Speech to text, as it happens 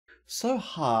So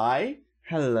hi,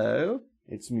 hello,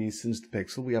 it's me,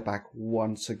 SinsThePixel. We are back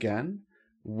once again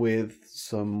with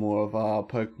some more of our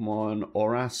Pokemon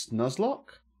ORAS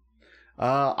Nuzlocke.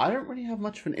 I don't really have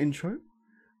much of an intro.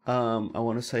 I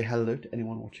want to say hello to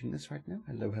anyone watching this right now.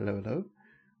 Hello, hello, hello.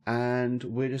 And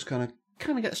we're just going to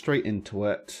kind of get straight into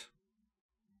it.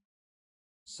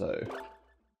 So,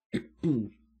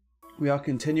 we are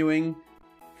continuing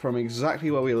from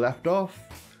exactly where we left off.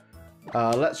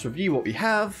 Let's review what we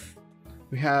have.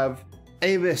 We have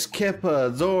Avis,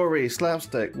 Kipper, Zori,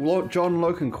 Slapstick, John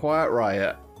Locke, and Quiet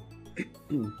Riot.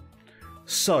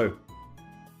 So,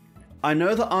 I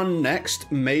know that our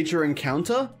next major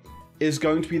encounter is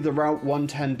going to be the Route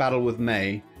 110 battle with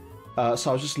May.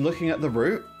 So I was just looking at the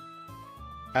route,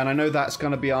 and I know that's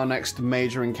going to be our next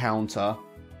major encounter.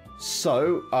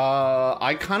 So,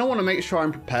 I kind of want to make sure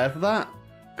I'm prepared for that,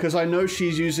 because I know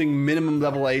she's using minimum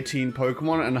level 18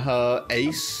 Pokemon, and her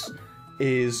ace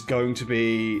is going to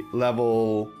be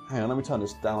level... Hang on, let me turn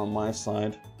this down on my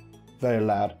side. Very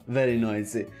loud, very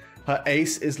noisy. Her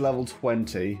ace is level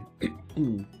 20.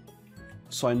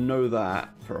 So I know that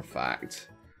for a fact.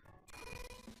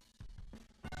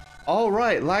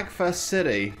 Alright, Lagfest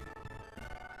City.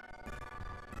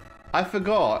 I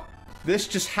forgot. This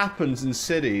just happens in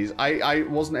cities. I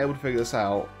wasn't able to figure this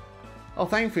out. Oh,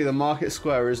 thankfully the Market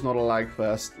Square is not a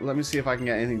Lagfest. Let me see if I can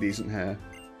get anything decent here.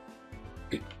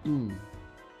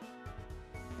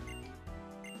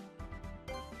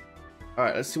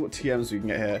 Alright, let's see what TMs we can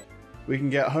get here. We can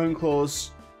get Hone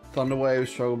Claws, Thunder Wave,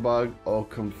 Struggle Bug, or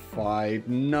Confide.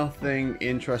 Nothing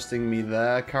interesting me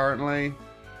there currently.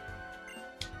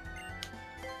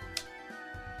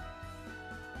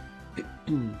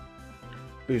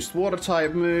 Boost water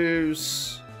type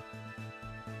moves.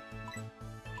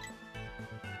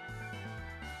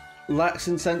 Lax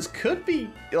Incense could be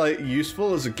like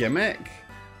useful as a gimmick.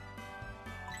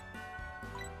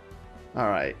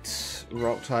 Alright.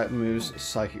 Rock type moves,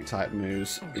 psychic type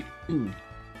moves.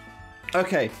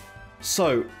 Okay,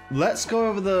 so let's go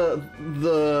over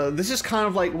the this is kind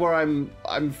of like where I'm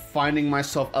finding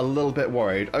myself a little bit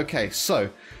worried. Okay, so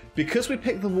because we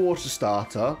picked the water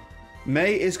starter,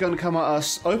 May is going to come at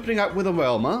us opening up with a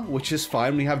Welma, which is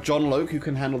fine. We have John Locke who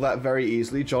can handle that very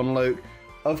easily. John Locke,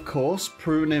 of course,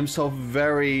 proven himself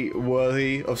very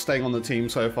worthy of staying on the team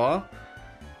so far.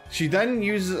 She then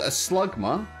uses a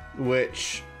Slugma,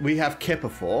 which we have Kipper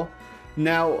for.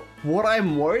 Now, what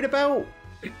I'm worried about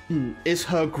is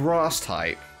her grass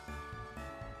type.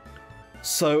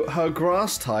 So her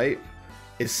grass type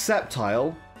is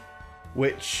Sceptile,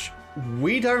 which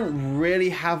we don't really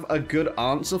have a good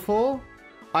answer for.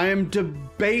 I am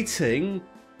debating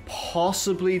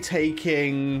possibly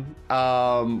taking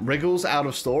Wriggles out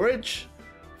of storage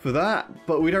for that,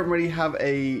 but we don't really have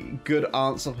a good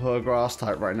answer for her grass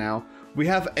type right now. We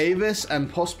have Avis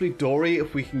and possibly Dory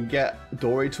if we can get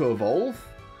Dory to evolve.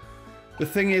 The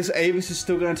thing is, Avis is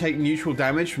still going to take neutral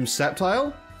damage from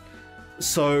Sceptile,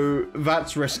 so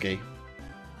that's risky.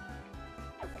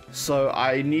 So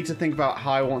I need to think about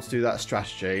how I want to do that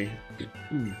strategy.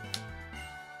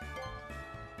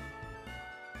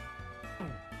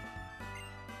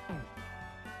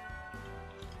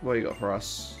 What do you got for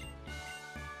us?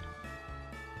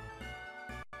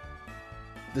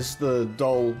 This is the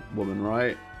doll woman,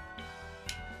 right?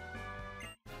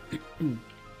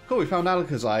 Cool, we found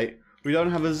Alakazite. We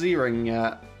don't have a Z-Ring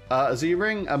yet. A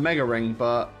Z-Ring? A Mega Ring,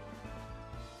 but...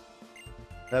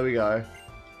 There we go.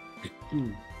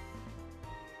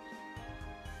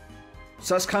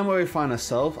 So that's kind of where we find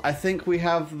ourselves. I think we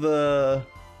have the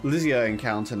Lizio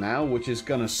encounter now, which is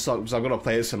gonna suck because I've got to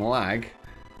play this in lag.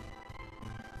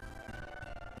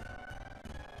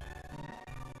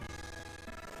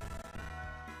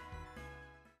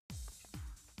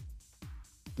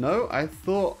 No, I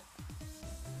thought...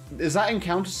 Is that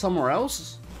encounter somewhere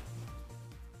else?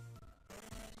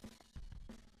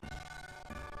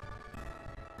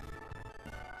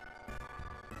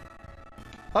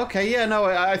 Okay, yeah, no,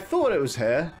 I thought it was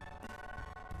here.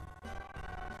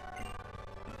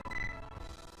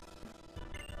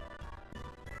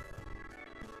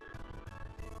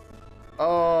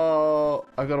 Oh,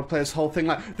 I gotta play this whole thing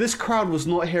like... This crowd was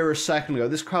not here a second ago.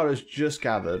 This crowd has just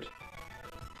gathered.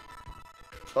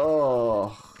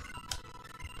 Oh.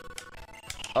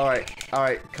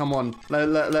 Alright, come on.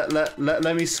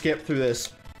 Let me skip through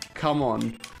this. Come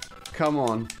on. Come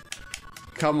on.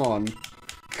 Come on.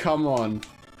 Come on.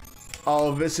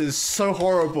 Oh, this is so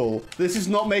horrible. This is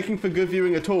not making for good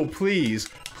viewing at all. Please,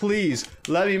 please,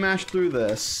 let me mash through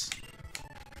this.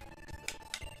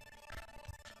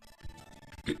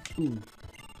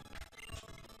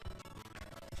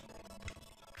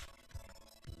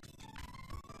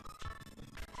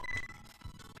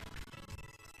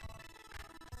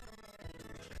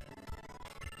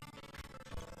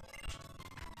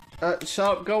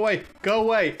 Shut up, go away, go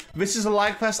away. This is a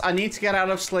lag fest. I need to get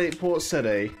out of Slateport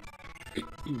City.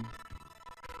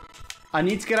 I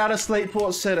need to get out of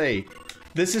Slateport City.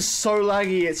 This is so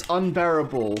laggy, it's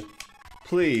unbearable.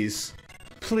 Please.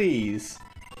 Please.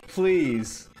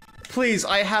 Please. Please,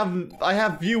 I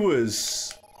have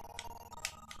viewers.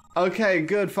 Okay,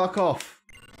 good, fuck off.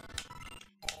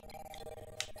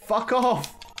 Fuck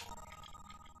off.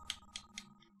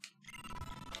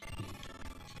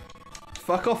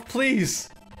 Fuck off, please.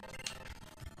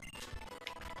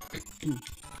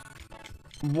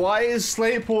 Why is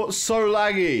Slateport so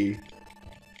laggy?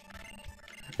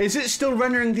 Is it still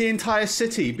rendering the entire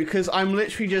city? Because I'm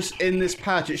literally just in this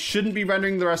patch. It shouldn't be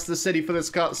rendering the rest of the city for this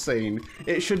cutscene.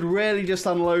 It should really just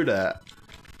unload it.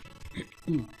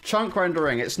 Chunk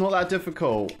rendering, it's not that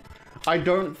difficult. I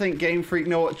don't think Game Freak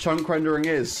know what chunk rendering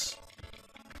is.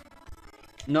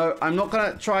 No, I'm not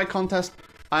gonna try a contest.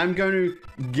 I'm going to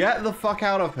get the fuck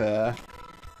out of here.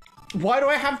 Why do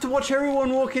I have to watch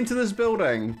everyone walk into this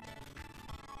building?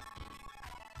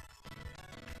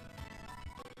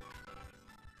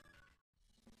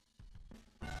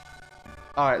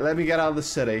 Alright, let me get out of the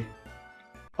city.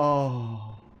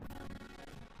 Oh.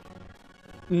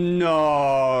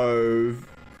 No.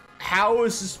 How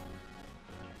is this?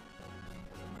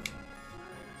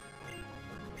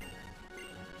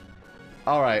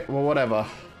 Alright, well, whatever.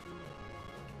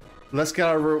 Let's get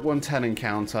our Route 110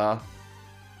 encounter.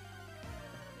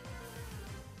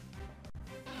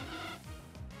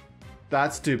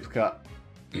 That's duplicate.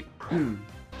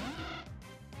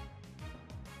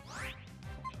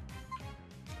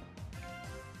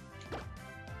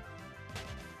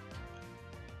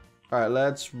 Alright,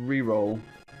 let's re-roll.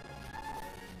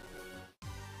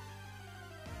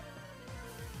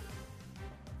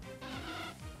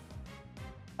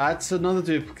 That's another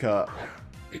duplicate.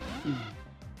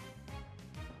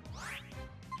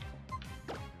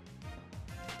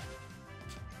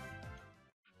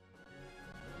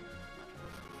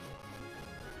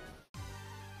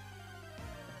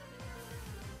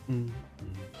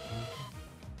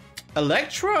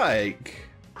 Electric!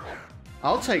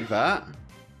 I'll take that.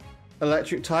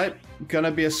 Electric type,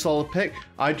 gonna be a solid pick.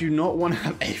 I do not want to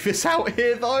have Avis out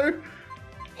here though.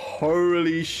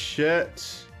 Holy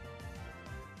shit.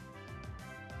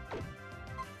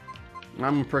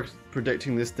 I'm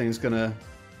predicting this thing's gonna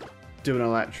do an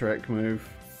electric move.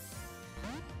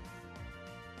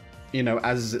 You know,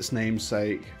 as is its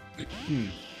namesake.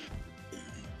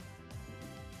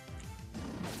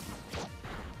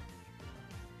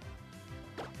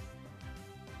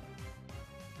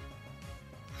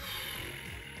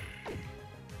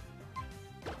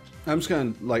 I'm just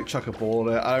gonna, like, chuck a ball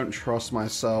at it. I don't trust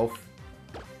myself.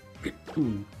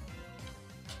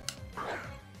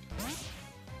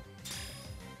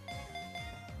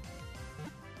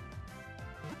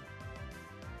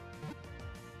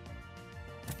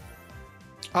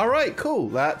 Alright, cool.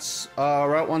 That's,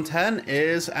 Route 110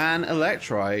 is an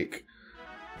Electrike.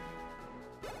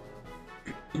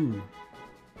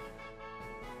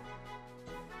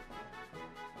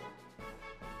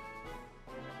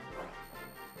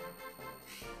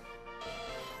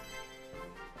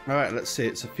 Alright, let's see.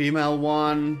 It's a female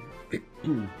one.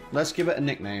 Let's give it a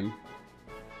nickname.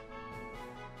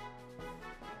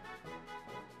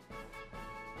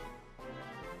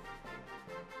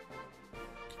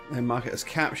 Then mark it as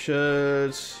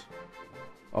captured.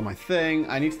 On my thing.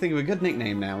 I need to think of a good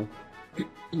nickname now.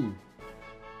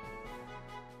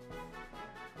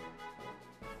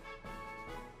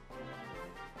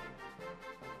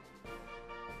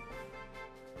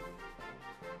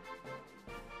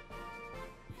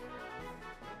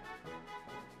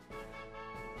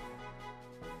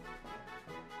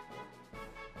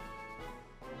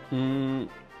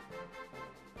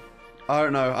 I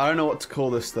don't know. I don't know what to call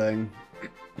this thing.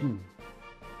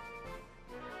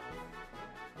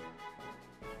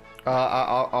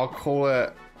 I'll call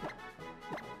it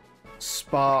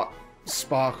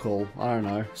Sparkle. I don't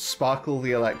know. Sparkle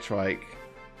the Electrike.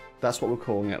 That's what we're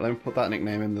calling it. Let me put that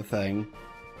nickname in the thing.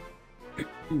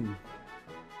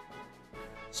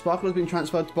 Sparkle has been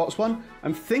transferred to box 1.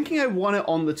 I'm thinking I want it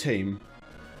on the team.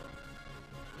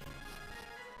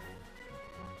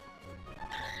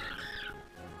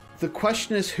 The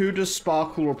question is, who does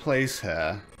Sparkle replace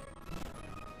here?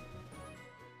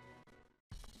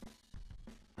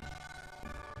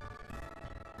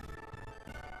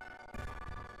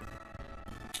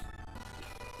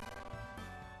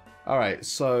 Alright,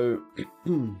 so...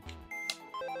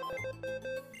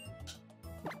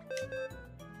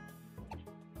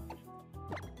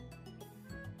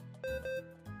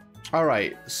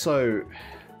 Alright, so...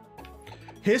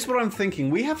 Here's what I'm thinking.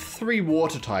 We have 3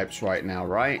 water types right now,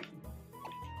 right?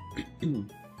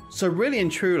 So really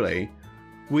and truly,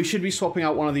 we should be swapping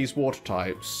out one of these water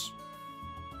types.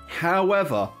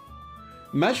 However,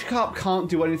 Magikarp can't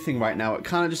do anything right now. It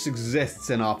kind of just exists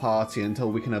in our party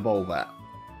until we can evolve it.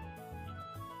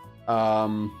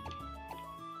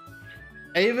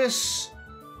 Avis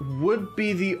would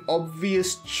be the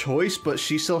obvious choice, but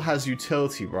she still has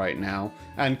utility right now.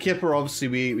 And Kipper,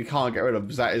 obviously, we can't get rid of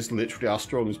because that is literally our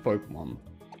strongest Pokemon.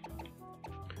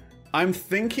 I'm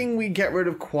thinking we get rid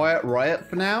of Quiet Riot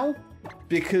for now,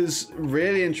 because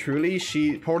really and truly,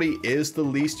 she probably is the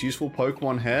least useful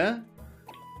Pokemon here.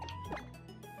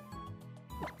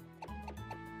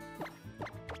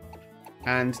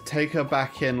 And take her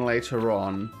back in later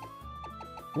on.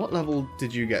 What level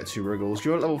did you get to, Wriggles?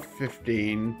 You're at level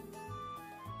 15.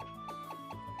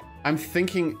 I'm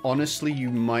thinking, honestly, you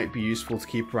might be useful to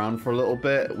keep around for a little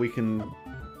bit. We can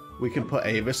put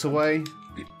Avis away.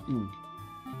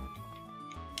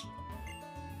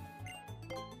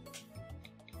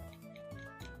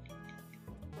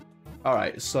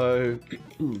 Alright, so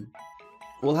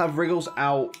we'll have Wriggles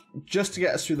out just to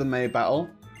get us through the May battle.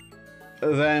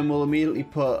 Then we'll immediately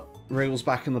put Wriggles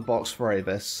back in the box for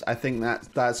Avis. I think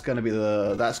that's gonna be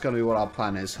what our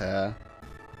plan is here.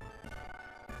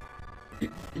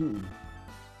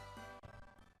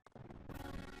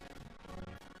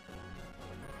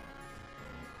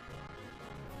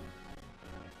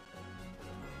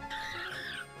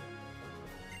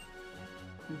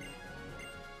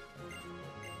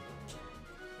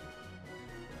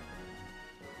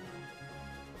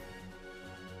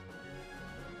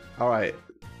 All right.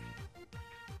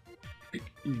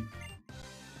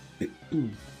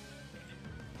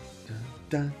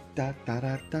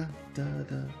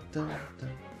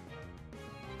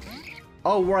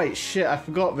 Oh right, shit, I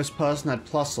forgot this person had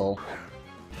Plusle.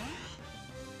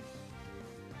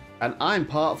 And I'm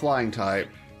part flying type.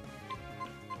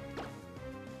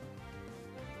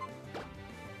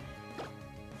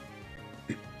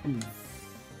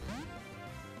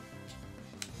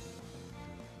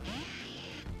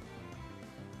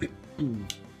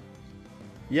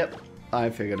 Yep, I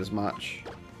figured as much.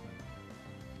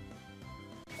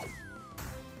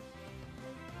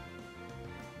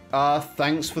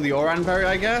 Thanks for the Oran Berry,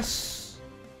 I guess?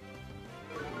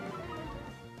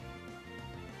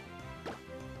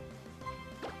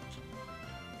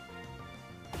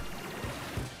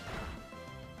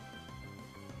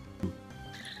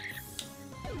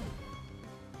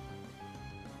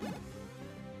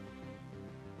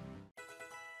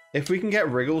 If we can get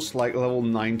Wriggles to like level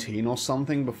 19 or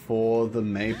something before the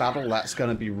May battle, that's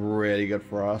gonna be really good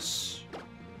for us.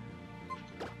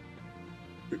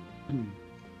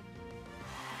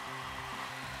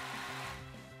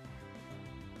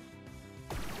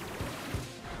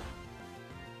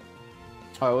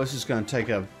 Oh, this is going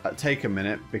to take a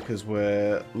minute because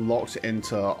we're locked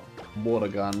into Water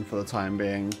Gun for the time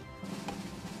being.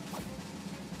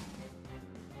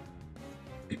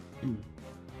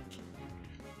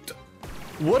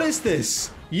 What is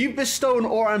this? You bestow an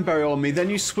Oran Berry on me, then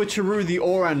you switcheroo the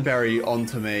Oran Berry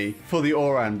onto me for the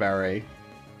Oran Berry.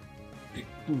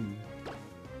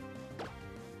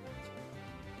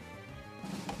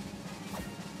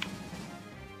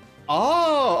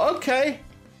 Oh, okay.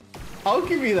 I'll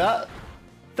give you that.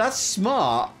 That's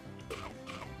smart.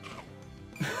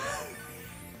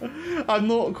 I'm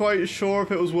not quite sure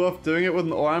if it was worth doing it with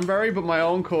an Oran Berry, but my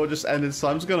Encore just ended, so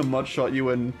I'm just gonna Mudshot you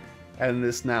and end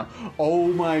this now. Oh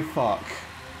my fuck.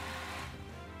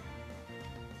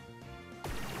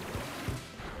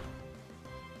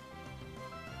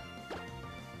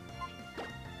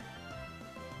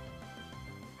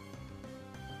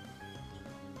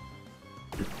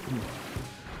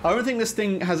 I don't think this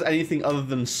thing has anything other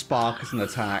than Spark as an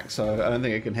attack, so I don't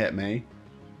think it can hit me.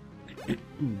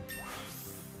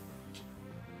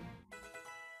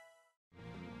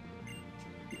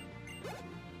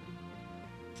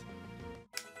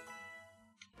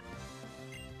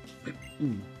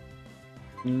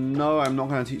 No, I'm not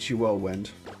going to teach you Whirlwind.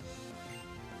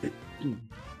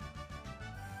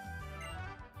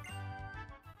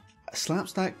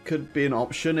 Slapstack could be an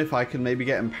option if I can maybe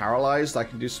get him paralyzed. I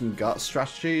can do some gut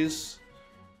strategies.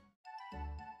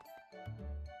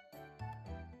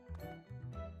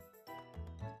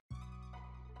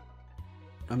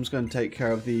 I'm just going to take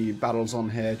care of the battles on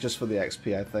here just for the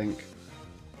XP, I think.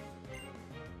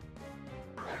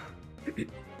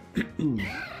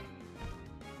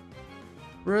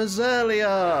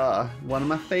 Roselia! One of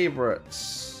my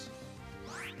favorites.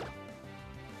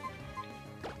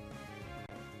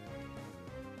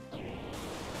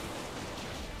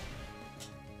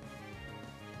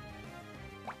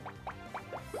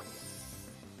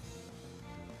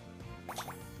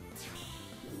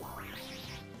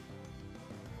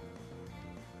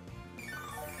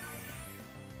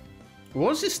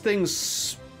 What's this thing's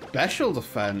special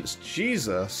defense?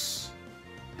 Jesus.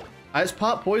 It's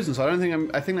part poison, so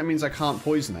I think that means I can't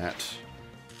poison it.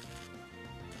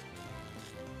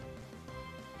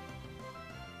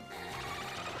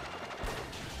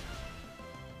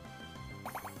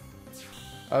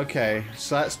 Okay,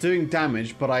 so that's doing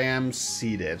damage, but I am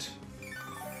seeded.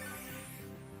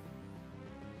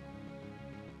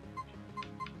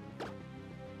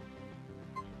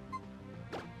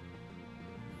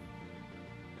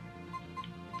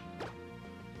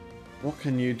 What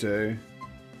can you do?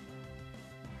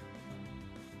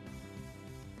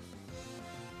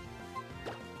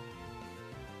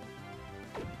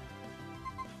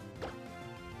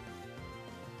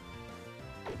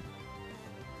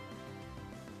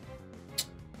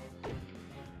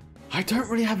 I don't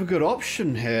really have a good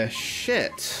option here.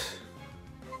 Shit.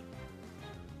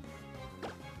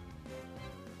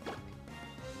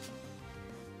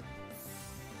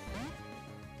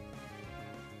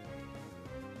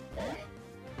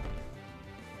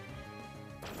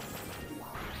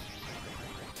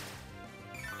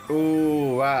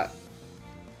 Ooh, that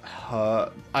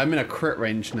hurt. I'm in a crit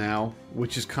range now,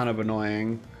 which is kind of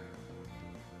annoying.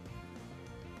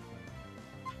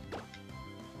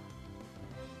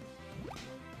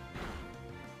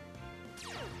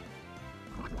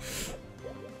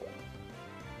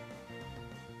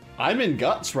 I'm in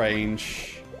guts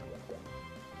range.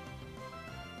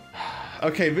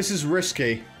 Okay, this is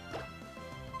risky.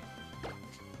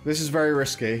 This is very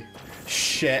risky.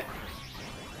 Shit.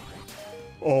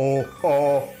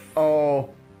 Oh.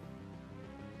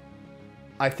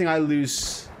 I think I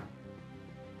lose.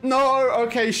 No,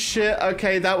 okay, shit.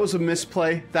 Okay, that was a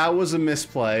misplay. That was a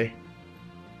misplay.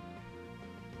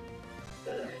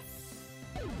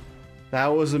 That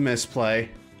was a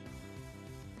misplay.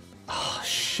 Oh,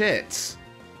 shit.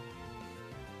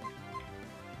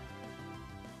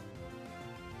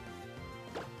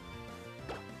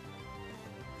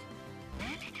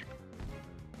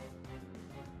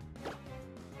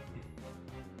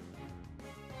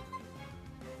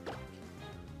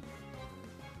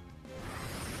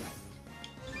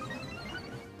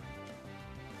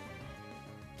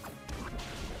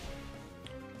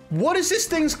 What is this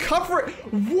thing's covering?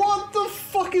 What the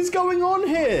fuck is going on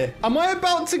here? Am I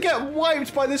about to get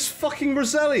wiped by this fucking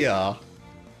Roselia?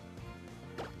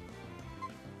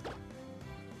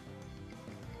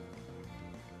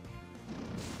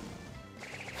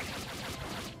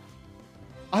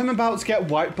 I'm about to get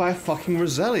wiped by a fucking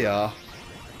Roselia.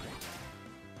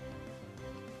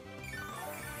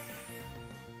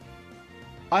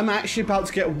 I'm actually about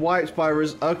to get wiped by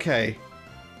okay.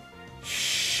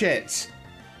 Shit.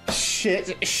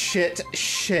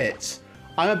 Shit.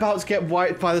 I'm about to get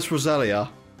wiped by this Roselia.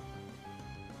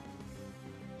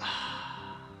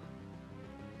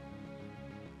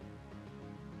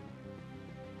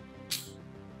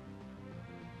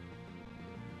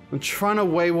 I'm trying to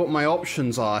weigh what my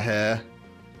options are here.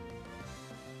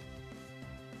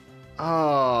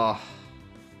 I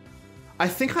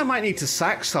think I might need to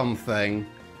sack something.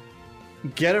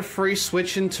 Get a free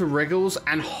switch into Wriggles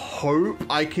and hope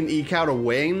I can eke out a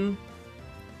win.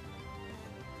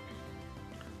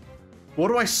 What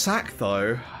do I sack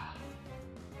though?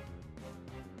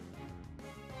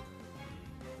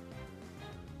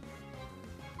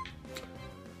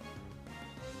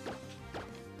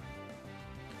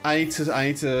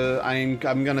 I'm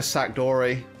gonna sack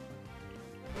Dory.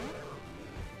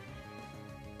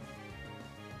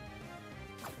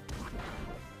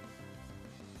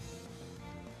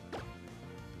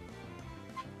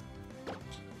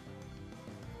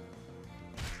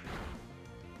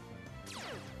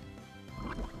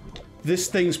 This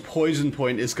thing's poison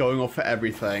point is going off for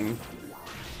everything.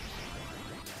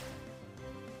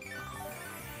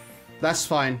 That's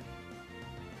fine.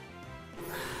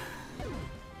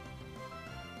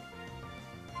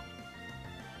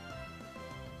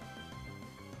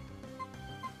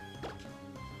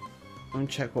 Let me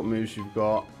check what moves you've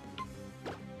got.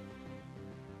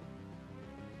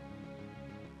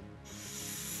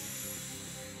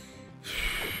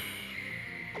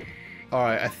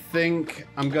 Alright, I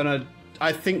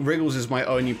think Wriggles is my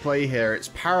only play here. It's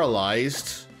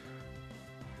paralyzed,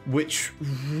 which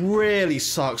really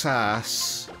sucks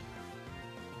ass.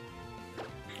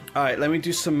 Alright, let me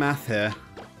do some math here.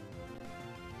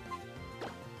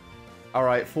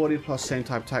 Alright, 40 plus same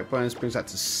type attack bonus brings that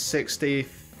to 60,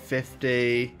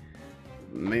 50.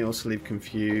 May also leave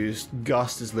confused.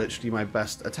 Gust is literally my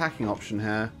best attacking option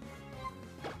here.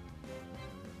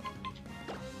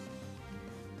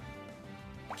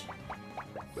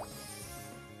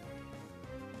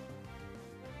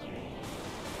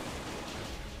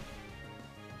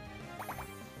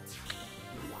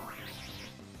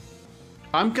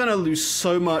 I'm gonna lose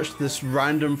so much to this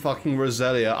random fucking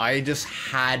Roselia. I just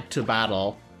had to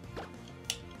battle.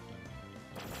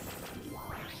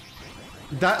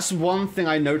 That's one thing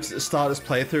I noticed at the start of this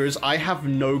playthrough is I have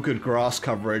no good grass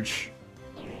coverage.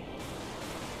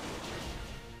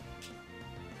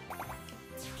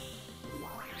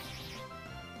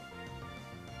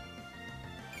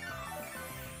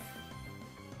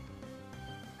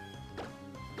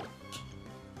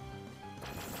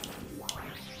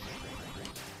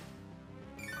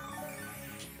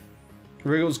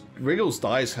 Wriggles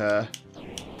dies here.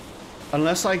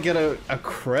 Unless I get a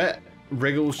crit,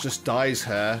 Wriggles just dies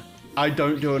here. I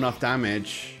don't do enough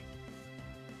damage.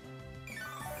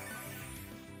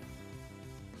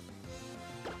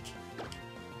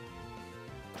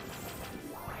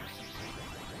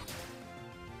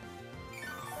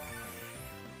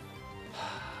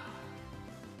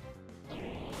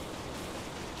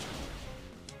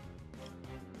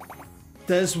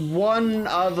 There's one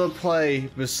other play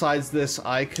besides this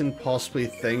I can possibly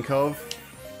think of,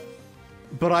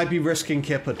 but I'd be risking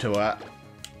Kipper to it.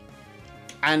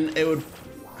 And it would...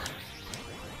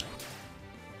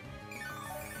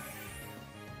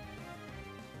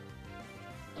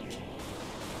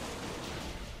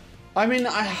 I mean,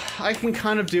 I can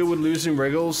kind of deal with losing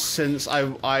Wriggles since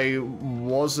I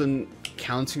wasn't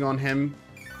counting on him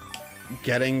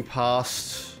getting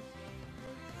past...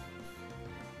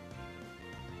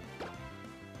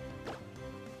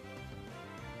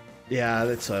 Yeah,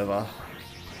 it's over.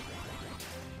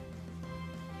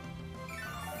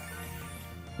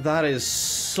 That is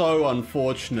so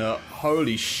unfortunate.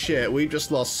 Holy shit, we've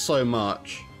just lost so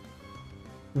much.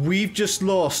 We've just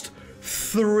lost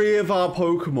 3 of our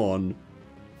Pokemon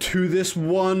to this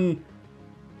one.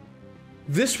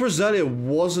 This Roselia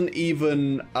wasn't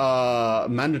even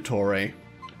mandatory,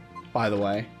 by the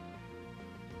way.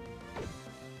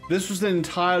 This was an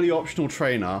entirely optional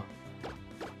trainer.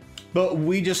 But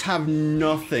we just have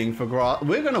nothing for grass.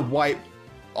 We're going to wipe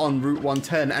on Route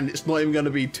 110 and it's not even going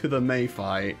to be to the May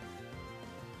fight.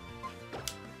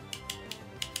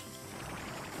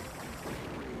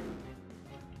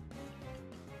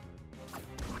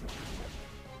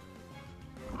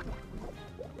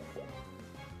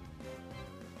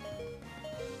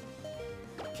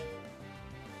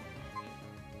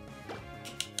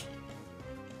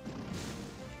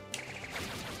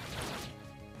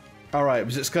 Alright,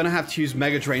 because it's going to have to use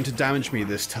Mega Drain to damage me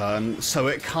this turn, so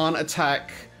it can't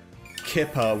attack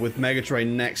Kipper with Mega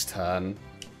Drain next turn.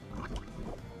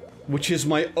 Which is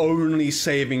my only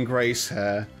saving grace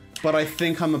here. But I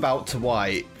think I'm about to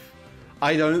wipe.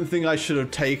 I don't think I should have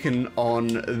taken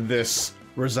on this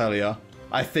Roselia.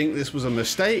 I think this was a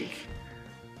mistake.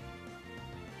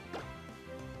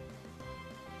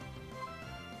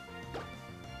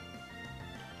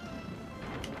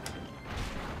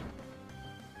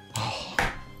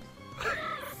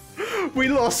 We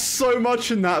lost so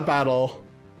much in that battle.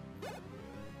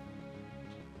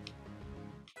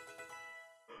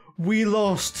 We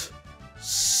lost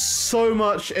so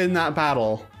much in that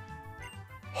battle.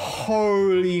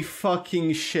 Holy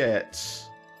fucking shit.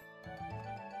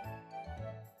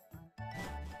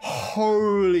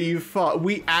 Holy fuck.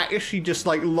 We actually just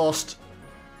like lost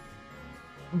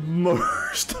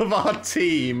most of our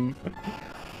team.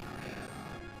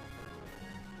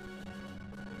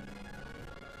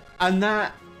 And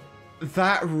that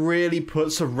really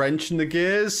puts a wrench in the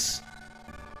gears.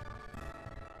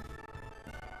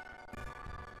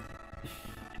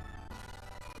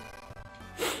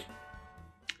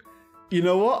 You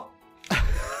know what?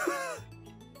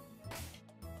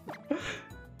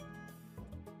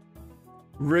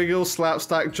 Wriggle,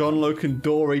 Slapstack, John Loke, and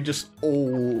Dory just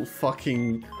all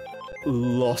fucking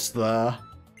lost there.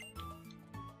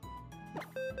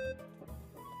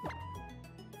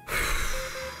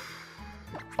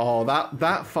 Oh,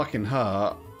 that fucking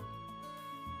hurt.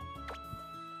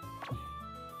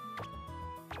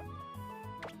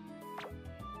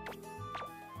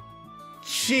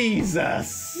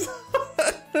 Jesus!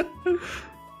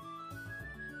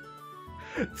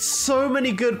 So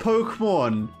many good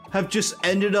Pokemon have just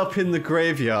ended up in the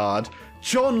graveyard.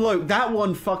 John Loke, that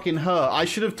one fucking hurt. I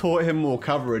should have taught him more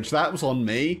coverage. That was on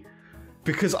me.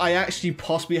 Because I actually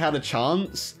possibly had a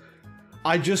chance.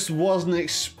 I just wasn't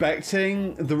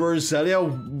expecting the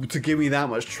Roselia to give me that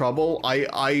much trouble.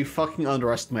 I fucking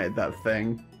underestimated that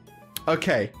thing.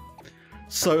 Okay.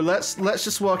 So let's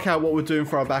just work out what we're doing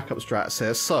for our backup strats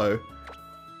here. So,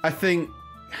 I think...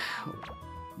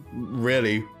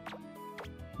 Really?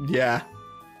 Yeah.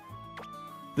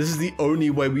 This is the only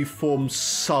way we form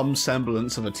some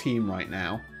semblance of a team right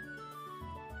now.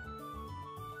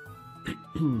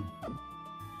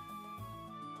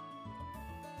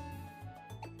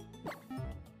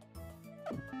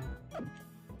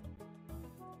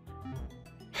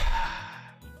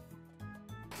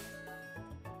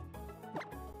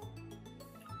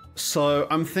 So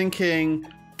I'm thinking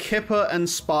Kipper and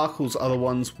Sparkles are the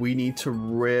ones we need to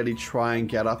really try and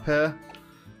get up here.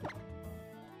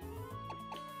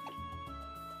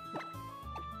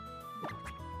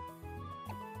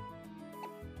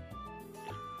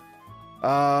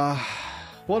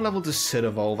 What level does Sid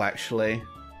evolve, actually?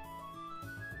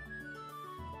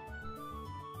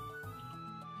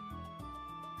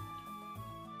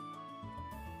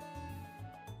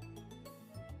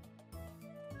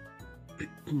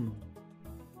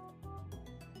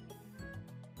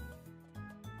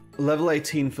 Level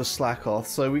 18 for Slackoth,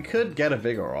 so we could get a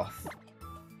Vigoroth.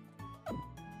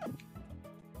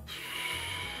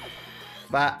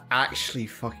 That actually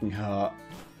fucking hurt.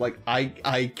 Like,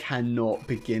 I cannot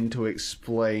begin to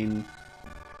explain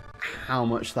how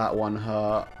much that one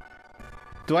hurt.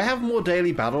 Do I have more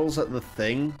daily battles at the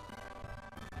thing?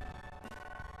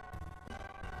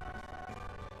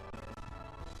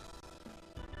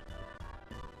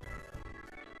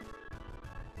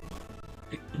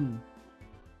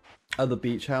 At the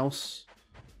beach house?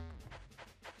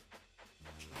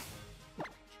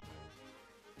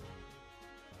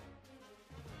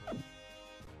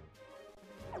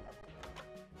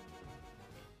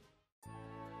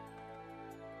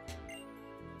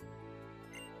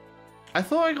 I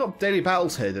thought I got daily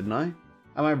battles here, didn't I?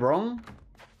 Am I wrong?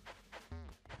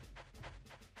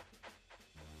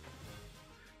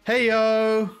 Hey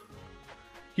yo!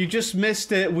 You just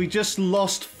missed it. We just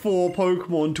lost 4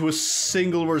 Pokemon to a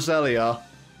single Roselia.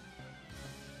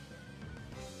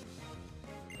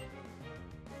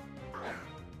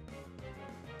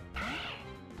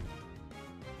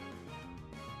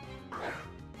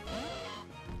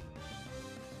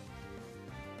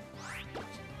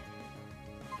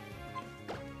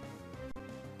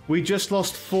 We just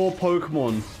lost 4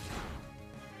 Pokemon.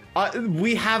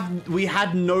 We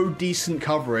had no decent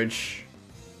coverage.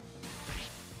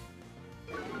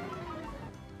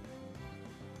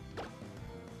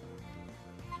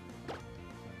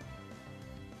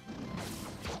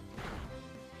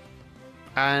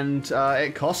 And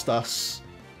it cost us.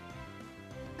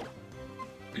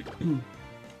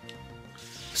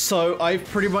 So I've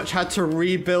pretty much had to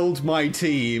rebuild my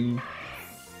team.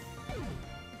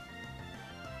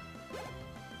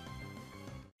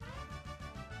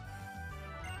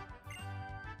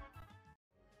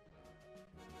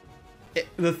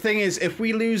 The thing is, if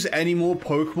we lose any more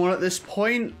Pokemon at this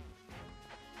point,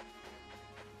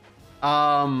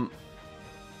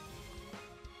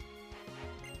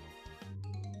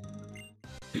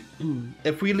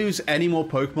 if we lose any more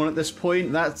Pokemon at this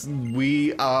point, that's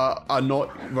we are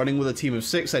not running with a team of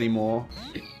 6 anymore.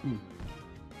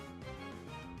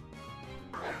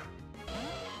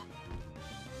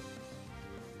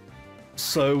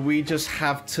 So we just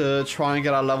have to try and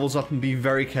get our levels up and be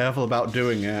very careful about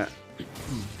doing it.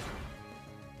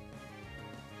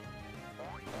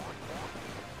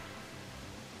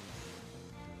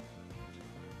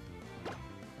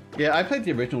 Yeah, I played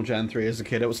the original Gen 3 as a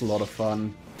kid. It was a lot of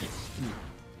fun.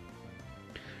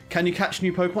 Can you catch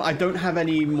new Pokemon? I don't have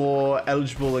any more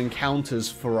eligible encounters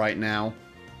for right now.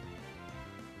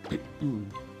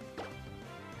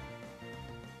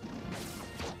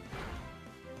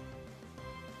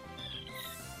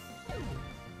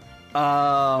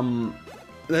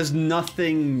 There's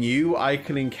nothing new I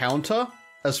can encounter,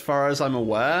 as far as I'm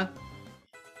aware.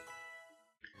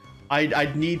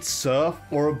 I'd need Surf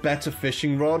or a better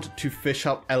fishing rod to fish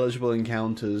up eligible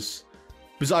encounters.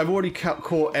 Because I've already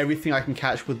caught everything I can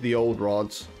catch with the old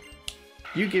rods.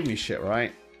 You give me shit,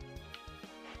 right?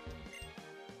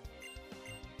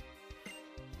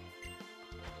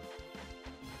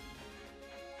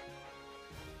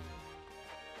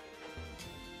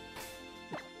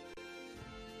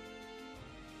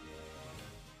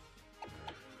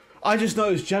 I just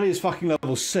noticed Jelly is fucking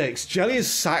level 6. Jelly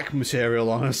is sack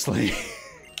material, honestly.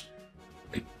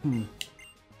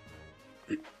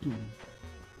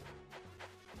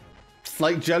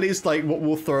 Like, Jelly's like what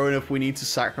we'll throw in if we need to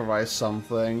sacrifice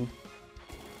something.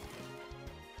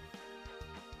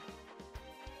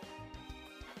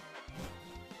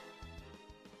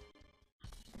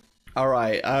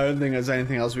 Alright, I don't think there's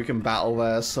anything else we can battle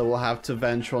there, so we'll have to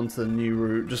venture onto the new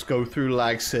route. Just go through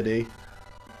Lag City.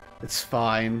 It's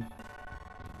fine.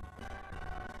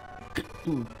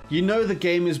 You know the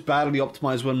game is badly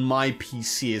optimized when my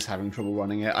PC is having trouble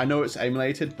running it. I know it's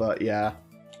emulated, but yeah.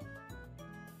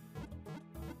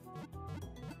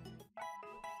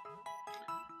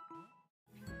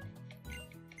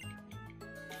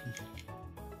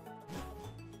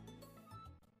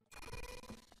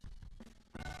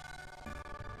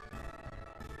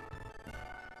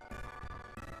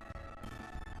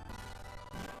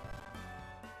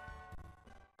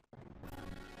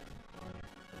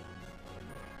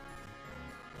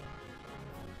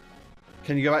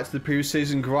 Can you go back to the previous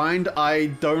season grind? I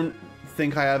don't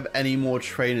think I have any more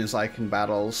trainers I can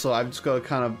battle, so I've just got to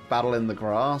kind of battle in the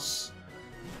grass.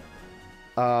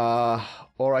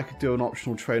 Or I could do an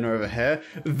optional trainer over here.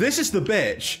 This is the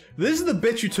bitch! This is the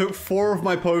bitch who took 4 of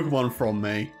my Pokemon from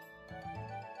me.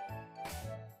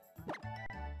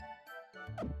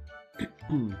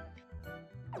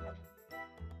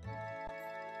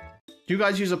 You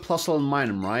guys use a plus on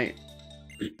Minum, right?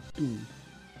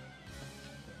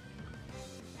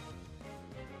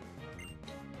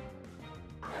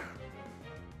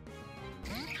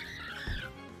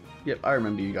 Yep, I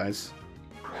remember you guys.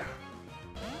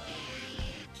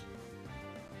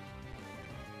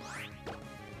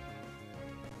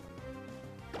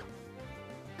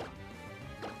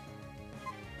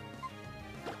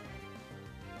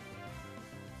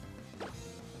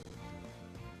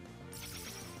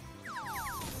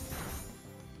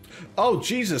 Oh,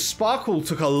 Jesus, Sparkle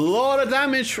took a lot of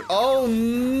damage. Oh,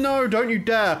 no, don't you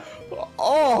dare.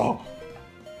 Oh!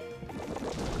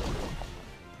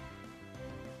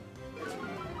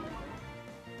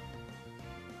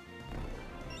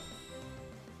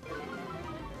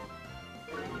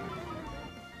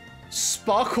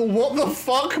 Sparkle, what the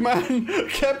fuck, man?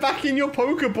 Get back in your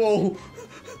Pokeball.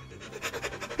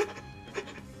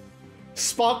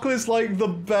 Sparkle is like the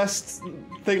best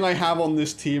thing I have on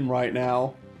this team right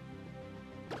now.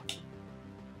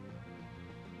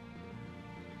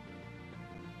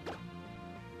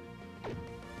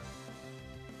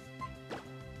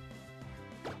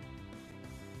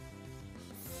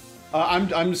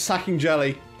 I'm sacking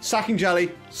Jelly. Sacking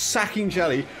Jelly. Sacking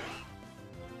Jelly.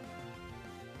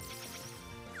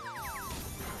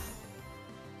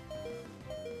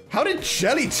 How did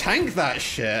Jelly tank that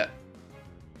shit?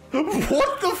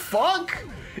 What the fuck?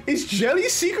 Is Jelly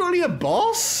secretly a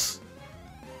boss?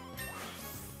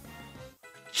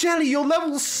 Jelly, you're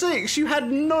level 6. You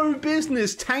had no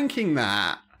business tanking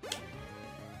that.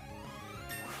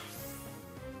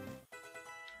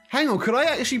 Hang on, could I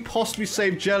actually possibly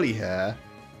save Jelly here?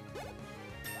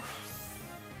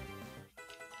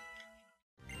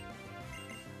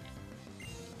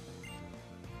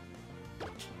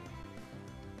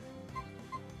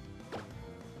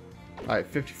 Alright,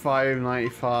 55,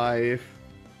 95,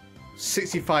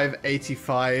 65,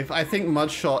 85. I think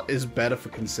Mudshot is better for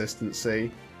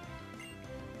consistency.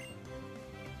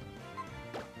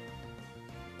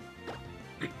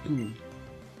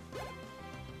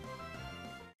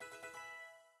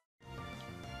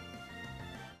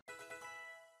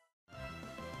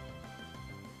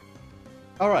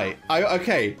 Alright,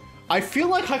 okay. I feel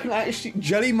like I can actually...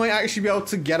 Jelly might actually be able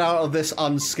to get out of this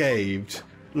unscathed.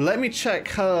 Let me check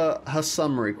her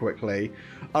summary quickly.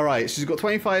 Alright, she's got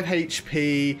 25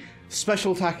 HP,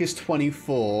 special attack is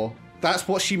 24. That's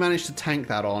what she managed to tank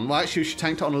that on. Well, actually, she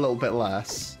tanked it on a little bit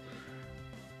less.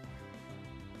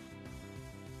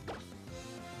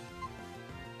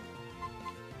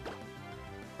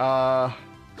 Uh,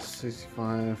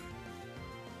 65.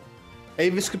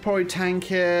 Avis could probably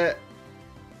tank it.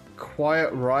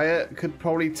 Quiet Riot could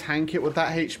probably tank it with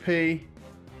that HP.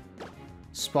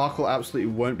 Sparkle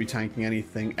absolutely won't be tanking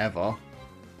anything ever.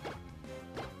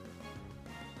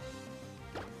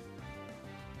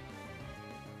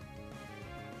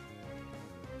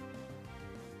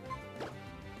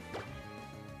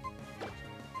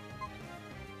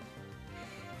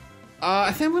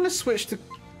 I think I'm going to switch to...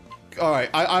 Alright,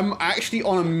 I'm actually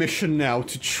on a mission now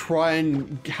to try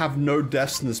and have no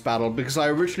deaths in this battle because I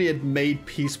originally had made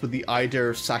peace with the idea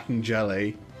of sacking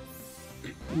Jelly.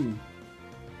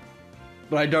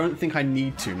 But I don't think I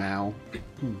need to now.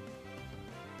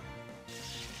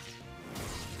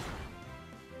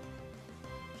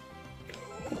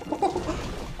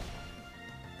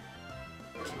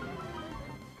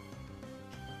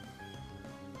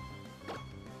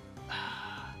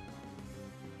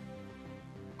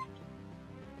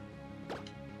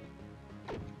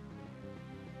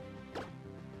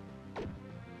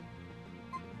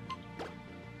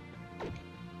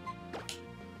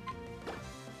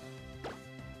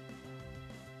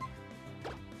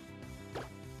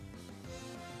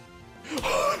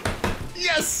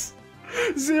 Yes!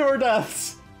 0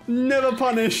 deaths. Never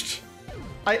punished.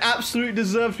 I absolutely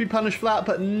deserve to be punished for that,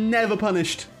 but never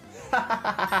punished.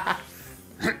 That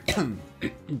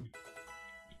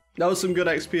was some good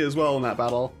XP as well in that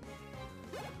battle.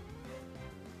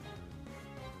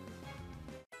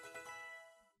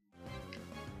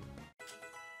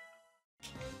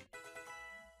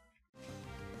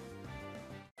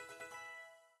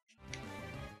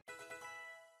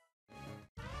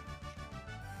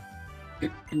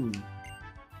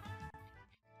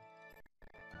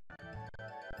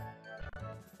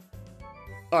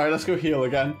 Alright, let's go heal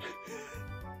again.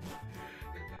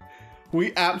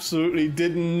 We absolutely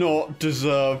did not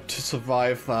deserve to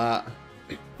survive that.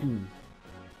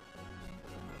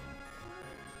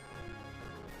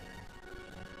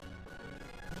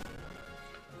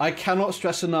 I cannot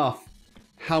stress enough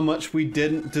how much we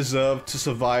didn't deserve to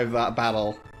survive that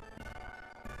battle.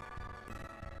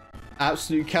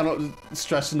 Absolutely cannot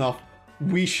stress enough.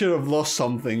 We should have lost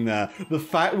something there. The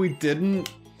fact we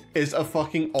didn't is a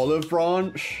fucking olive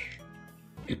branch.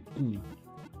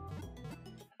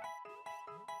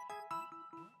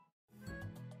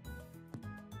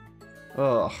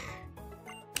 Ugh.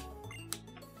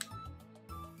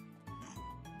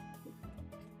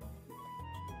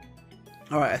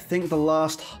 Alright, I think the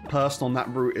last person on that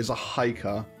route is a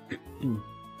hiker.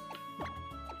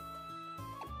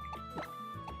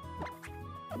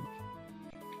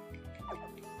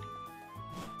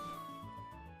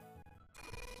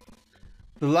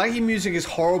 The laggy music is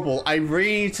horrible. I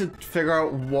really need to figure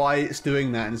out why it's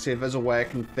doing that and see if there's a way I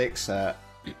can fix it.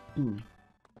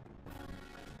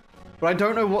 But I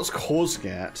don't know what's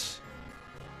causing it.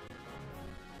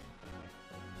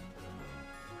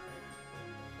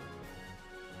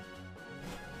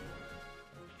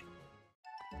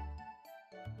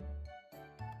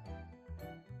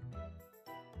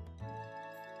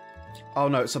 Oh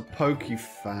no, it's a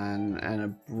Pokefan and a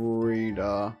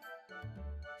breeder.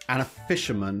 And a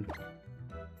fisherman.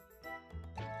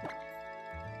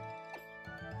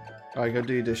 Alright, go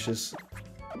do your dishes.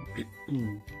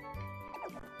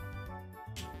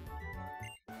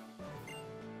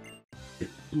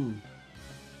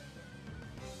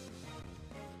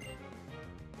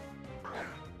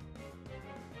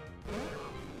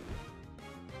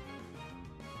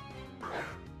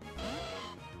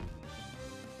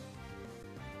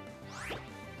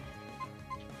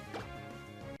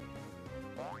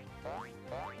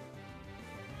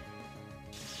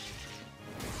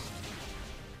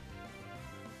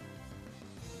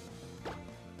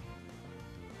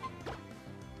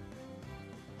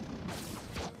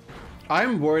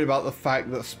 I'm worried about the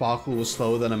fact that Sparkle was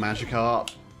slower than a Magikarp.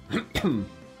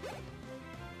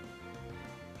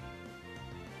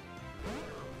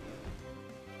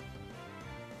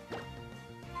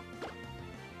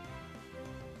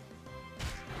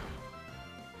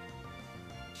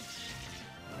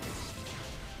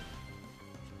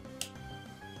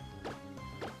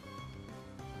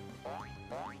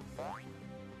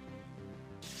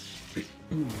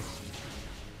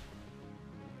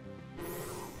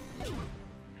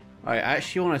 I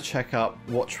actually want to check up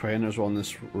what trainers are on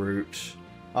this route.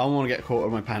 I don't want to get caught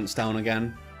with my pants down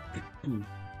again.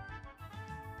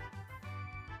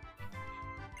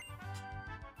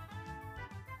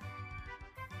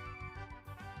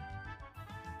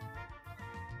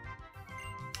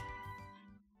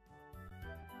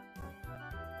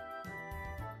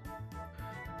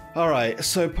 Alright,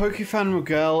 so Pokefan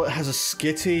Miguel has a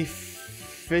Skitty,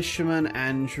 Fisherman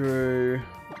Andrew.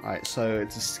 Alright, so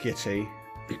it's a Skitty.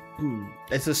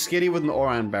 It's a Skitty with an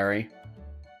Oran Berry.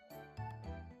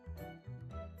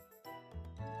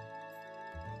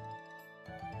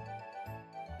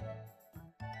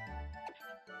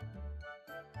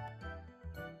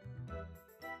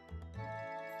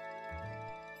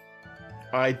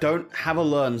 I don't have a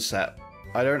learn set.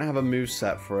 I don't have a move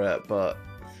set for it, but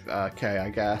okay, I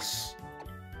guess.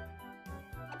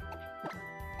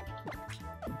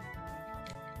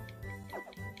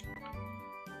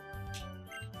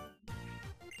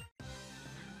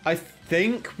 I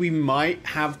think we might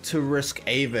have to risk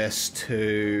Avis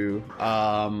to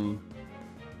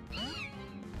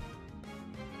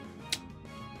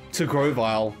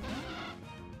Grovyle,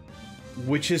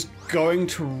 which is going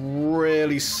to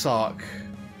really suck,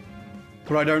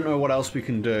 but I don't know what else we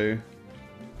can do.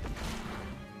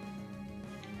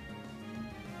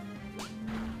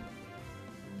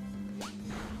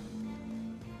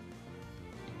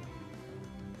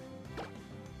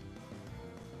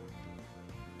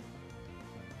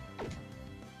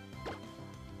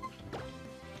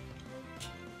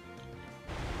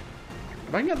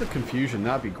 If I can get the confusion,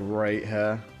 that'd be great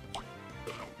here.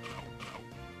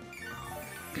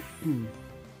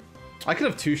 I could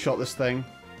have two-shot this thing,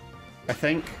 I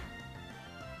think.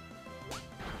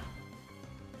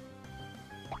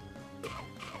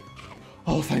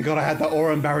 Oh, thank God I had that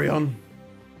Oran Berry on.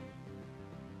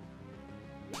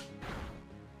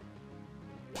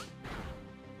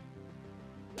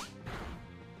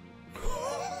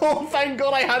 Oh, thank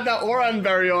God I had that Oran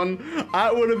Berry on.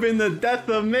 That would have been the death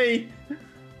of me.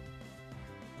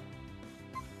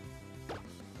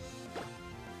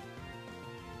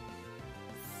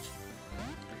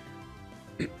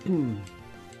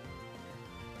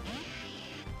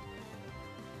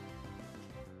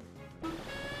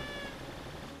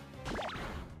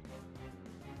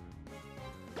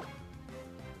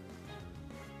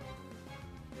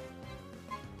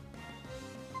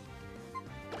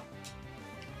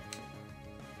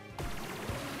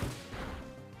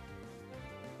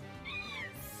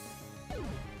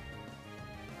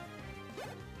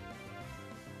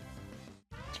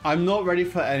 I'm not ready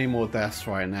for any more deaths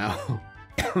right now.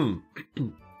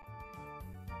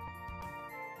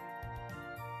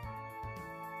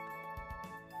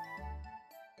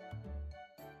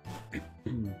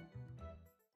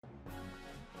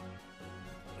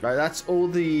 Right, that's all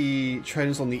the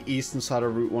trainers on the eastern side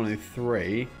of Route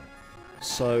 103.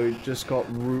 So just got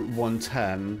Route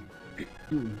 110.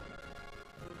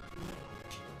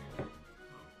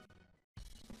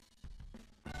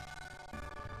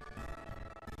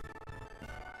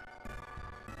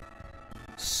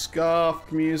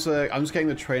 Scarf music. I'm just getting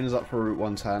the trainers up for Route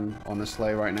 110,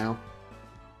 honestly, right now.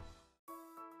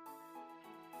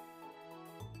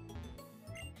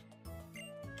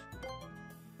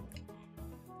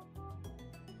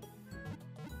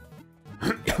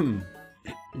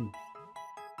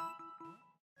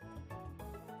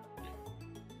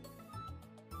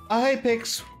 Hey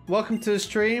Pix, welcome to the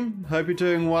stream. Hope you're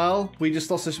doing well. We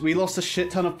lost a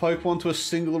shit ton of Pokemon to a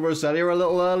single Roselia a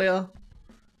little earlier.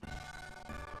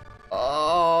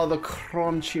 Oh, the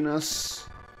crunchiness.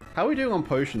 How are we doing on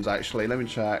potions actually? Let me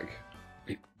check.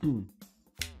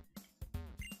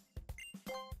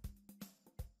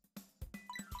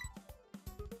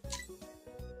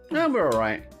 Yeah, we're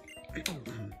alright.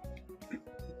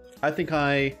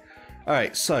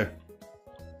 Alright, so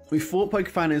we fought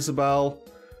Pokefan Isabel.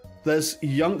 There's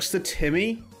youngster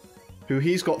Timmy, who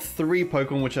he's got 3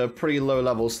 Pokemon which are pretty low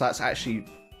levels, so that's actually...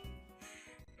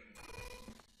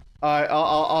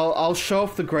 I'll show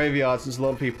off the graveyard since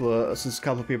since a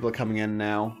couple of people are coming in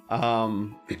now.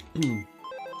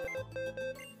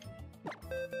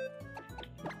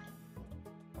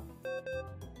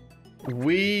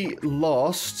 We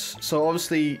lost, so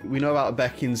obviously we know about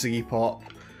Becky and Ziggy Pop.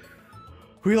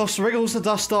 We lost Wriggles the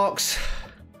Dustox,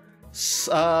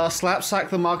 Slapsack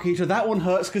the Marketer. That one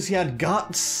hurts because he had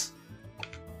guts.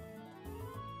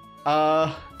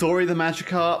 Dory the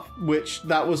Magikarp, which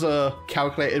that was a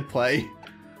calculated play.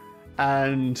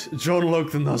 And John Logue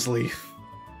the Nuzleaf.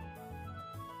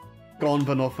 Gone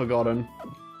but not forgotten.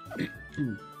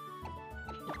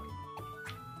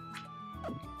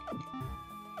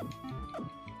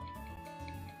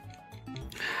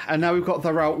 And now we've got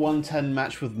the Route 110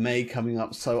 match with May coming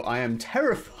up, so I am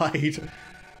terrified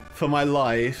for my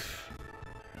life.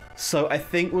 So I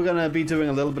think we're gonna be doing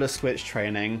a little bit of switch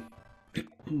training.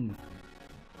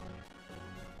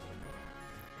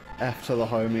 F to the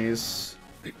homies.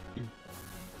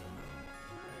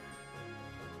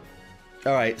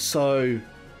 Alright, so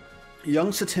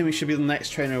youngster Timmy should be the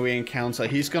next trainer we encounter.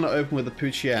 He's gonna open with a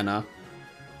Poochyena.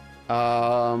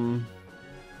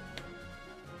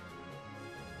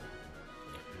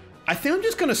 I think I'm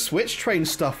just gonna switch train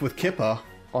stuff with Kipper,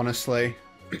 honestly.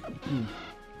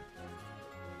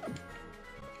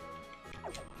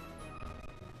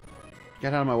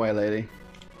 Get out of my way, lady.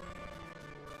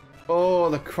 Oh,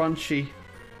 the crunchy.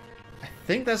 I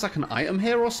think there's like an item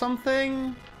here or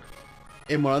something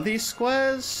in one of these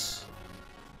squares.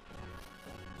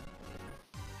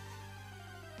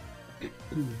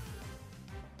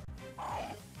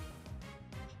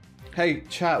 Hey,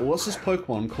 chat, what's this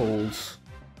Pokemon called?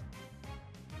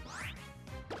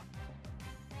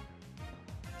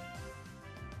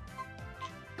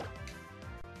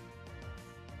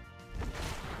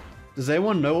 Does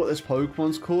anyone know what this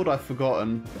Pokemon's called? I've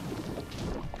forgotten.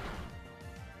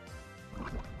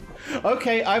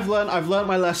 Okay, I've learned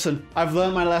my lesson. I've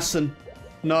learned my lesson.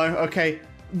 No, okay.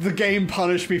 The game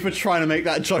punished me for trying to make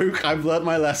that joke. I've learned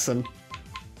my lesson.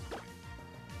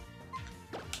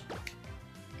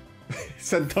 He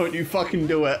said, don't you fucking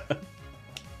do it.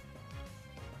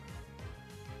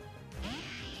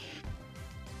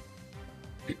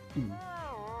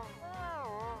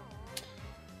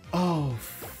 Oh,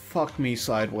 fuck me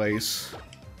sideways.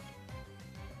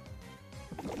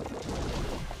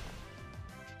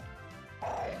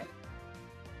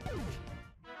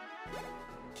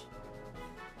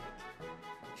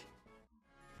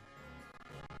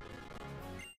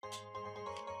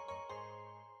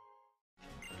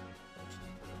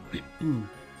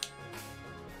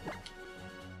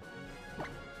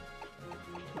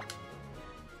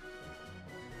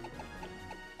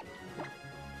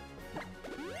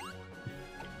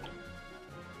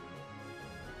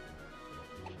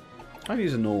 I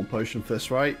use a normal potion for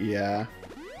this, right? Yeah.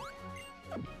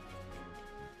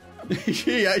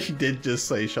 He actually did just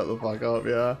say shut the fuck up,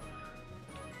 yeah.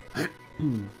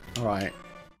 Alright.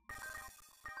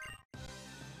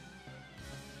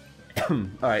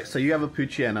 Alright, so you have a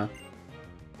Poochyena.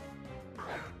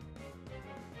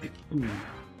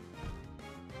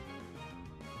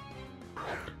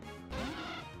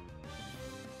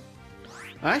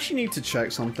 I actually need to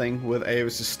check something with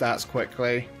Avis' stats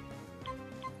quickly.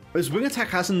 His wing attack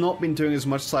has not been doing as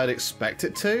much as I'd expect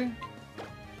it to.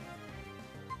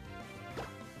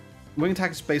 Wing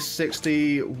attack is base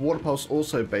 60, water pulse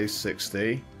also base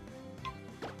 60.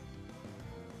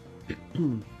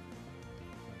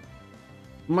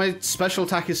 My special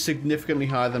attack is significantly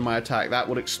higher than my attack. That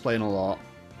would explain a lot.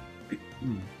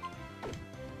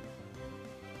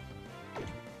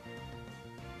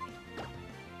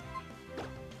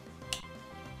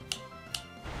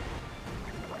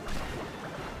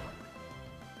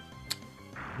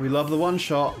 We love the one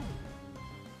shot.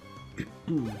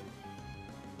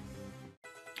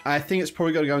 I think it's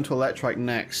probably going to go into Electric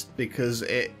next because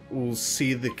it will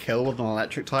see the kill with an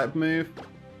electric type move.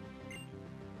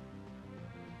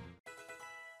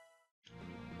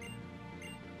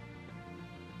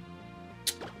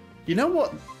 You know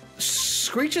what?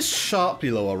 Screech is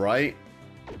sharply lower, right?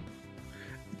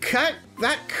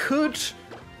 That could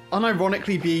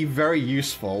unironically be very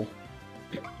useful.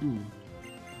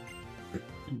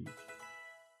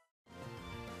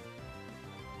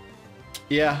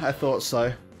 Yeah, I thought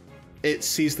so. It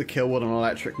sees the kill with an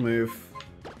electric move.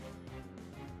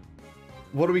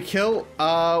 What do we kill?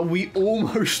 We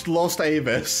almost lost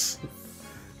Avis.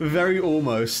 Very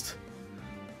almost.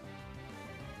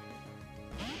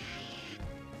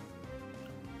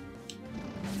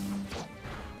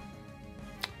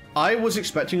 I was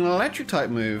expecting an electric type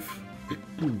move.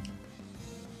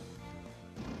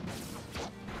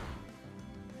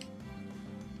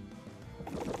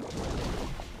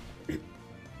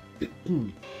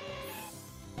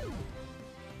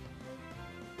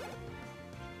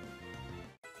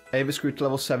 Avis grew to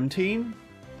level 17.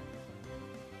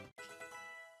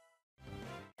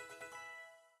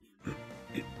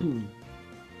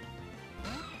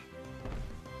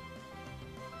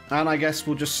 And I guess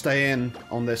we'll just stay in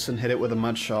on this and hit it with a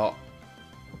mud shot.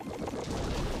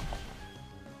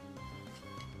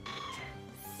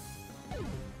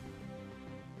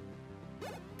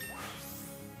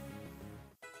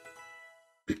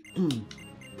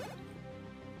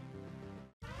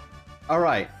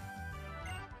 Alright.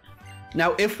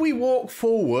 Now, if we walk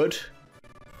forward,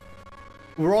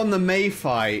 we're on the May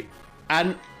fight,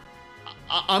 and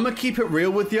I'm gonna keep it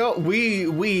real with you.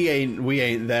 We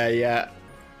ain't there yet.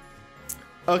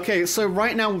 Okay, so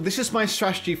right now, this is my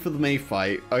strategy for the May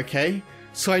fight, okay?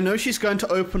 So I know she's going to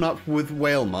open up with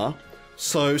Whalmer,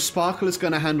 so Sparkle is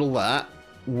going to handle that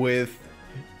with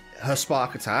her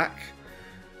Spark attack.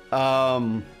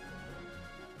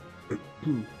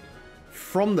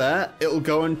 From there, it'll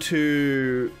go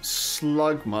into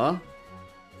Slugma,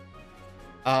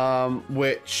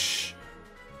 which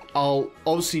I'll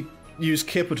obviously use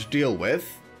Kipper to deal with.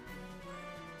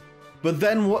 But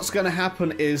then what's going to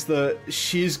happen is that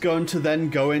she's going to then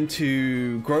go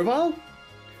into Grovyle.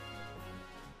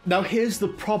 Now here's the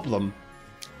problem.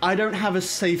 I don't have a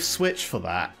safe switch for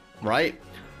that, right?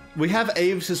 We have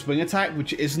Avis's wing attack,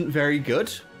 which isn't very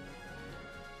good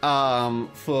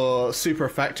for super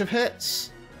effective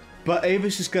hits. But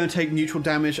Avis is going to take neutral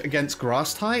damage against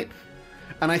grass type.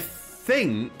 And I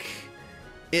think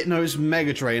it knows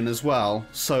Mega Drain as well.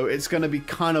 So it's going to be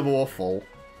kind of awful.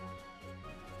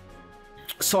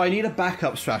 So I need a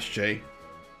backup strategy,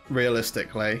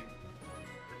 realistically.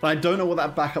 But I don't know what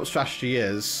that backup strategy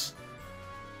is.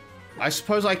 I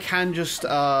suppose I can just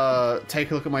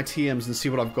take a look at my TMs and see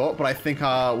what I've got, but I think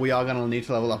we are going to need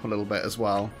to level up a little bit as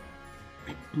well.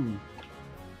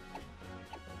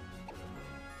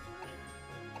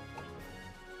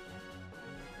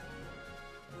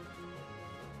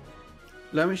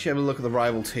 Let me just have a look at the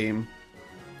rival team.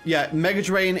 Yeah, Mega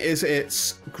Drain is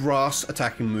its grass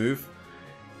attacking move.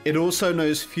 It also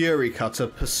knows Fury Cutter,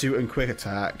 Pursuit, and Quick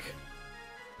Attack.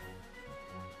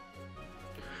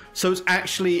 So it's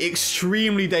actually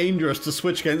extremely dangerous to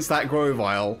switch against that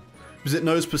Grovyle, because it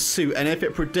knows Pursuit, and if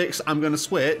it predicts I'm going to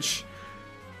switch...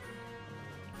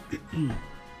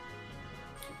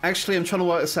 Actually, I'm trying to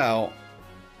work this out.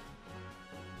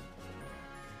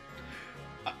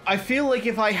 I feel like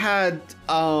if I had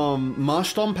Marsh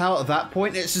Stomp out at that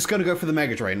point, it's just going to go for the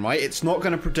Mega Drain, right? It's not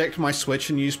going to predict my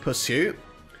switch and use Pursuit,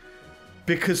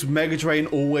 because Mega Drain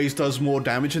always does more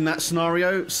damage in that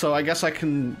scenario, so I guess I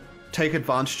can take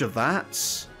advantage of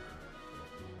that.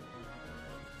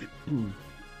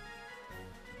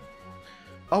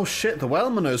 Oh shit, the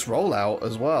Whalmer knows Rollout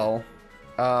as well.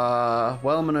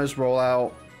 Whalmer knows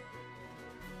Rollout.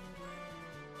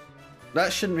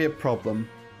 That shouldn't be a problem.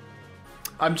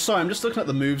 I'm sorry, I'm just looking at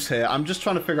the moves here. I'm just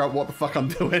trying to figure out what the fuck I'm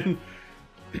doing.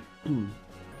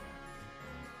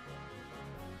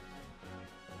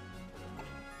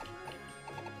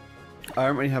 I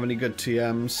don't really have any good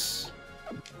TMs.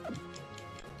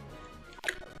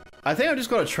 I think I've just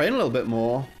got to train a little bit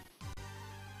more.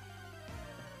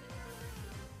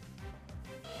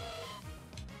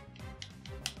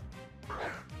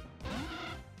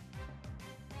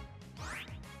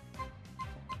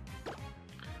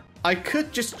 I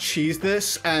could just cheese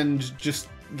this and just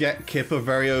get Kipper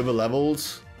very over-leveled.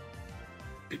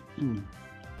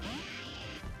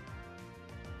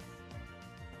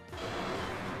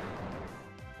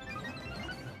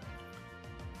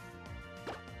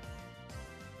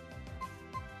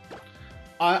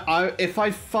 If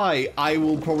I fight, I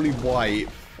will probably wipe.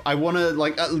 I want to,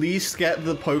 like, at least get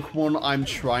the Pokemon I'm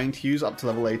trying to use up to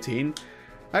level 18.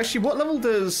 Actually, what level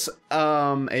does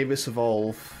Avis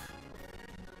evolve?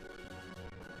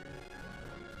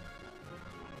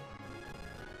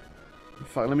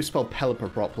 Fuck, let me spell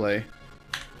Pelipper properly.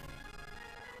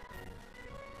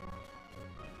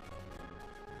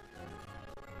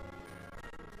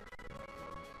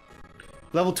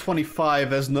 Level 25,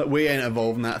 there's no, we ain't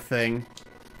evolving that thing.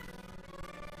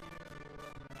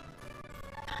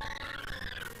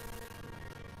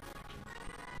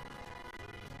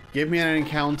 Give me an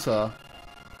encounter.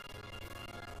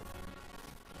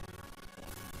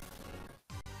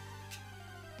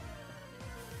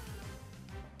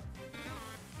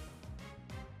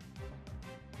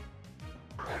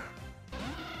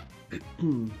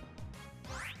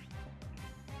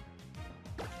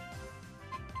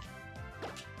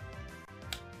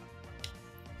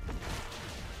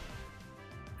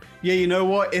 Yeah, you know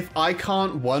what? If I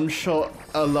can't one-shot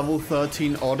a level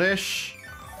 13 Oddish,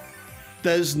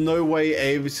 there's no way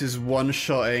Avis is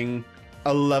one-shotting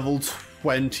a level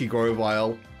 20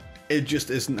 Grovyle. It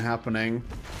just isn't happening.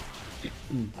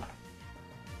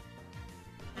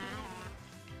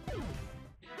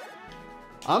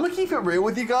 I'm gonna keep it real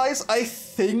with you guys. I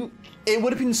think it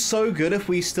would have been so good if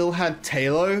we still had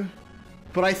Talo,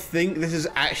 but I think this is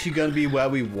actually going to be where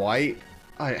we wipe.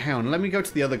 Alright, hang on. Let me go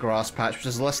to the other grass patch, which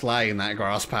is less lag in that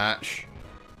grass patch.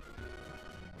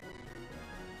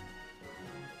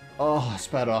 Oh, it's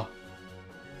better.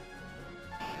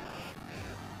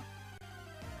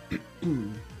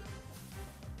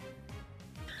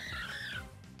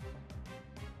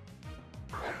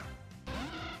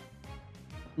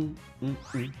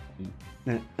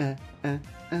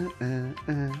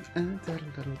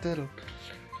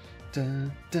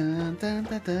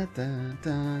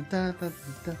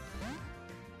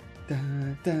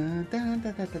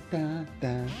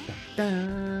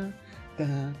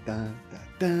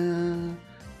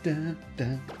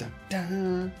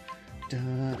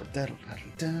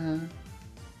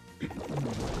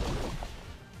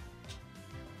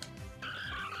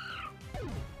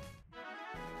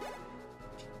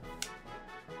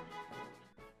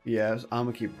 Yes, I'm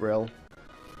gonna keep real.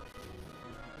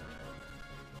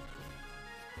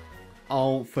 I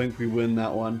don't think we win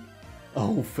that one. I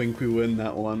don't think we win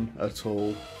that one at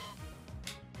all.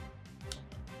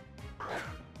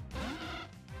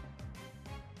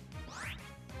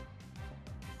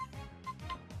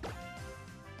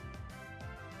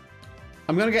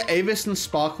 I'm gonna get Avis and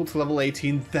Sparkle to level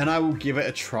 18, then I will give it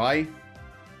a try.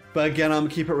 But again, I'm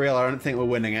gonna keep it real, I don't think we're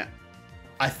winning it.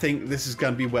 I think this is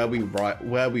gonna be where we wipe.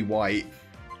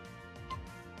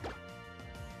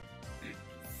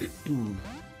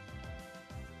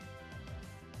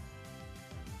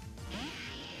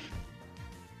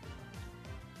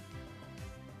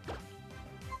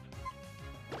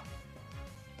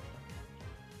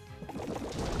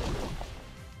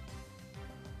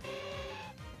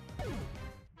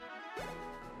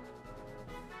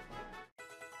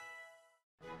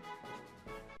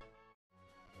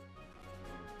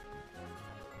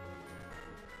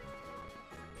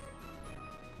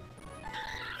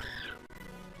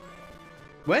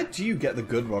 Where do you get the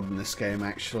good rod in this game,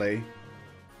 actually?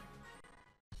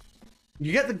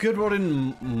 You get the good rod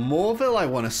in Moorville, I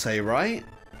want to say, right?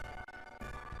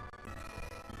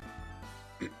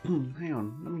 Hang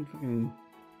on, let me fucking...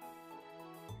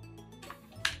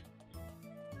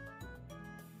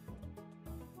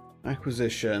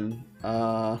 Acquisition.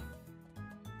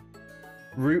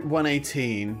 Route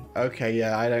 118. Okay,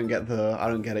 yeah, I don't get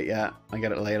it yet. I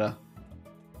get it later.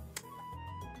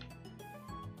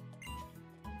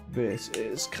 This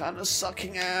is kind of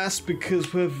sucking ass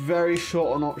because we're very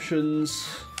short on options.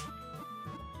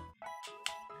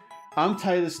 I'm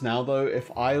telling you this now though, if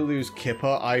I lose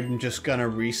Kipper, I'm just gonna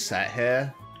reset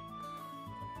here.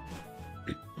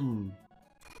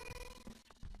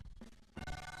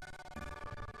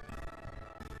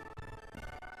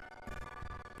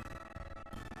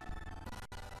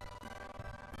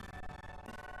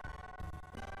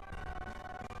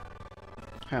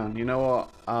 Hang on, you know what?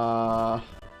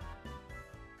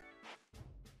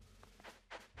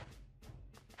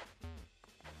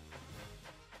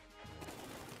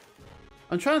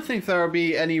 I'm trying to think if there will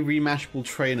be any rematchable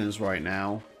trainers right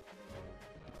now.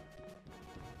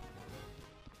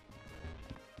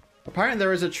 Apparently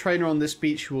there is a trainer on this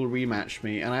beach who will rematch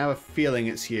me, and I have a feeling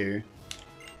it's you.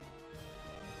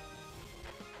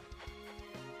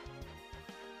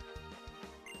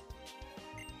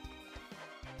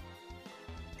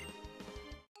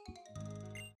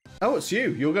 Oh, it's you.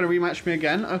 You're going to rematch me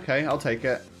again? Okay, I'll take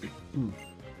it.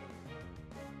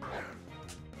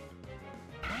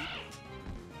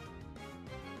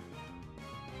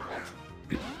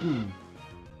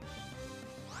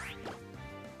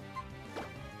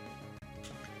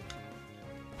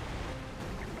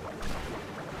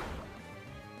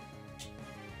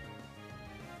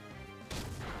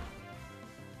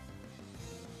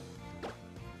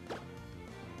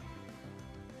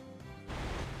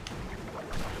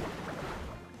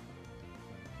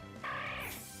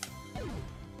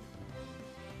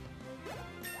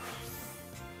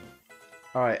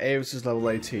 Alright, Aves is level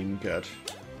 18, good.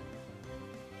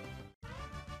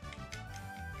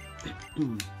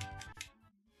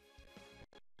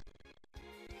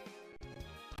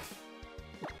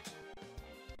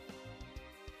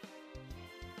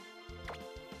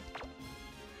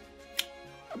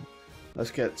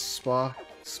 Let's get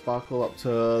Sparkle up to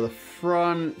the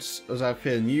front. As I have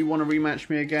feeling you want to rematch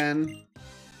me again.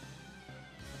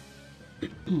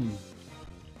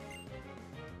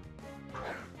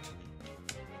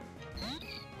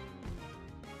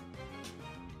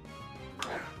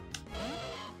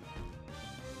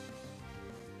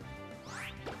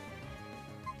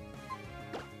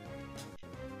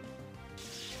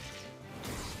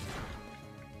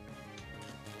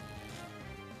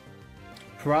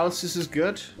 Paralysis is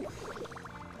good.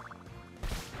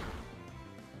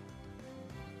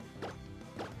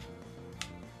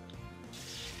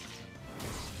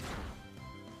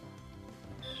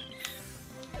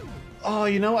 Oh,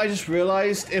 you know what I just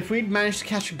realized? If we'd managed to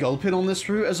catch a Gulpin on this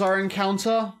route as our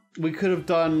encounter, we could have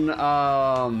done,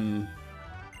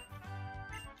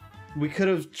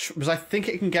 because I think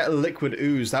it can get a Liquid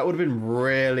Ooze. That would have been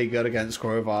really good against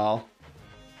Grovyle.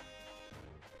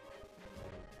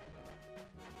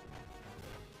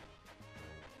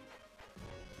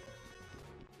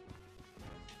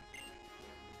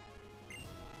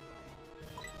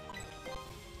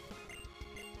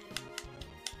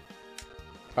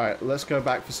 Alright, let's go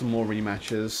back for some more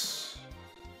rematches.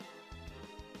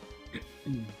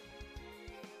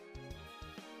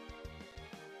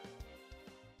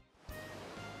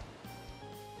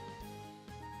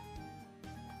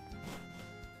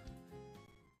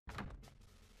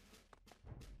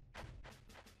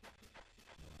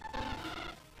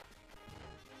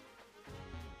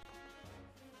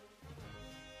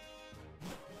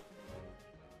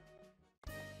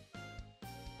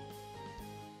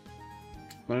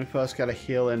 Let me first get a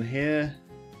heal in here.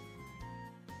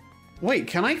 Wait,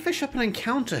 can I fish up an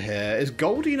encounter here? Is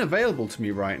Goldeen available to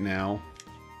me right now?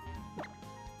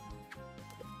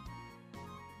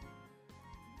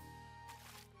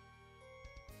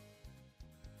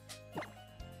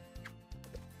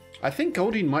 I think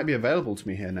Goldeen might be available to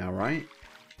me here now, right?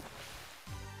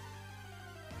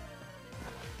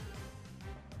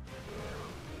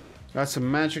 That's a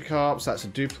Magikarp, that's a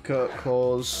duplicate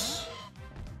clause.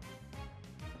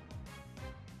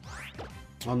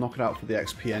 I'll knock it out for the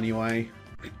XP anyway.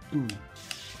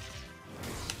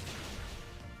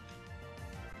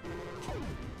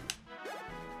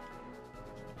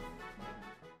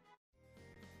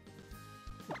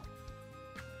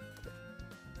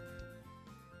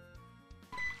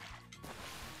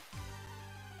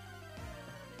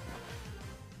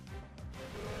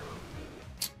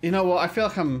 You know what? I feel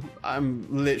like I'm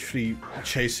literally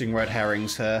chasing red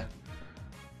herrings here.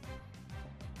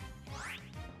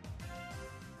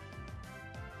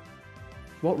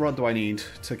 What rod do I need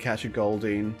to catch a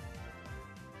Goldeen?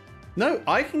 No,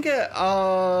 I can get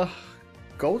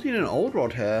Goldeen and Old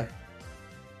Rod here.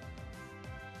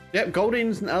 Yep,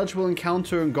 Goldeen's an eligible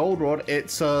encounter, and Gold Rod,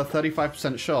 it's a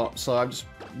 35% shot, so I've just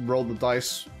rolled the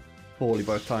dice poorly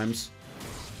both times.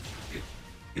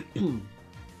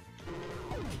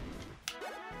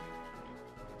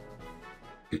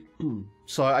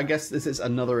 So I guess this is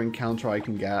another encounter I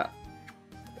can get.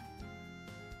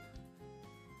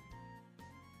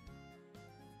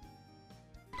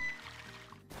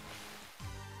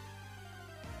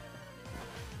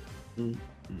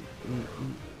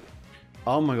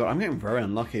 Oh my god, I'm getting very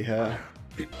unlucky here.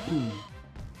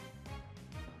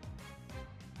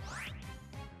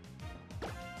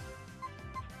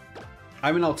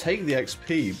 I mean, I'll take the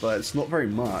XP, but it's not very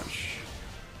much.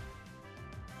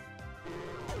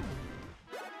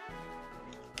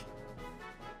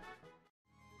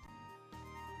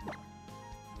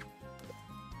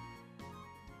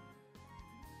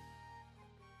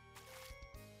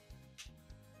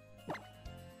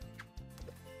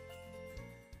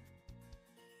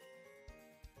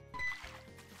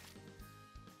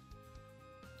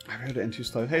 I heard it in too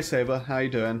slow. Hey Saber, how you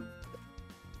doing?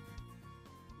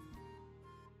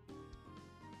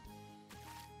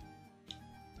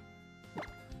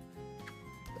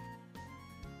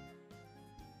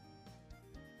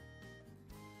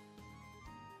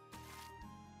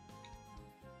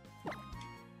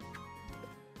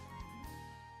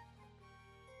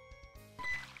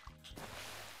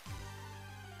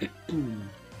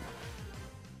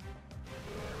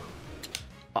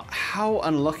 How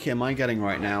unlucky am I getting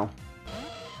right now?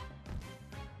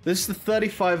 This is the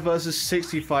 35 versus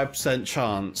 65%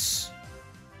 chance.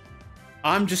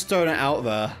 I'm just throwing it out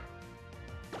there.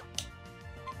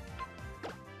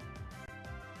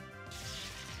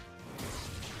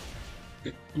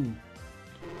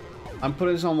 I'm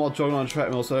putting this on while jogging on a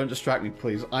treadmill, so don't distract me,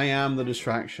 please. I am the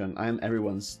distraction. I am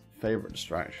everyone's favorite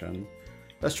distraction.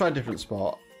 Let's try a different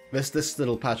spot. This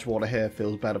little patch of water here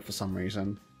feels better for some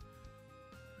reason.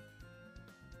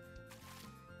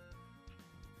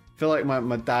 I feel like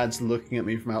my dad's looking at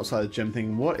me from outside the gym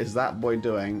thinking, what is that boy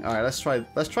doing? Alright, let's try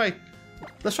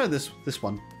this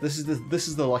one. This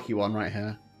is the lucky one right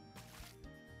here.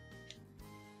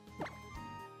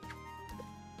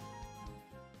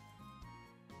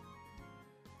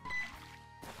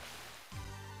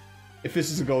 If this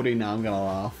is a Goldie now, I'm gonna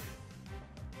laugh.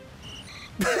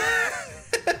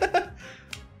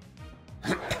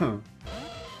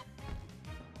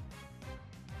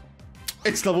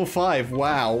 It's level 5,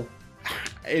 wow.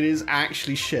 It is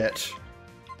actually shit.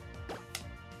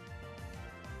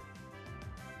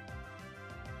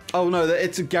 Oh no,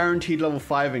 it's a guaranteed level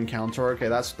 5 encounter. Okay,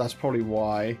 that's probably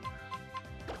why.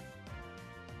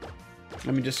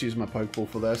 Let me just use my Pokeball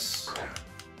for this.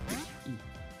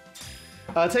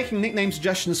 Taking nickname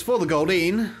suggestions for the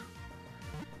Goldeen.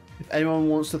 If anyone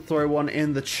wants to throw one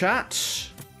in the chat,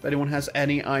 if anyone has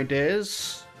any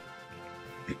ideas.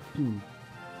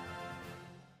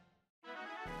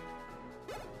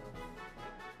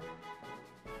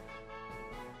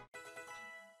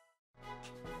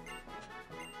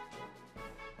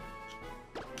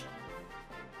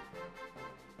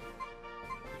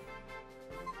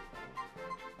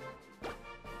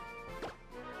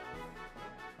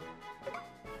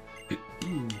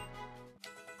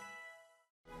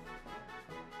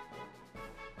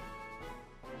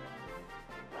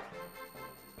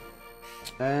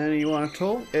 Anyone at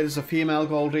all? It is a female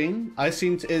Goldeen. I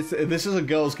seem to. This is a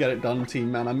girls get it done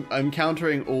team, man. I'm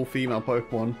countering all female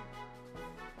Pokemon.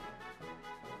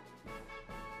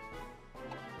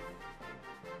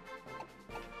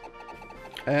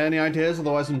 Any ideas?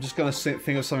 Otherwise, I'm just gonna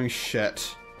think of something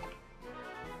shit.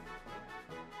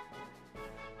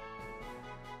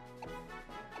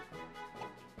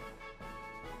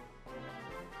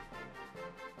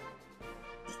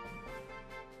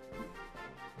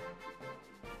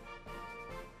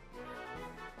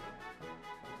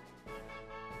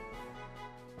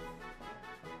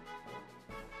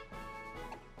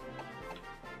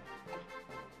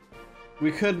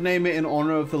 We could name it in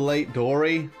honor of the late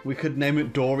Dory. We could name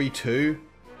it Dory 2.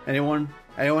 Anyone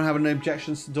have any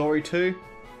objections to Dory 2?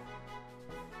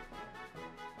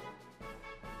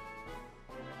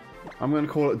 I'm gonna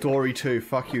call it Dory 2.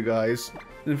 Fuck you guys.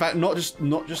 In fact, not just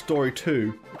Dory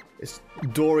 2. It's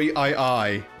Dory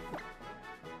II.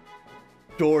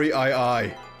 Dory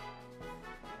II.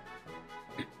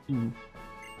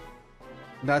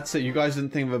 That's it. You guys didn't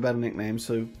think of a better nickname,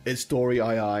 so it's Dory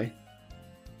II.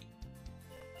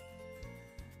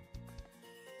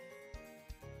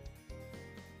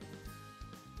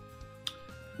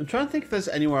 I'm trying to think if there's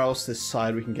anywhere else this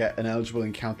side we can get an eligible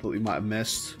encounter that we might have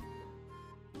missed.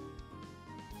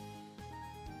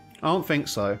 I don't think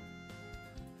so.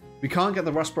 We can't get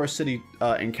the Rustboro City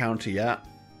encounter yet.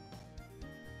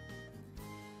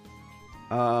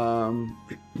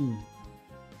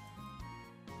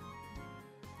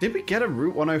 Did we get a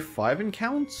Route 105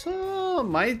 encounter?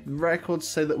 My records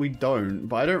say that we don't,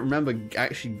 but I don't remember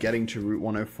actually getting to Route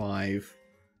 105.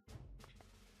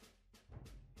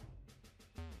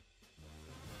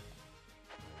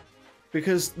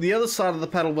 Because the other side of the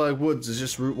Petalburg Woods is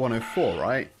just Route 104,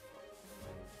 right?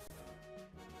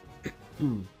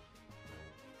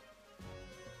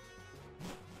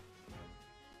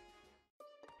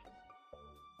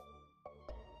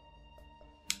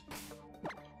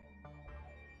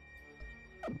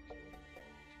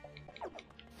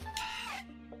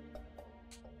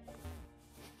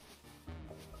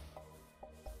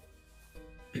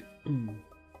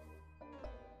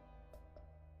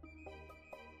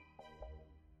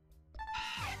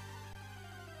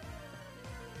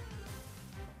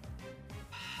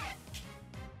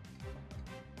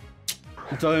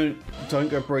 Don't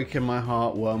go breaking my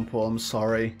heart, Wormpool. I'm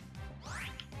sorry.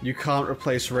 You can't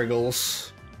replace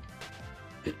Wriggles.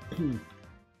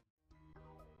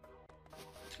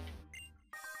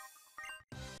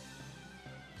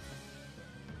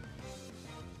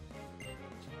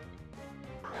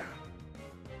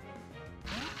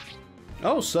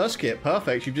 Oh, Surskit,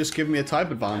 perfect. You've just given me a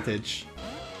type advantage.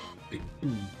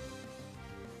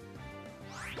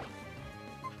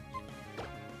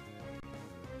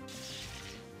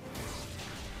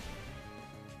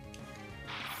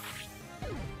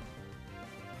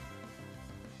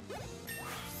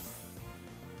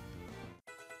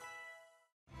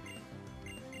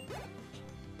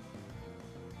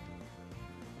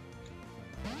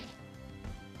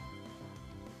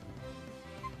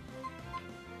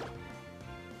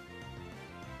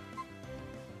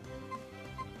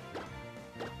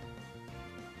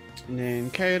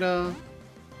 Ninkata.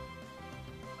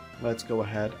 Let's go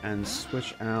ahead and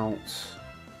switch out.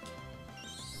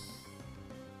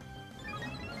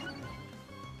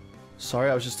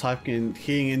 Sorry, I was just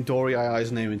keying in Dory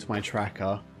II's name into my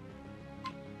tracker.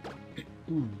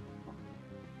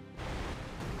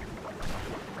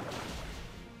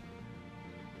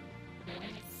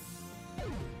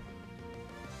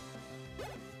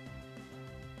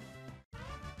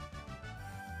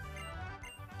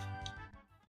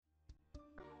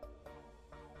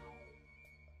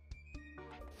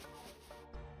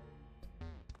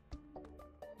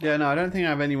 Yeah, no, I don't think I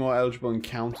have any more eligible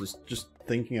encounters, just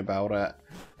thinking about it.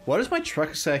 Why does my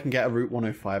tracker say I can get a Route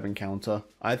 105 encounter?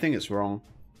 I think it's wrong.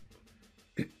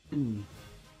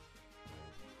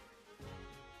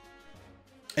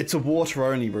 It's a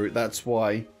water-only route, that's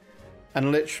why.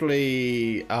 And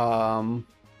literally,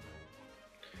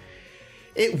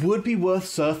 it would be worth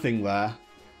surfing there.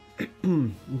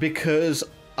 Because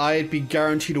I'd be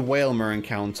guaranteed a Whalmer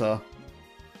encounter.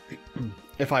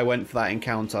 If I went for that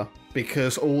encounter.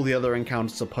 Because all the other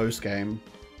encounters are post-game.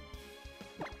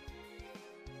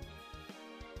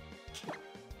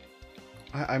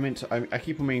 I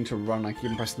keep on meaning to run, I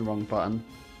keep on pressing the wrong button.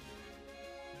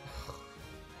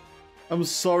 I'm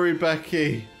sorry,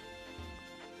 Becky.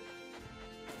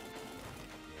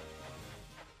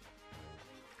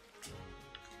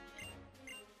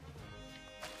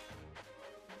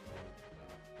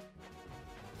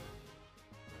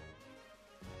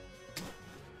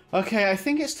 Okay, I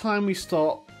think it's time we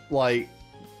stop,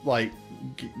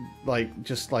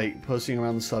 just posting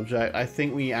around the subject. I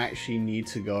think we actually need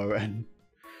to go and...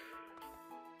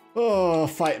 Oh,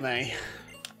 fight May.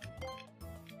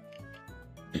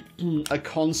 A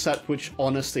concept which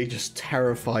honestly just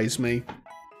terrifies me.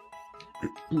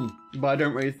 But I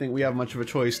don't really think we have much of a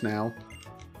choice now.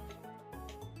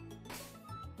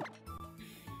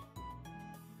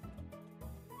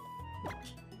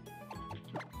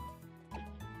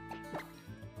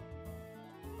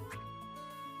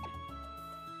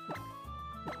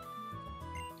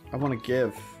 I want to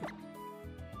give.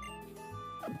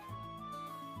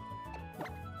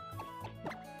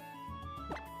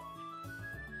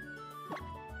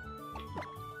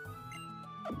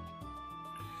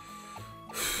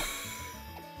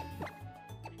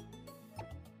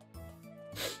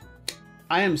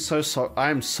 I am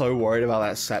so worried about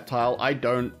that Sceptile. I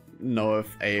don't know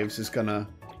if Aves is gonna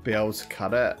be able to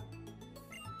cut it.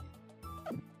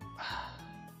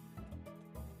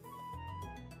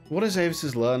 What is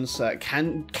Avis's learn set?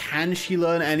 Can she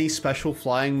learn any special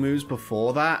flying moves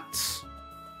before that?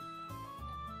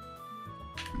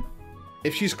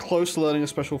 If she's close to learning a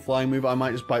special flying move, I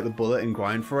might just bite the bullet and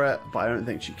grind for it, but I don't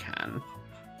think she can.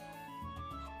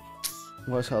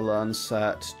 What's her learn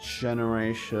set?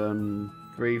 Generation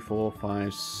 3, 4,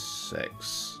 5,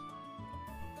 6.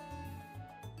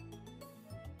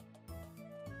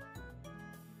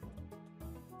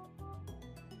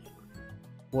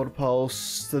 Water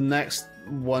Pulse. The next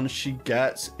one she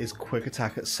gets is Quick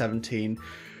Attack at 17.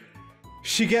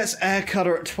 She gets Air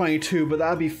Cutter at 22, but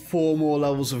that'd be 4 more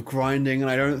levels of grinding, and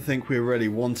I don't think we're really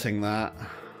wanting that.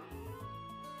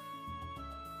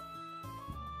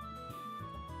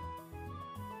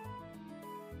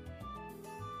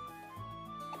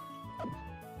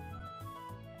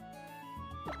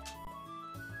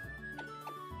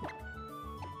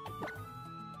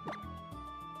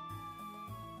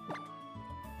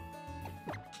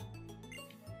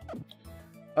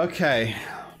 Okay.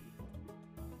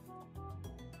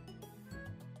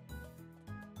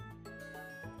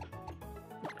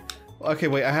 Okay,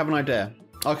 wait, I have an idea.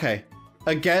 Okay.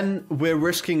 Again, we're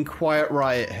risking Quiet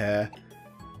Riot here.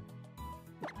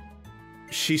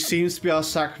 She seems to be our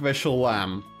sacrificial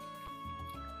lamb.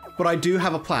 But I do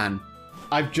have a plan.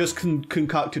 I've just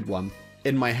concocted one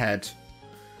in my head.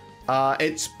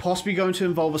 It's possibly going to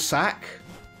involve a sack.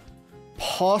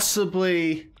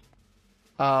 Possibly...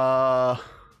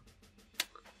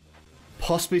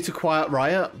 possibly to quiet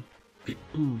Riot.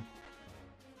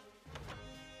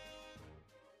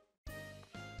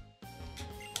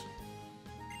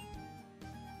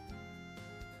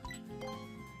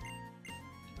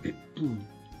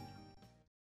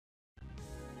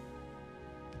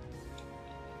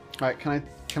 Alright, can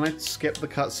I skip the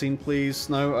cutscene, please?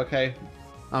 No? Okay.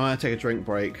 I'm gonna take a drink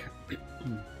break.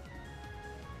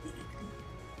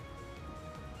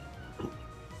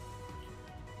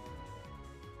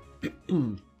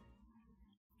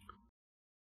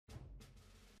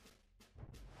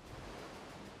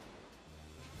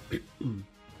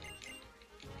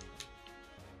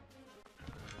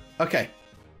 Okay.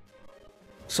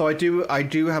 So I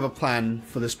do have a plan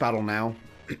for this battle now.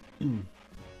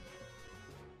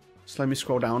 So let me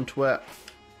scroll down to it.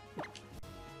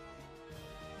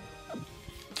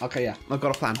 Okay, yeah, I've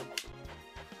got a plan.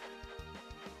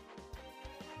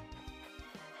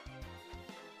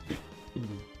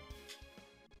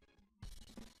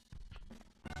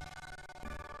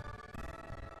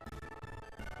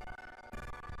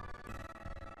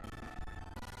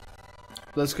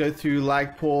 Let's go through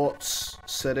Lagport's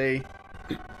city.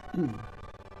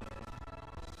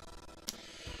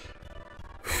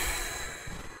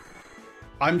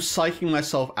 I'm psyching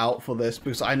myself out for this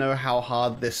because I know how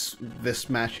hard this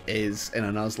match is in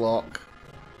a Nuzlocke.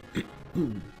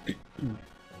 And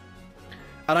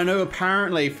I know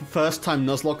apparently for first time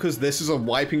Nuzlockers, this is a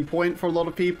wiping point for a lot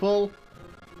of people.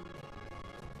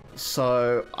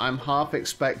 So I'm half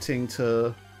expecting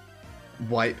to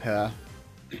wipe here.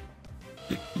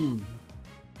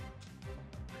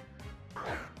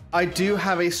 I do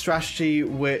have a strategy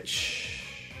which...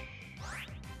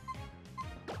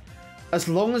 as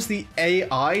long as the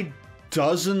AI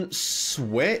doesn't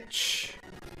switch,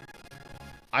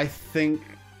 I think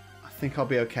I'll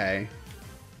be okay.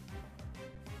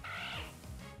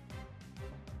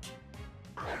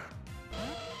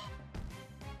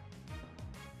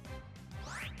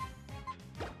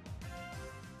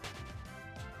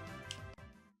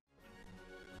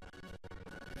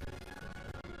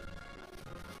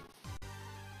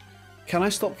 Can I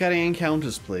stop getting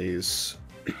encounters, please?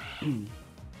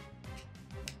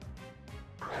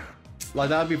 Like,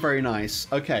 that'd be very nice.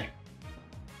 Okay.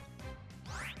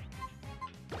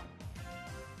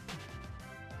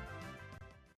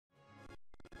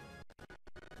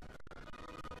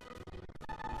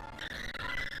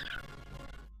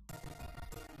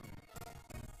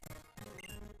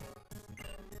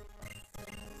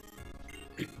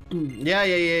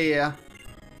 Yeah.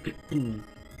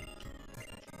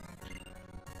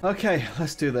 Okay,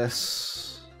 let's do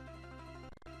this.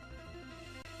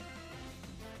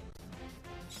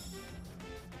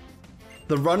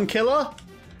 The run killer?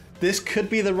 This could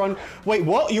be the run... Wait,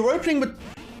 what? You're opening with...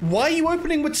 Why are you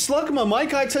opening with Slugma? My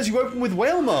guide says you open with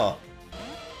Whalema.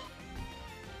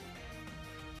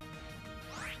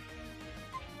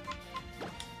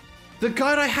 The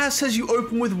guide I have says you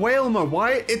open with Whalema.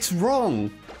 Why? It's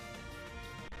wrong.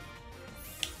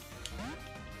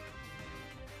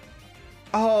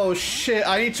 Oh shit,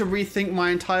 I need to rethink my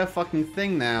entire fucking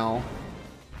thing now.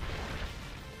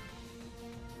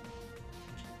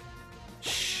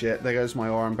 Shit, there goes my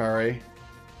Oran Berry.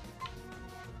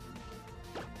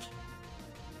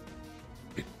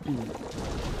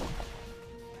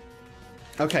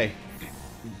 Okay.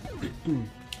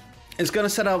 It's gonna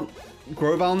set out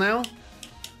Groval now.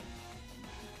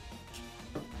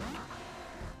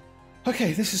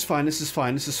 Okay, this is fine, this is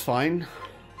fine, this is fine.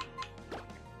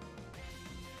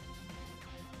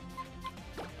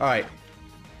 Alright.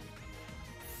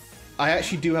 I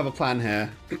actually do have a plan here.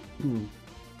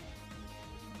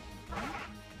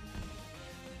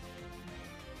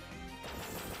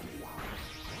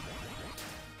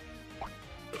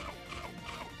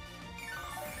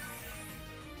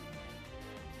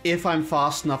 If I'm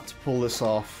fast enough to pull this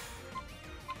off.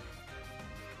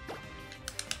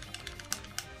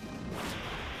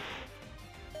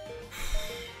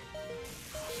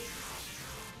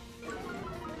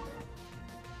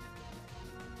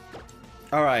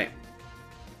 Alright.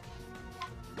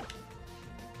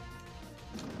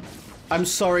 I'm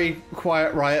sorry,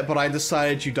 Quiet Riot, but I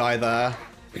decided you die there.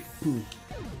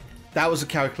 That was a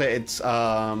calculated,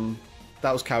 that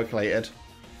was calculated.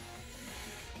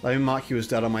 Let me mark you as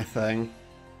dead on my thing.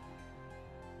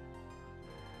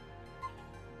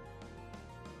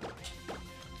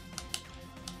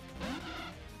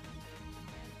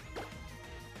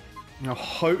 Now,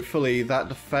 hopefully that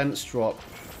defense drop.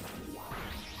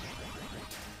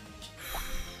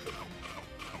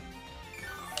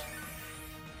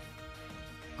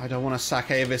 don't want to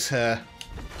sack Avis here.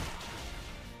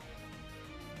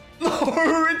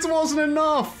 No, it wasn't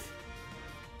enough!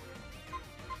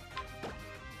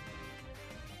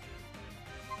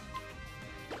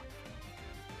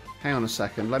 Hang on a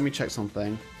second, let me check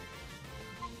something.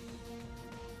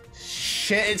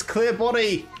 Shit, it's clear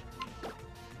body!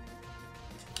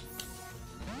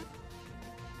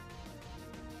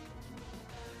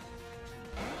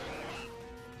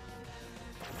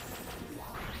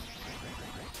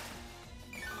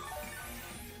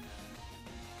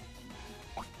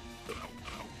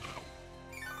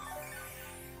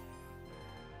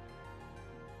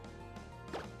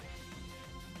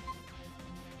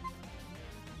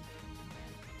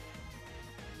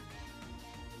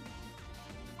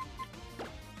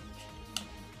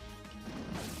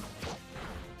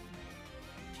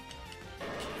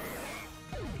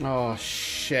 Oh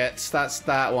shit,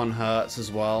 that one hurts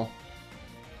as well.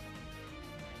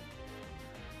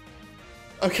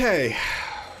 Okay.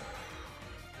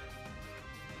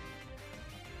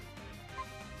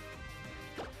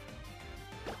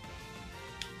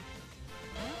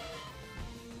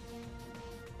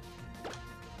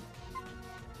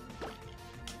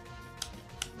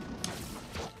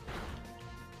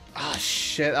 Ah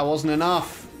shit, that wasn't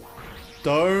enough.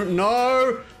 Don't,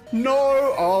 no!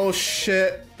 No! Oh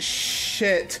shit.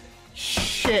 Shit.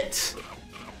 Shit.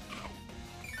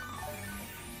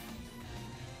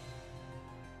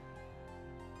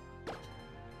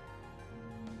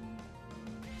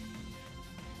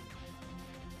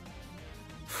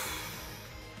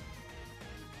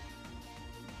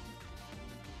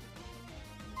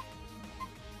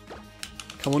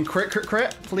 Come on, crit, crit,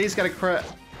 crit. Please get a crit.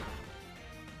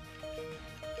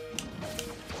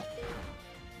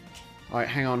 Alright,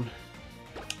 hang on.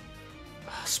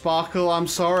 Sparkle, I'm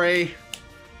sorry.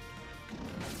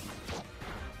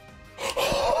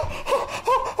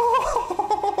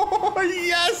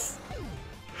 Yes!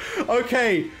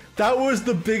 Okay, that was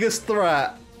the biggest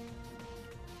threat.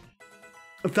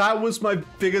 That was my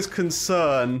biggest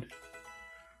concern.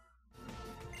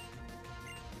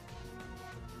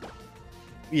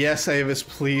 Yes, Avis,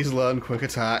 please learn quick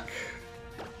attack.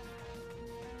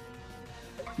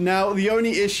 Now, the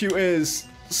only issue is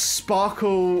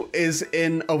Sparkle is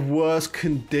in a worse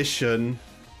condition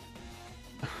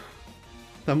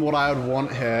than what I would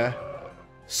want here.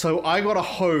 So I gotta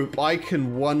hope I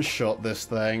can one-shot this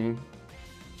thing.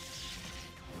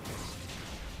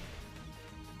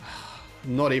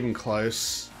 Not even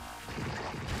close.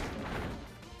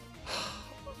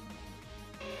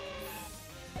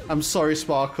 I'm sorry,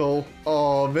 Sparkle.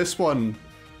 Oh, this one.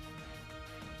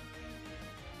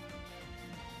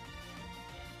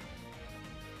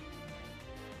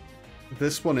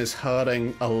 This one is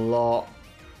hurting a lot.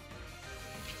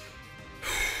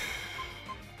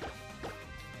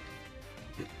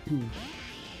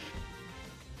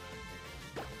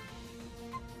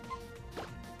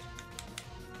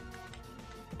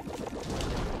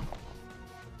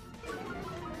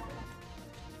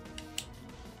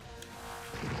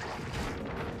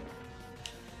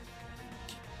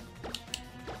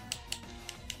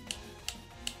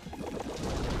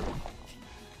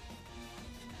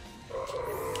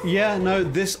 Yeah,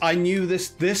 no, I knew this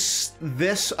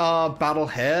battle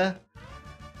here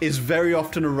is very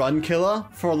often a run killer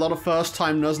for a lot of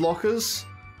first-time Nuzlockers.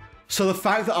 So the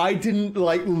fact that I didn't,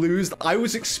 like, lose, I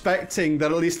was expecting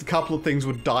that at least a couple of things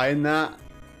would die in that.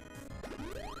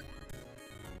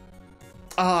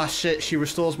 Ah, shit, she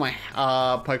restores my,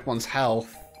 Pokemon's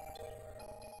health.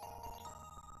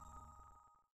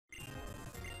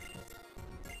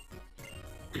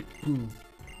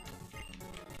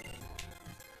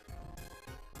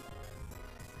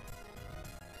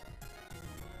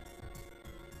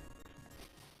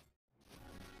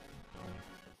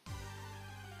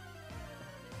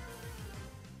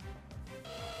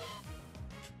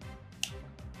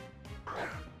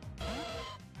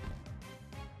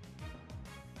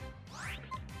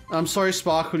 I'm sorry,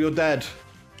 Sparkle, you're dead.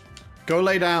 Go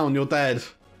lay down, you're dead.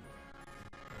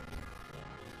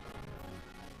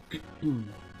 You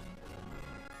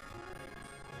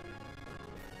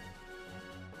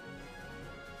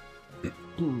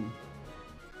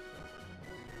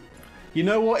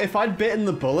know what? If I'd bitten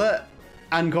the bullet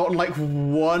and gotten like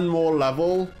one more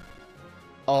level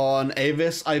on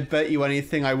Avis, I bet you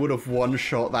anything I would have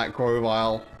one-shot that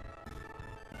Grovyle.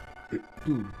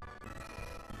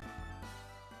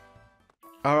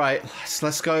 Alright,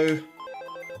 let's go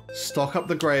stock up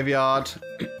the graveyard.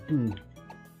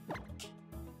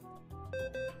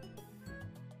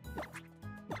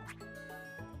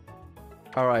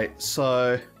 Alright,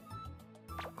 so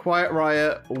Quiet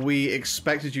Riot, we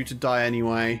expected you to die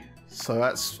anyway, so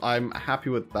that's, I'm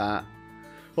happy with that.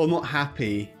 Well, not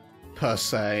happy, per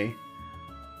se.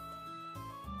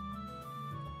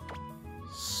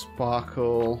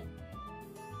 Sparkle.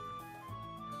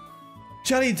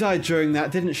 Jelly died during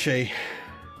that, didn't she?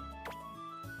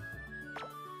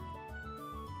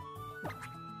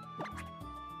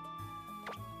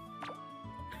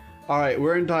 Alright,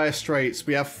 we're in dire straits.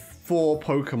 We have 4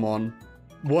 Pokemon.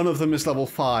 One of them is level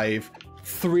 5.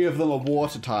 3 of them are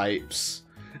water types.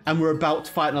 And we're about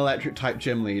to fight an electric type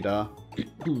gym leader.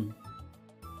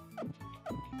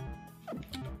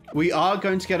 We are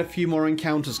going to get a few more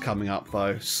encounters coming up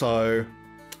though, so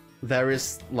there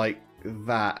is like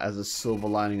that as a silver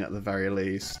lining at the very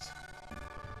least.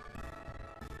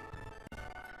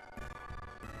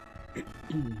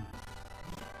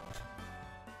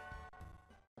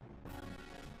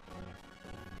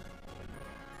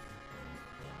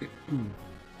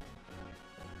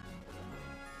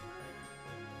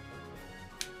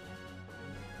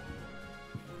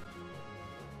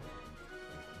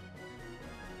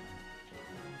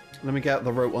 Let me get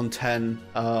the Route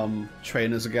 110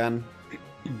 trainers again.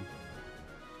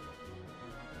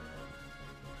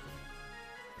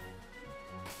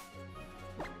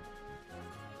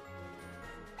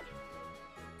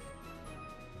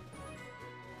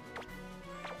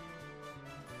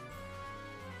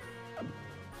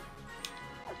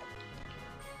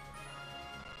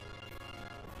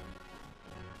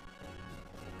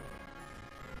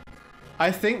 I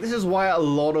think this is why a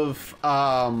lot of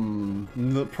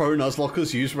the pro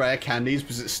Nuzlockers use rare candies,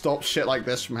 because it stops shit like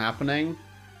this from happening.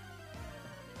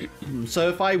 So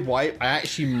if I wipe, I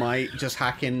actually might just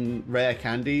hack in rare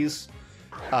candies.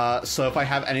 So if I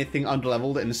have anything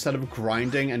underleveled, instead of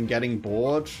grinding and getting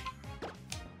bored...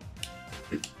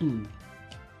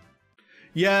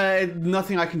 Yeah,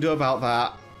 nothing I can do about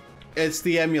that. It's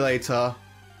the emulator,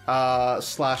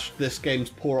 slash this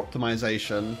game's poor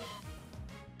optimization.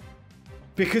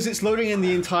 Because it's loading in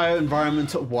the entire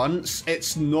environment at once,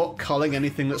 it's not culling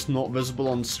anything that's not visible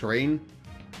on screen.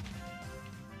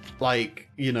 Like,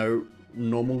 you know,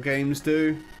 normal games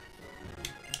do.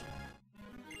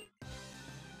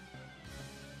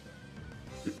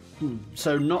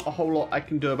 So not a whole lot I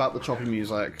can do about the choppy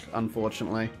music,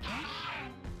 unfortunately.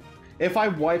 If I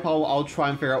wipe, I'll try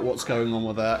and figure out what's going on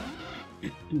with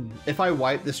it. If I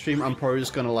wipe this stream, I'm probably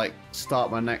just gonna, like, start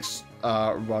my next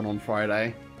run on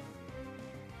Friday.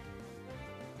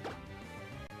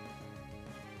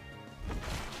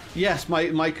 Yes,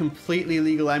 my completely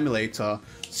legal emulator.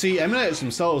 See, emulators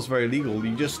themselves are very legal.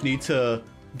 You just need to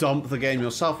dump the game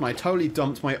yourself, and I totally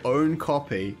dumped my own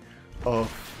copy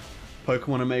of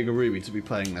Pokemon Omega Ruby to be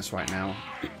playing this right now.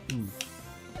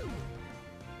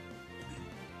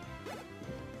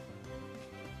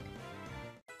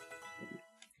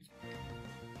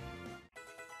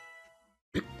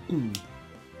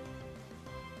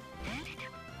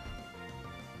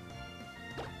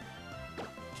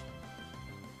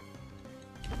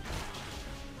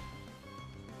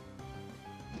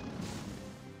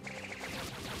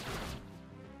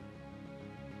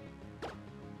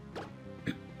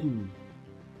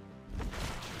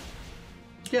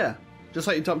 Yeah, just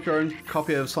like you dumped your own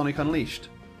copy of Sonic Unleashed.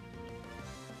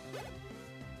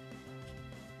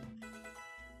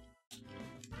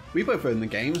 We both own the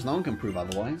games, no one can prove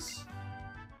otherwise.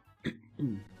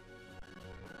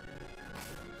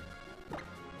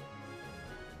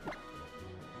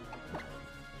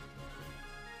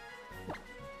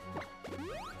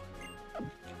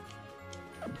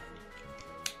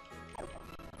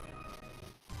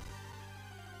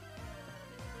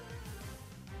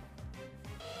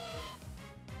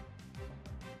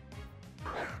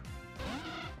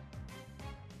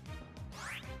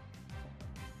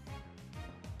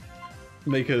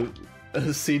 Make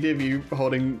a CD of you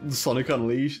holding the Sonic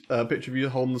Unleashed, picture of you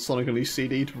holding the Sonic Unleashed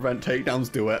CD to prevent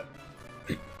takedowns, do it.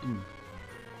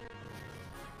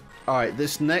 Alright,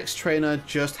 this next trainer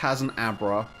just has an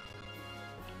Abra.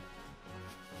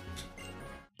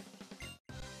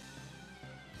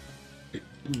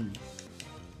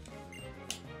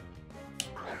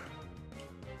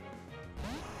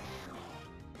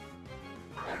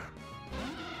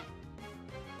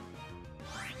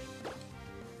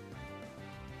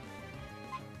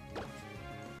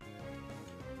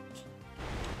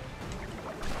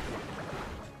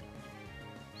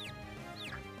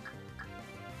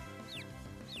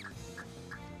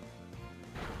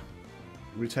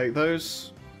 We take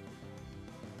those.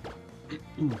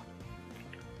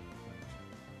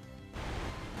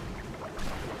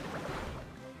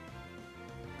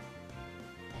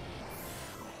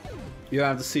 You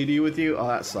have the CD with you? Oh,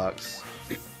 that sucks.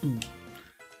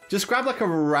 Just grab like a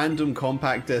random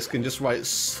compact disc and just write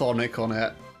Sonic on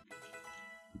it.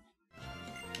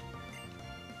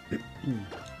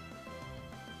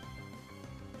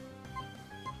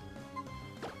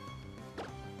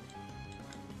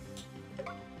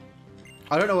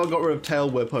 I don't know what got rid of Tail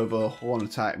Whip over Horn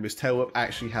Attack, because Tail Whip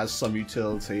actually has some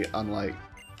utility, unlike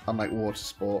Water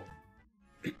Sport.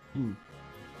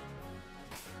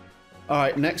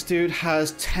 Alright, next dude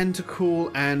has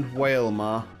Tentacool and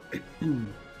Whalema.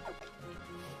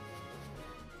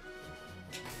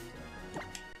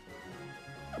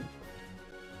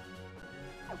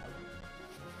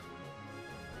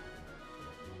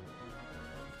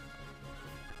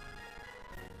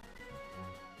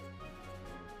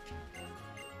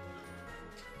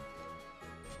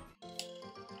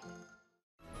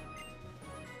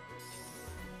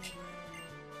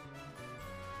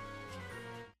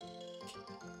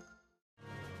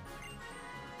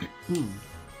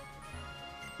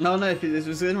 No, if it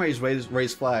was in raise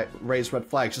red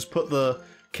flags, just put the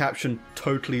caption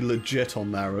 "totally legit"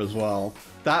 on there as well.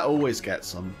 That always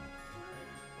gets them.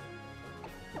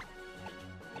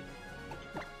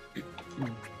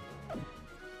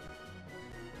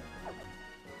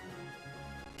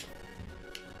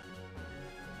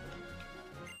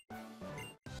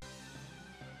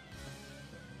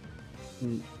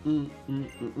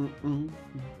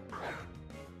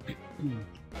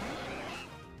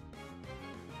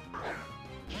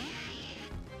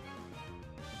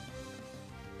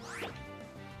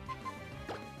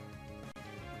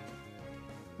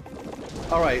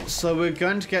 Alright, so we're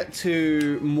going to get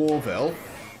to Moorville,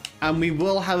 and we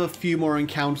will have a few more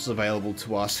encounters available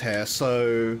to us here,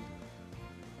 so...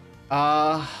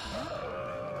 I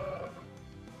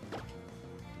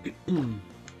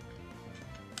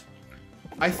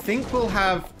think we'll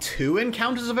have 2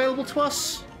 encounters available to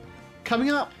us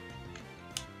coming up.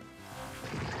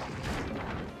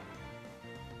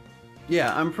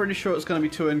 Yeah, I'm pretty sure it's going to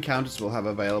be 2 encounters we'll have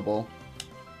available.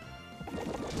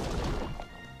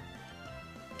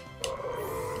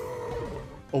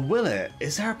 Or will it?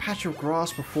 Is there a patch of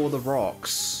grass before the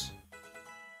rocks?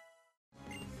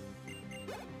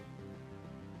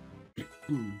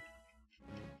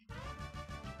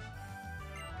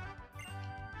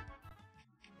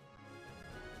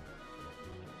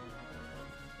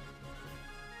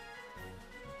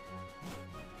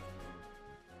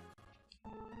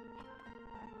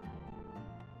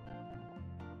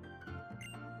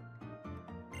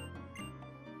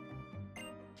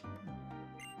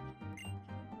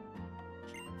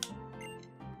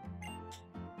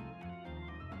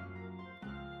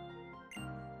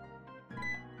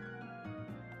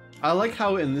 I like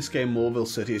how in this game Moorville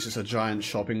City is just a giant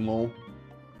shopping mall.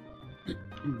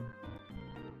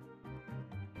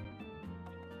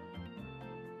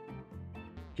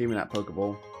 Give me that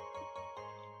Pokeball.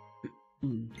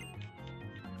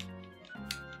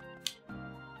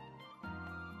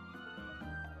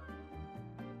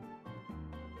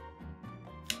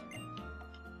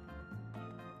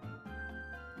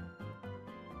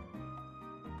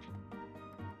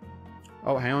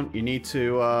 Oh, hang on. You need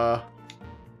to,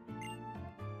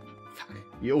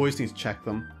 you always need to check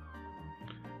them.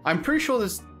 I'm pretty sure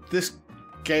this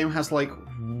game has like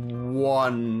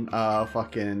one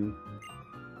fucking...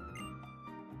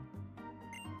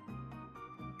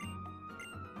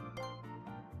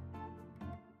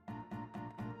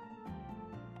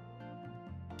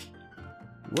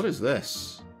 What is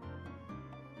this?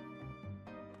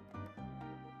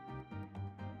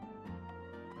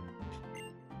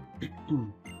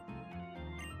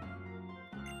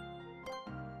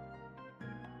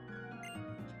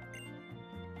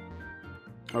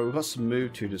 Oh, we've got some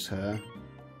move tutors here.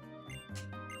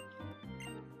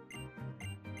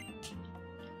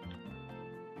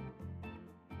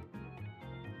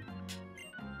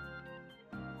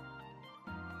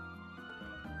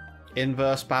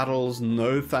 Inverse battles,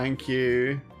 no thank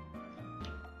you.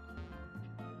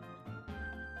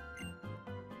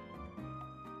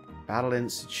 Battle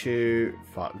Institute,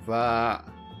 fuck that.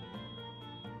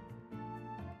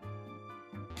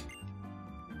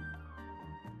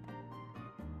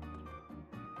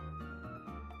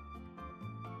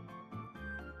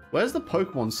 Where's the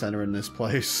Pokemon Center in this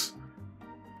place?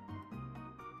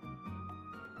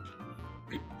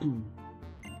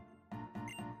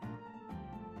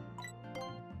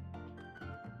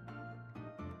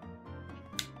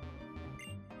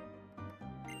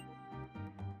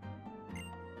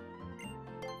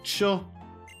 Sure.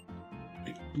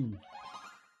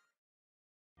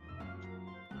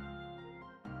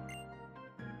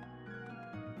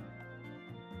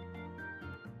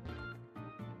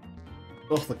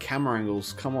 Oh, the camera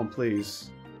angles. Come on,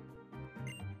 please.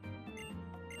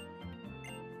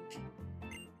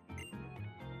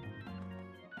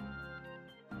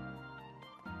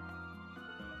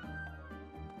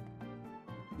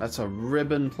 That's a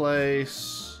ribbon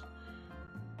place.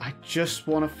 I just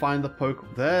want to find the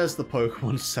There's the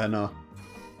Pokemon Center.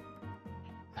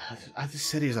 This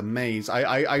city is a maze.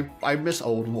 I miss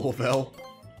Old Moorville.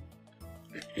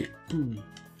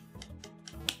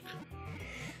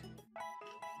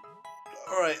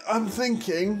 Alright, I'm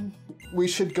thinking we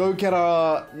should go get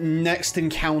our next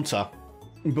encounter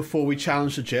before we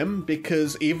challenge the gym,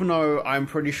 because even though I'm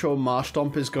pretty sure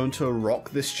Marshtomp is going to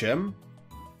rock this gym,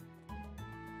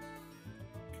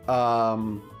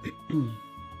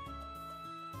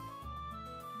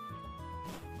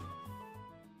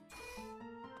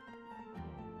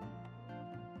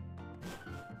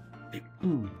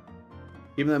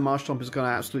 even though Marshtomp is going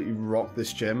to absolutely rock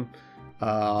this gym,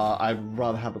 I'd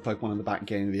rather have the Pokemon in the back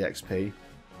gaining the XP.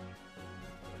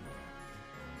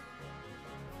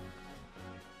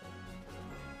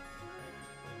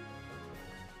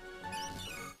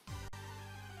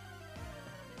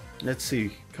 Let's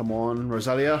see. Come on,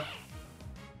 Roselia.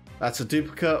 That's a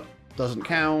duplicate. Doesn't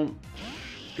count.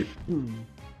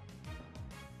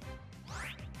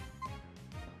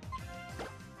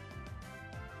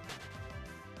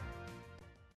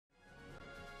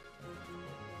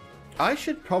 I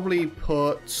should probably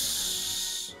put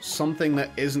something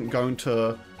that isn't going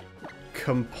to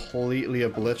completely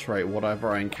obliterate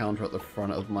whatever I encounter at the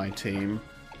front of my team.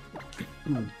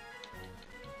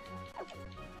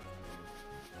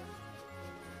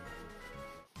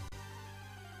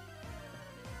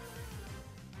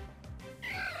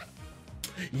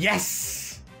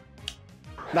 Yes!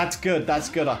 That's good, that's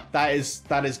good. That is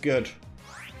good.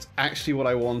 It's actually what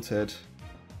I wanted.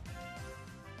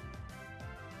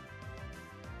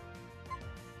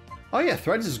 Oh yeah,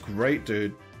 Threads is great,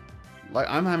 dude. Like,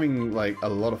 I'm having, like, a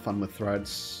lot of fun with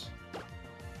Threads.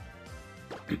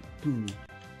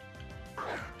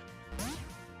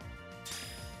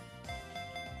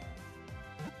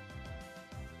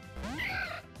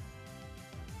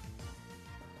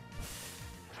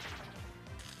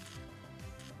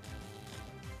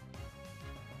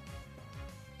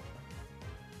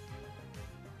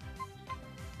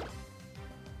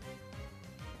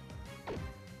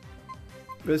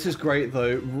 This is great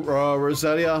though.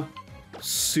 Roselia,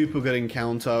 super good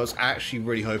encounter. I was actually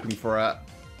really hoping for it.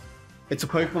 It's a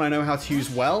Pokemon I know how to use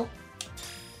well.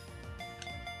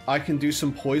 I can do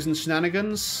some poison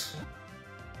shenanigans.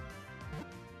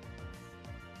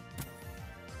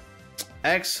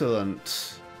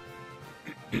 Excellent.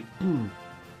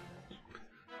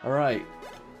 Alright.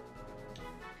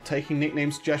 Taking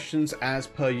nickname suggestions as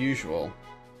per usual.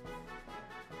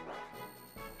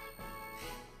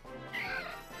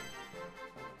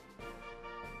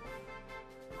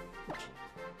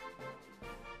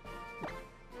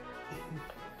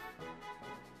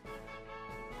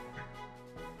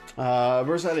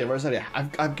 Roselia.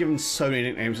 I've given so many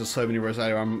nicknames to so many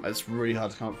Roselia. It's really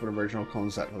hard to come up with an original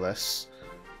concept for this.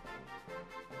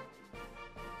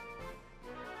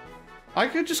 I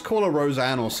could just call her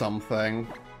Roseanne or something.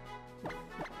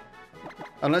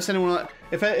 Unless anyone...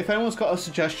 If anyone's got a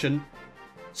suggestion,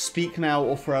 speak now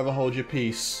or forever hold your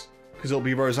peace. Because it'll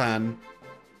be Roseanne.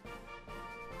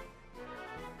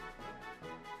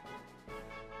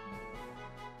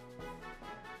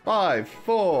 Five,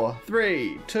 4,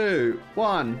 3, 2,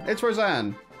 1. It's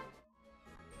Roseanne.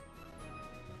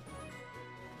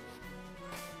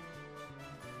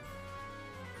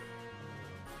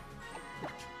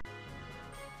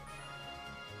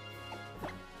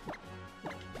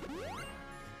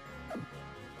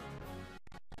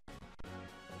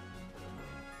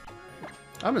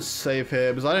 I'm gonna save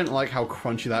here because I didn't like how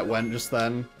crunchy that went just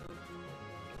then.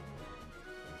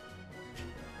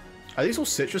 Are these all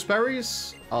citrus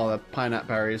berries? Oh, they're pineapple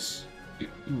berries.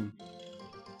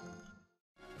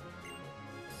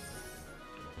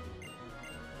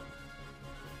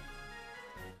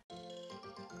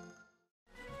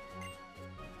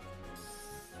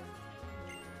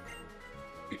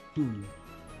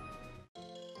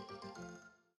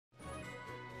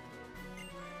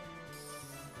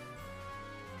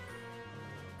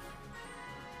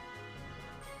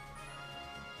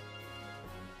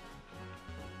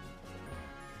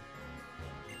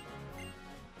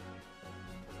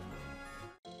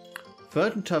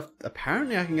 Verdanturf.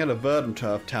 Apparently I can get a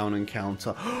Verdanturf Town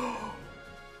encounter.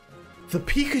 The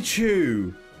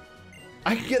Pikachu!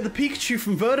 I can get the Pikachu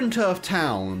from Verdanturf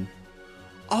Town!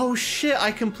 Oh shit,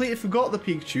 I completely forgot the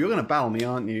Pikachu. You're gonna battle me,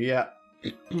 aren't you? Yeah.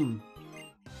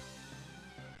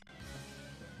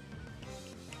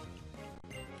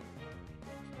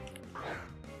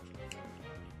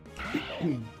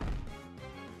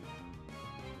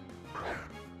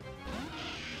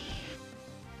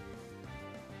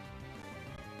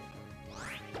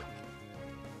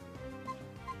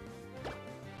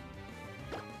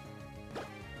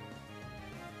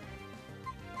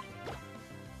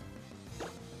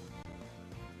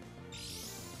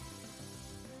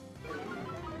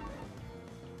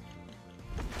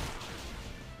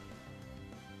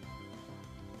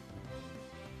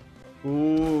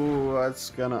 Ooh, that's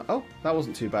gonna... Oh, that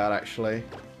wasn't too bad, actually.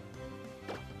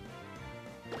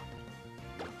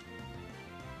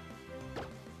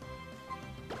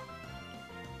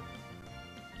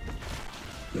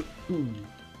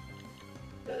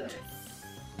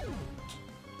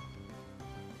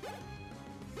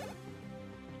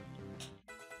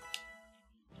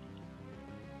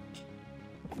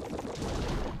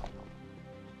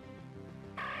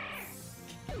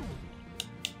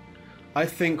 I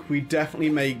think we definitely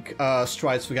make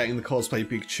strides for getting the cosplay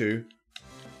Pikachu.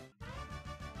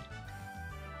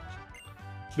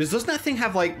 Because doesn't that thing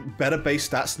have, like, better base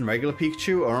stats than regular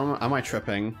Pikachu, or am I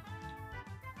tripping?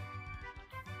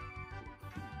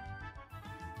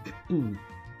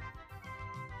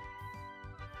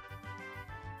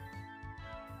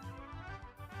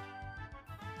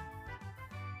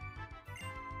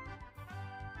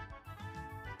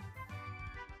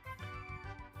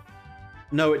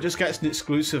 No, it just gets an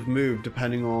exclusive move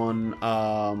depending on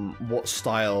what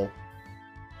style.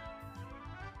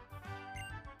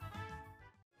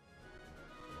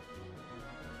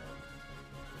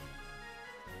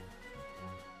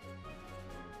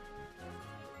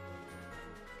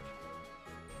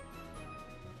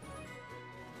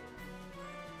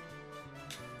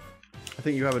 I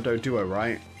think you have a Doduo,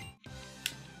 right?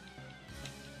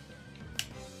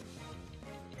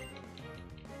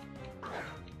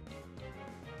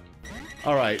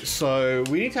 Alright, so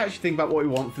we need to actually think about what we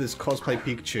want for this cosplay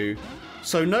Pikachu.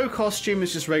 So no costume,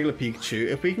 is just regular Pikachu.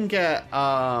 If we can get,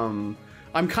 I'm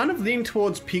kind of leaning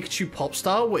towards Pikachu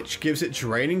Popstar, which gives it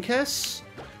Draining Kiss.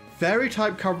 Fairy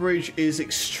type coverage is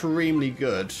extremely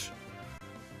good.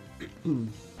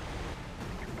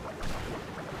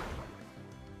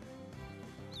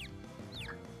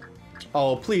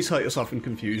 Oh, please hurt yourself in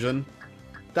Confusion.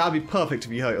 That'd be perfect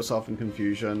if you hurt yourself in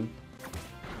Confusion.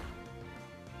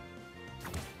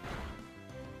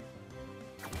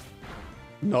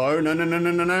 No, no, no, no,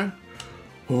 no, no, no.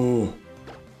 Oh.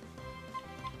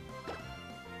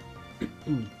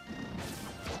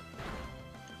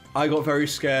 I got very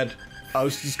scared. I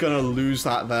was just gonna lose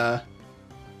that there.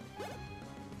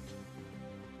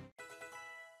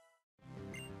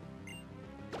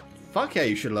 Fuck yeah,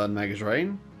 you should learn Mega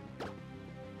Drain.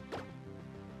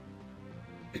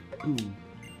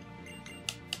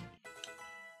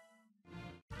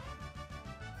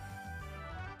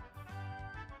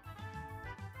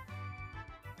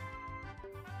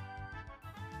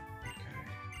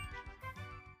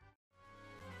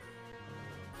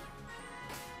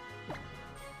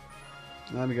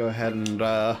 Let me go ahead and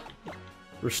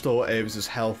restore Aves'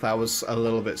 health. That was a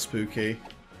little bit spooky.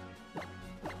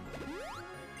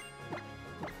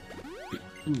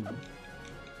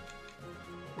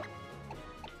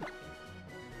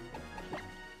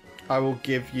 I will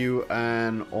give you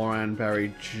an Oran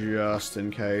Berry just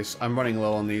in case. I'm running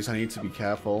low on these. I need to be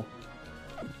careful.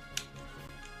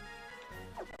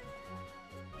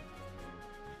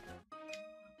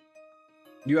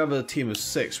 You have a team of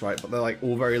 6, right? But they're like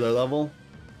all very low level.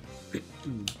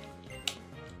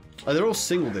 Oh, they're all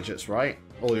single digits, right?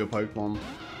 All your Pokemon.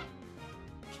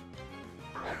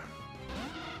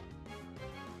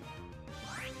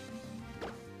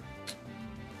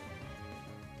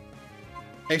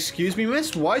 Excuse me,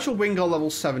 miss? Why is your Wingull level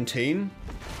 17?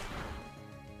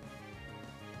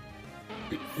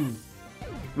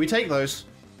 We take those.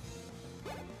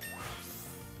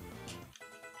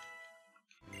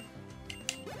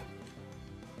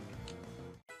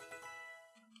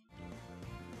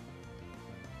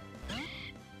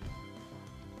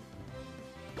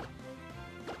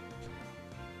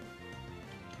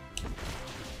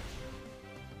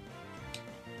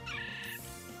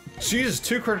 Jesus,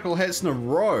 2 critical hits in a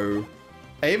row.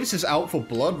 Avis is out for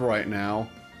blood right now.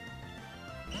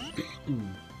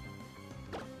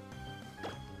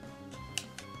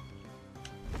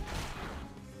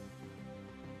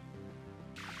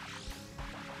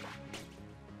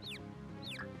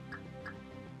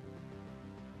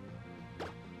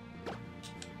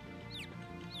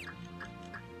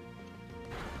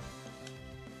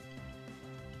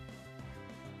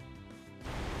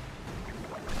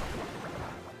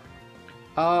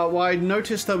 Well, I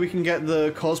noticed that we can get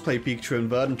the cosplay Pikachu in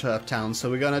Verdanturf Town, so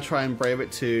we're gonna try and brave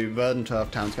it to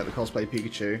Verdanturf Town to get the cosplay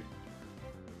Pikachu.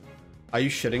 Are you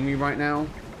shitting me right now?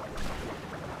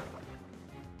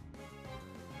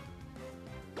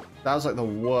 That was like the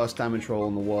worst damage roll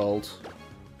in the world.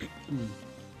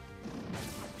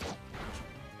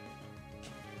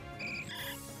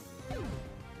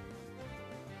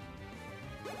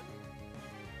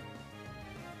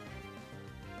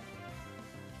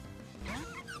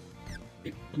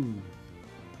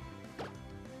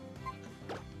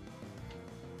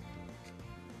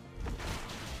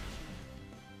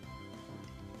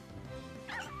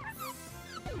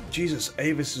 Jesus,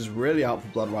 Avis is really out for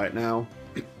blood right now.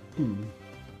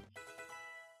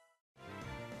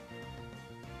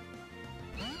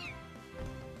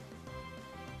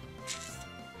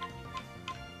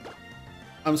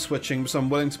 I'm switching because I'm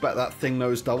willing to bet that thing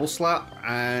knows double slap,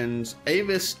 and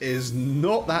Avis is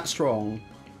not that strong.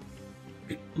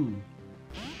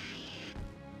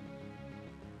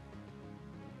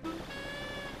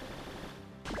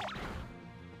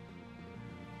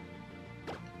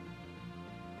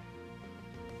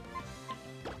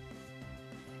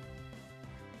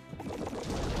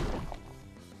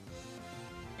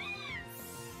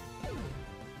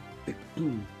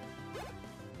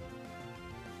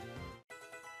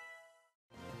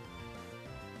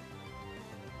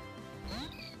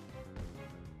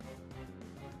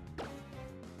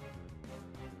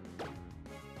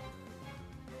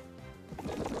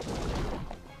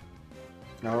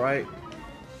 Alright.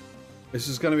 This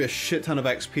is going to be a shit ton of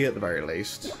XP at the very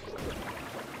least.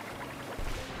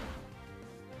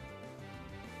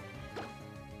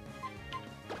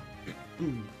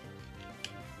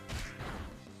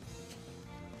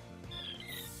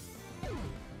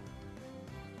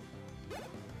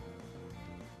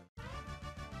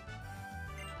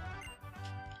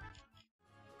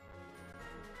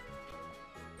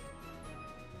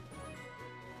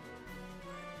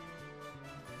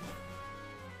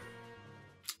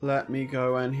 Let me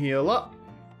go and heal up.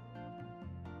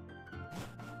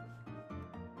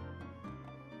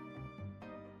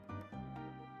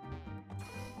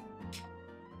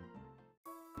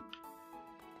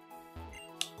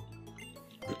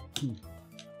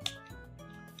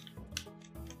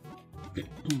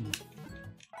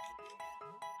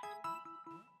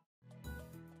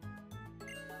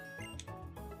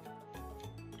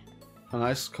 A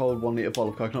nice cold 1 litre bottle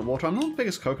of coconut water. I'm not the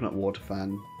biggest coconut water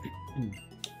fan.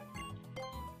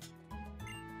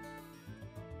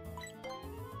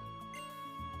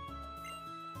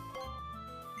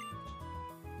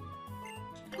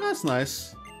 That's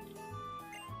nice.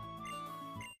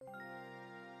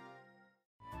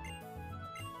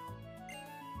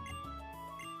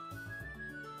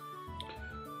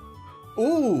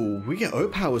 Ooh, we get O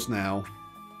powers now.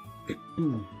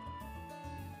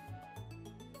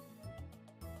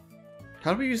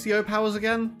 How do we use the O powers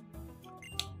again?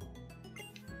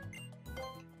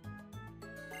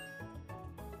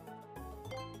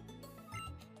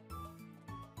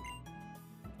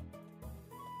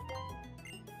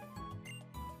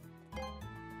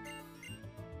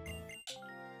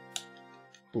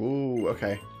 Ooh,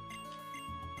 okay.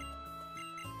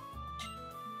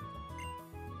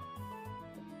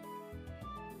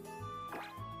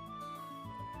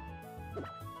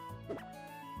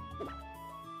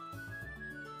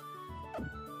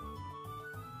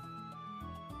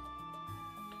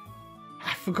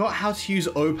 I forgot how to use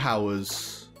O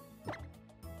powers.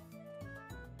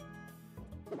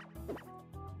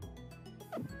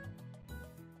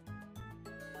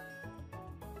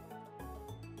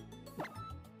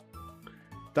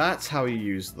 That's how you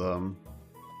use them.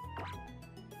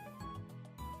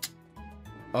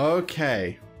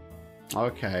 Okay.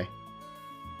 Okay.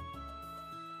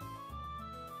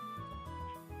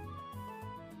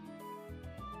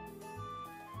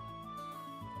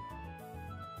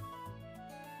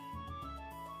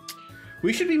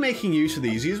 We should be making use of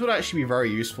these. These would actually be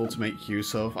very useful to make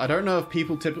use of. I don't know if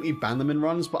people typically ban them in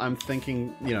runs, but I'm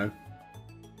thinking, you know,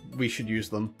 we should use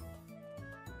them.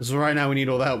 So right now we need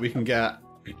all the help we can get.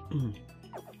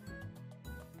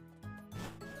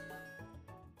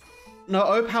 No,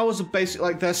 O powers are basically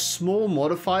like they're small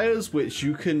modifiers which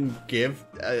you can give,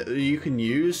 you can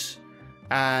use,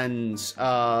 and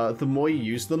the more you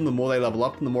use them, the more they level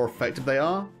up and the more effective they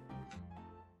are.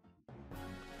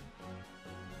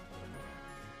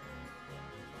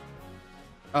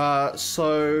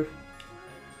 So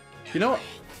you know what?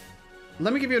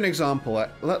 Let me give you an example.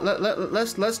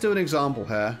 Let's do an example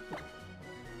here.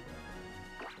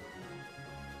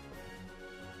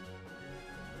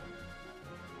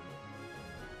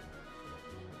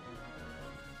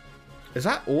 Is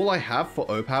that all I have for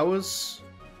O powers?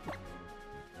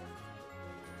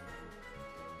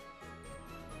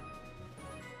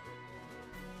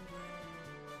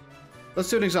 Let's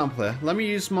do an example here. Let me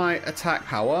use my attack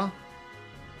power.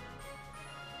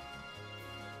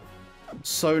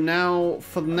 So now,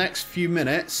 for the next few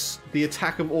minutes, the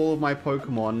attack of all of my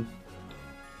Pokemon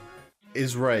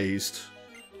is raised.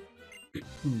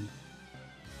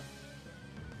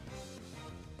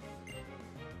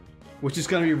 Which is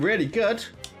going to be really good,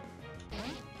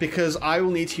 because I will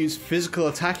need to use physical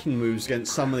attacking moves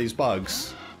against some of these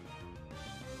bugs.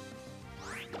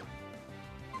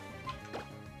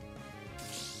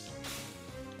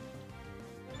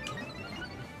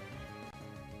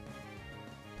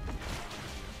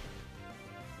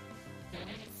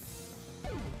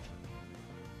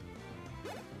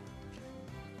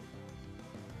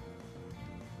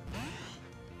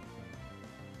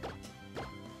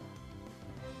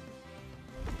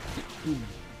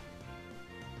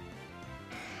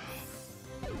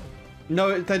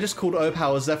 No, they're just called O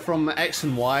powers. They're from X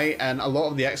and Y, and a lot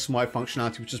of the X and Y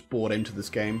functionality was just brought into this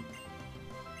game.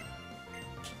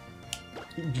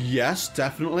 Yes,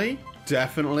 definitely.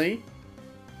 Definitely.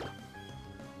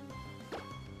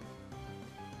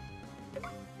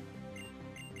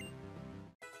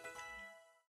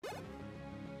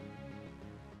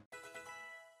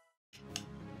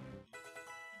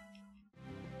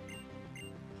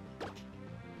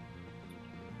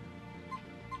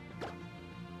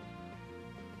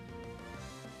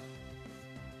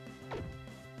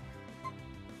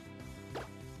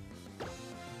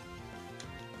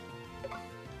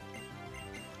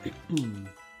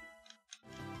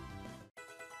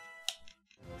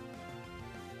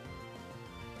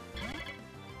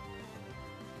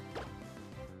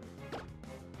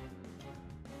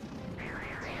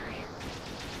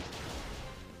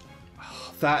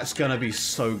 That's gonna be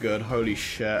so good, holy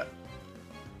shit.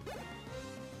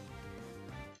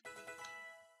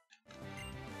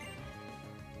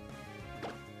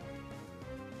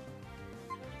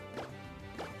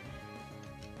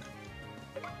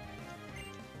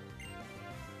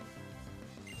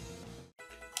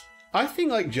 I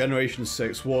think like Generation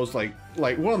 6 was like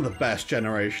one of the best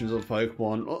generations of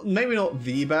Pokemon. Maybe not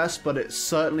the best, but it's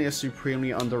certainly a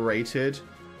supremely underrated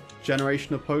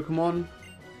generation of Pokemon.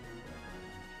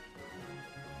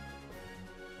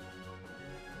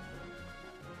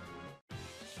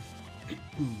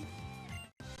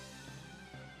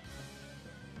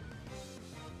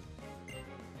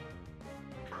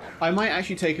 I might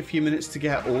actually take a few minutes to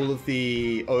get all of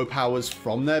the O powers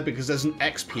from there, because there's an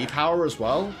XP power as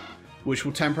well, which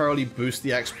will temporarily boost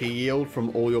the XP yield from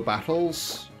all your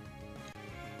battles.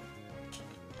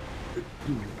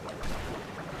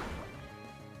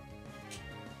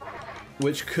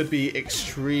 Which could be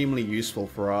extremely useful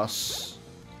for us.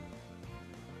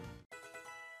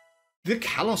 The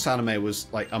Kalos anime was,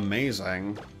 like,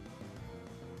 amazing.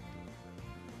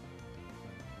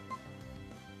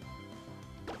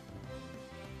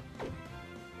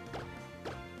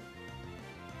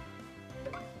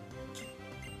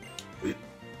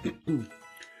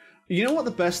 You know what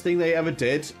the best thing they ever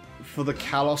did for the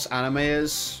Kalos anime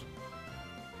is?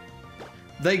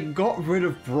 They got rid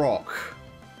of Brock.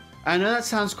 I know that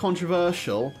sounds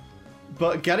controversial,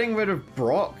 but getting rid of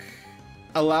Brock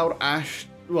allowed Ash...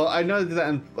 Well, I know that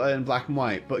in Black and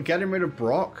White, but getting rid of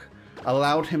Brock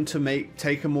allowed him to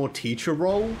take a more teacher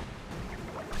role.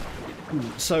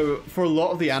 So, for a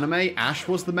lot of the anime, Ash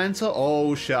was the mentor.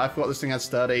 Oh shit, I forgot this thing had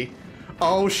sturdy.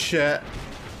 Oh shit.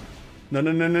 No,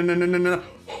 no, no, no, no, no, no, no.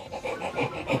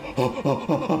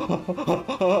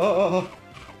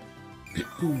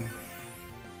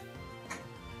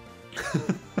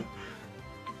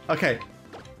 Okay.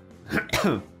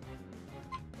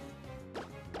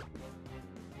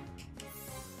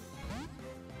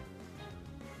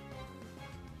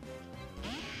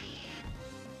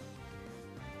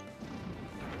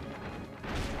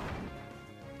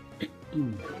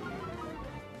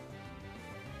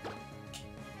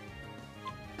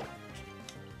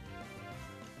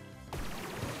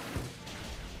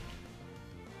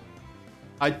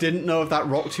 I didn't know if that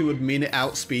Rock 2 would mean it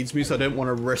outspeeds me, so I don't want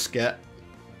to risk it.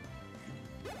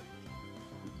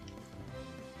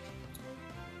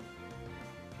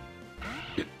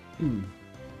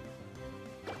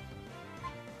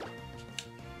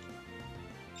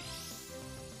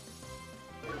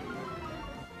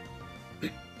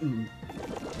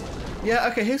 Yeah,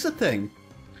 okay, here's the thing.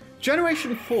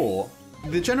 Generation 4,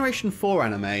 the Generation 4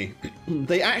 anime,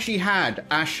 they actually had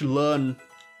Ash learn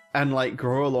and like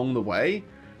grow along the way.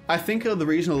 I think the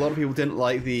reason a lot of people didn't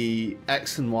like the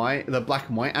X and Y, the Black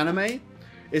and White anime,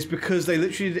 is because they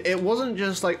literally, it wasn't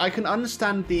just like, I can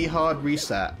understand the hard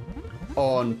reset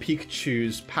on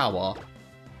Pikachu's power,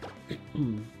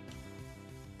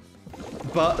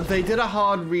 but they did a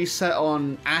hard reset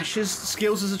on Ash's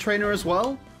skills as a trainer as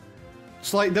well.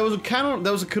 So like there was a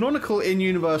canonical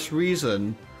in-universe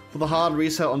reason for the hard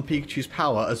reset on Pikachu's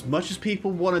power. As much as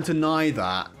people want to deny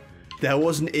that, there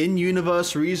was an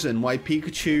in-universe reason why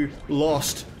Pikachu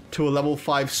lost to a level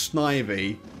 5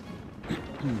 Snivy.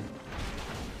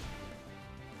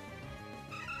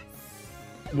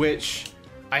 Which,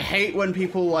 I hate when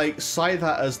people like cite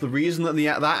that as the reason that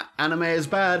that anime is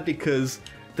bad, because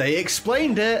they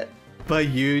explained it, but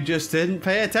you just didn't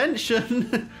pay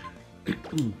attention.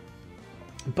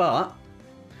 But,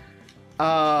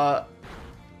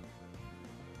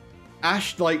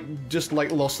 Ash just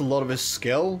lost a lot of his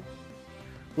skill.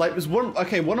 Like, there's one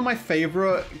of my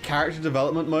favorite character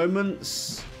development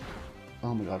moments.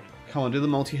 Oh my god. Come on, do the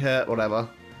multi-hit, whatever.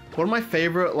 One of my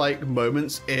favorite,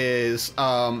 moments is,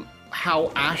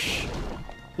 how Ash,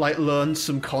 learned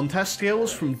some contest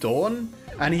skills from Dawn,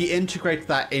 and he integrated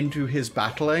that into his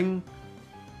battling.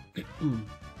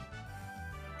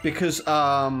 Because,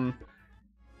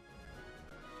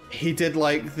 he did,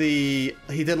 the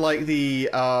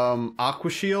Aqua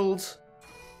Shield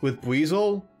with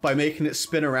Weasel by making it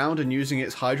spin around and using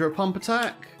its Hydro Pump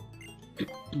attack.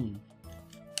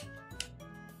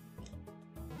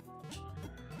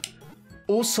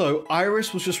 Also,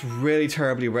 Iris was just really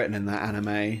terribly written in that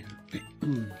anime.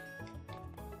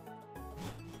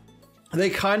 They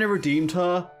kind of redeemed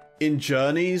her in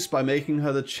Journeys by making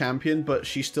her the champion, but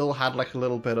she still had a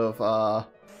little bit of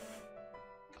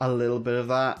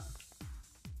that.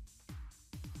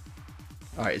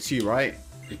 Alright, it's you, right?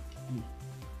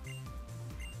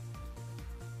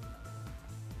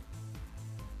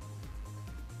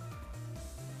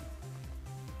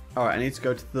 Alright, I need to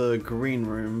go to the green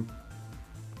room.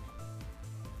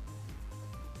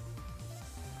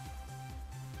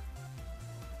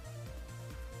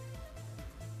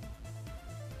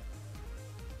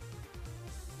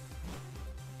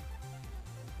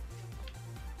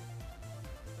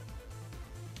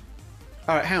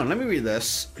 Alright, hang on, let me read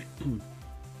this.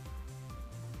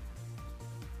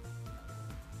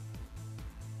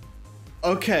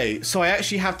 Okay, so I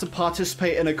actually have to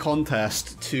participate in a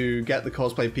contest to get the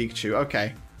cosplay Pikachu.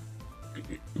 Okay.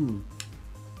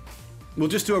 We'll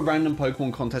just do a random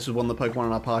Pokemon contest with one of the Pokemon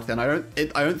in our party, and I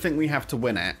don't think we have to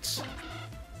win it.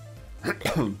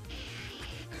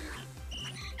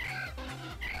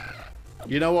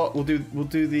 You know what? We'll do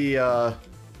the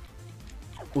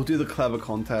clever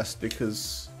contest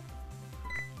because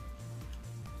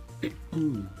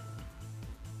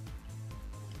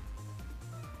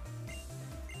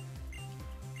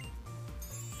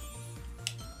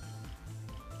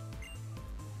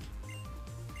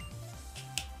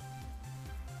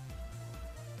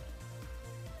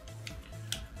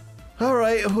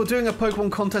Alright, we're doing a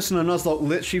Pokemon contest in a Nuzlocke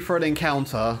literally for an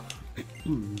encounter.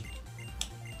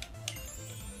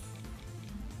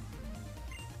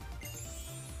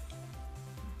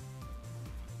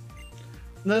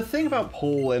 The thing about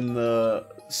Paul in the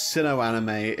Sinnoh anime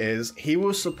is he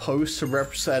was supposed to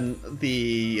represent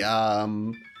the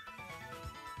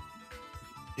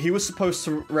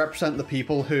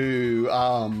people who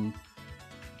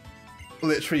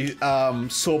literally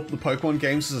saw the Pokemon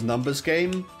games as a numbers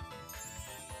game.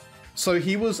 So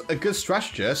he was a good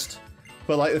strategist,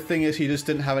 but the thing is he just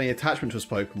didn't have any attachment to his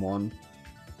Pokemon.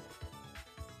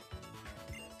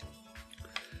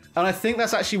 And I think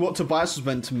that's actually what Tobias was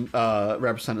meant to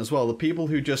represent as well. The people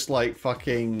who just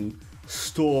fucking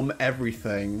storm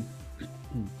everything.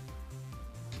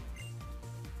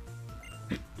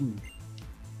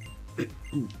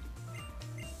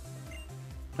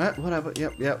 Whatever,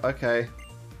 yep, okay.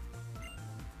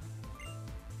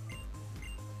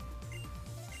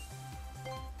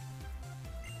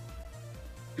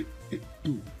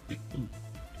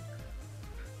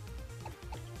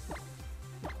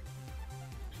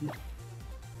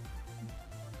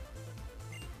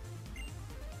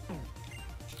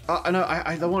 No,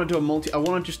 I don't want to do a multi. I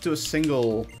want to just do a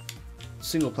single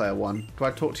player one. Do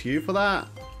I talk to you for that?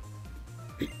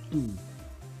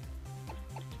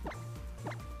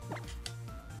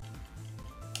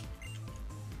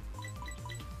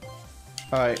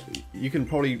 Alright, you can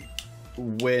probably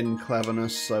win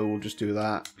cleverness, so we'll just do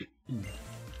that.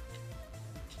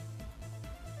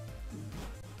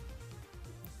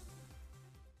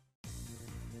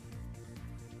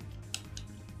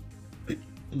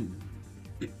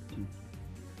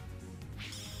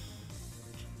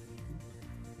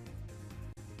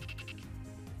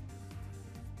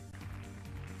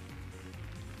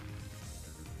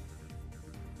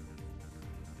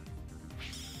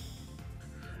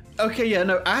 Okay, yeah,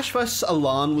 no, Ash vs.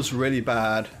 Alan was really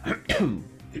bad.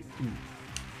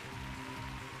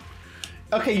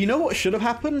 Okay, you know what should have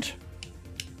happened?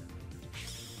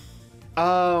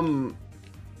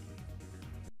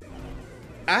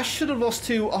 Ash should have lost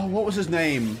to, oh, what was his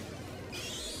name?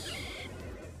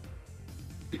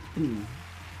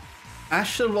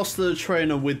 Ash should have lost to the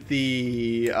trainer with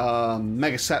the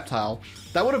Mega Sceptile.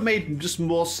 That would have made just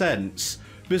more sense.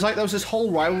 Because like there was this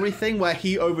whole rivalry thing where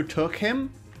he overtook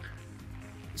him.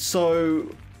 So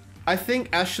I think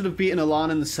Ash should have beaten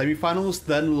Alan in the semifinals,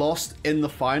 then lost in the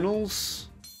finals.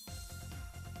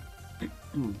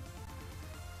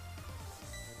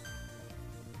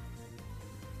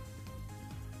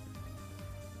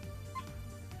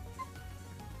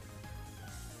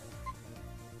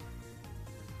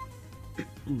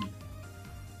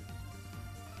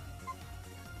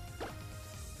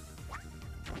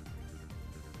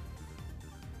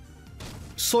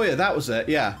 Sawyer, that was it,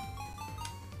 yeah.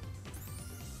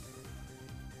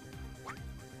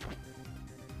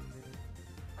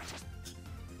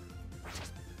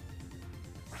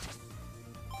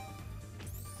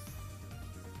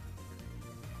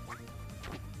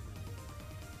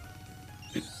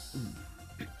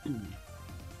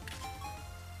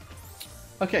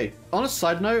 Okay, on a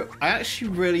side note, I actually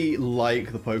really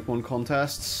like the Pokemon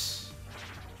contests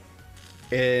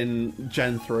in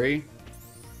Gen 3.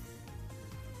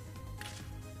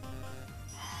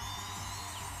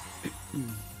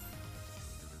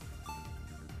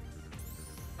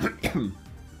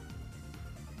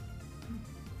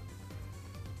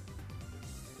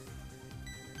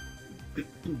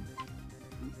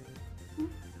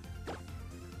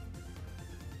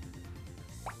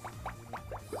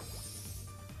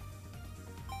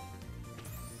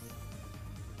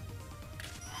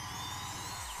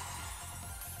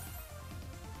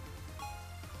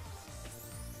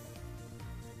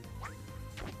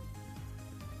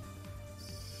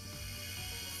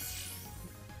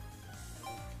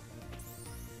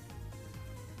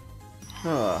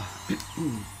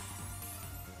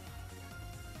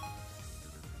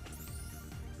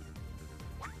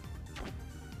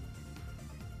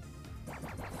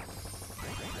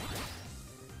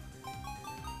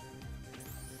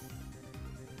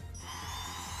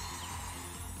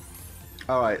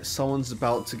 Alright, someone's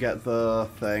about to get the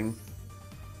thing.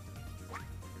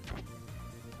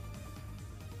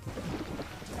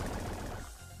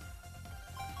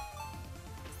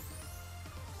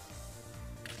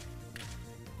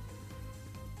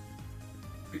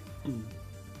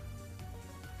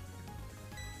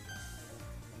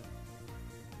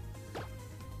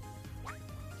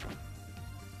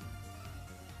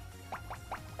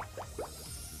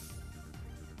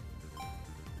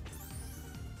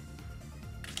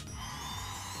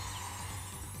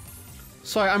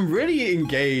 Sorry, I'm really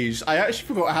engaged. I actually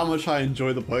forgot how much I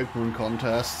enjoy the Pokemon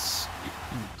contests.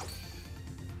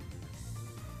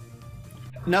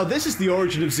 Now this is the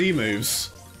origin of Z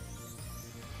moves.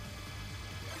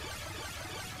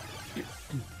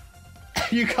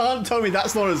 You can't tell me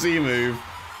that's not a Z move.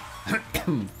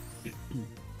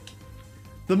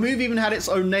 The move even had its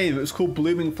own name. It was called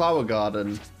Blooming Flower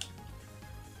Garden.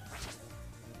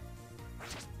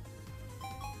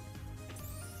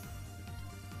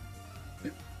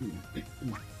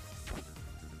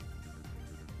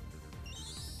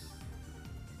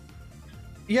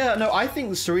 Yeah, no, I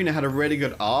think Serena had a really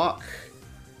good arc.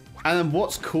 And then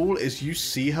what's cool is you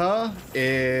see her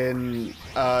in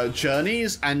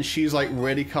Journeys and she's like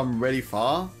really come really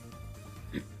far.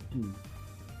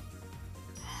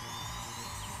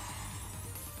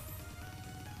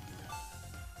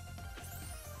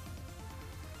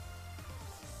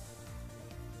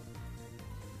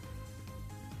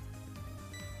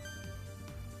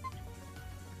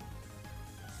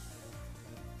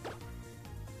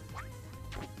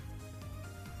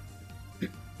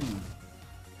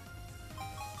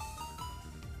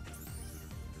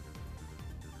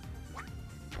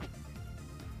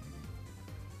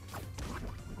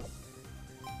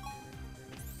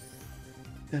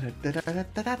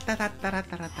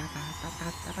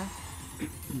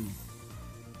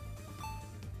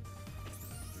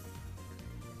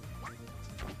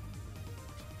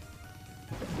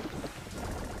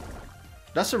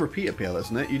 That's a repeat appeal,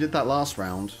 isn't it? You did that last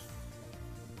round.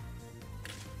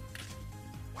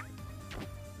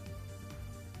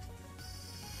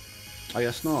 I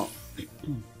guess not.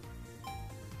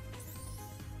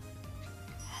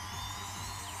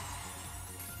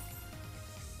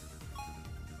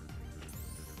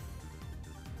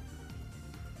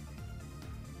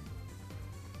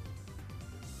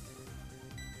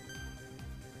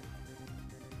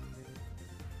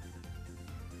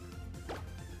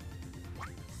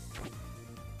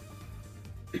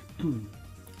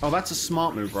 Oh, that's a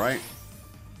smart move, right?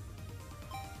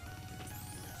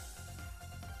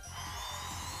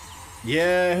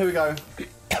 Yeah, here we go.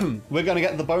 We're gonna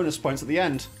get the bonus points at the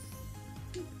end.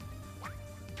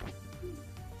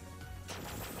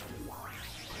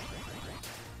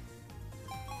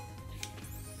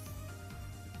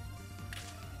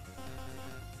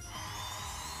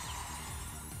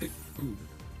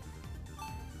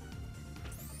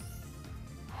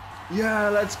 Yeah,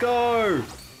 let's go!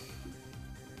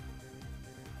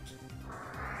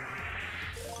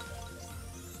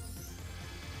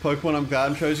 Pokemon I'm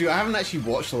glad I chose you. I haven't actually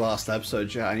watched the last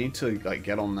episode yet. I need to like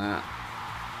get on that.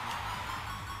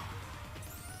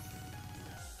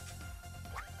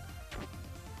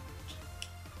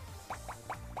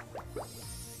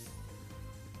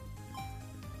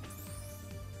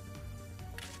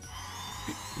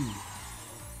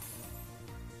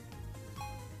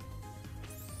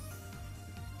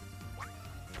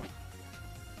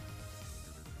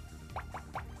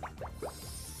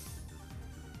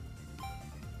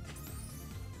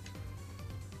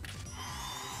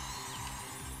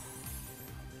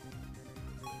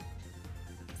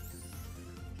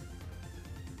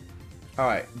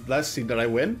 Alright, let's see, did I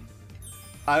win?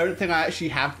 I don't think I actually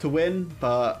have to win,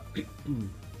 but...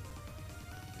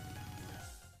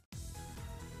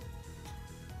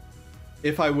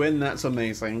 if I win, that's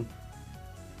amazing.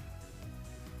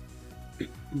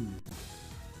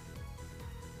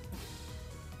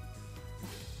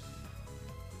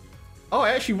 Oh,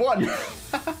 I actually won!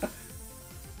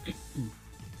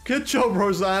 Good job,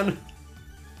 Roseanne!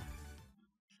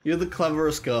 You're the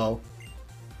cleverest girl.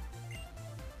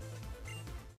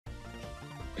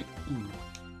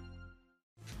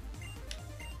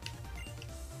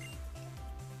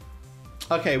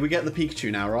 Okay, we get the Pikachu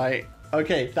now, right?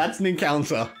 Okay, that's an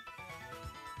encounter.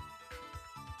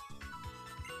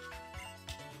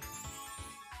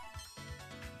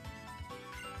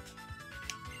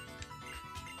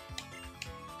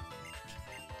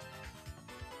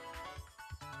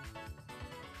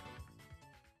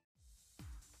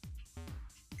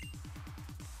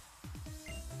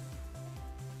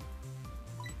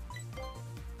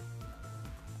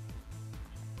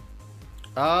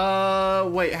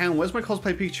 Wait, hang on, where's my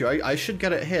cosplay Pikachu? I should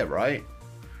get it here, right?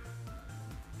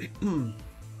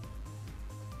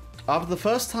 After the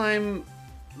first time,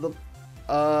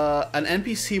 an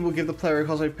NPC will give the player a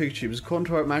cosplay Pikachu because according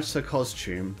to how it matches her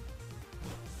costume.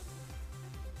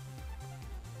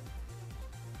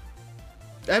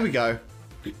 There we go.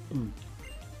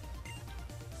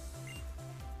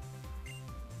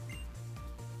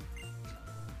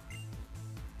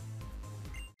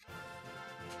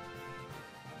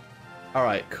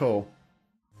 Alright, cool.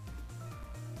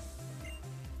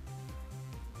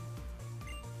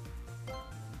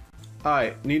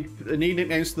 Alright, need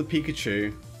nicknames for the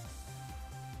Pikachu.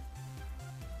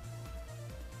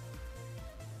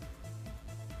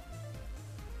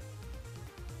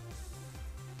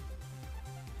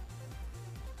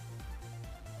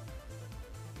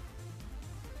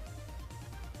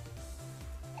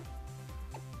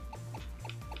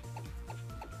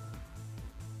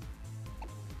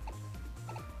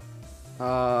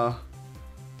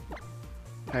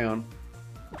 Hang on.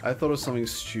 I thought it was something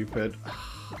stupid.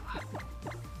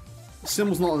 The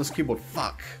symbol's not on this keyboard.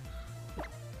 Fuck.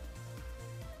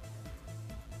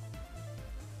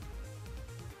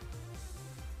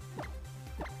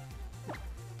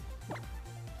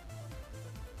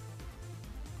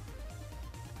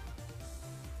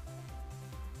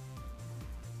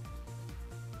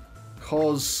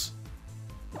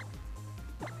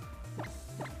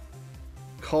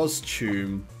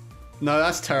 Costume. No,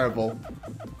 that's terrible.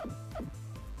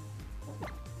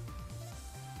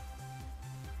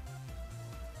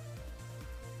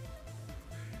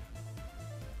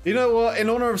 You know what? In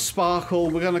honor of Sparkle,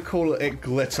 we're gonna call it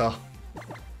Glitter.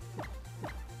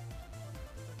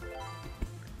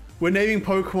 We're naming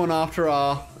Pokemon after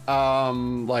our,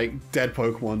 like, dead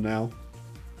Pokemon now.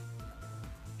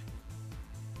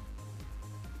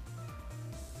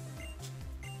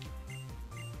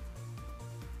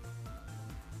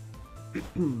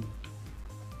 And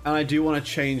I do want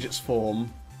to change its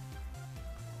form.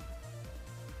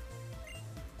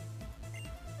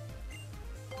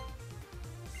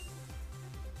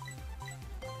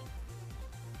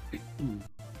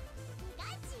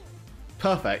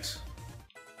 Perfect.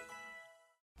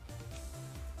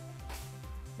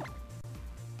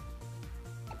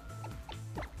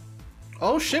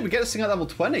 Oh shit, we get this thing at level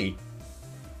 20.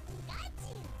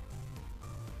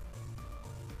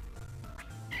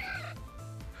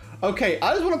 Okay,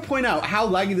 I just want to point out how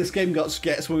laggy this game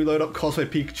gets when we load up Cosplay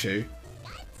Pikachu.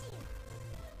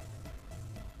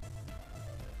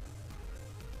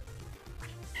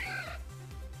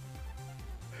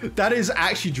 That is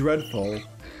actually dreadful.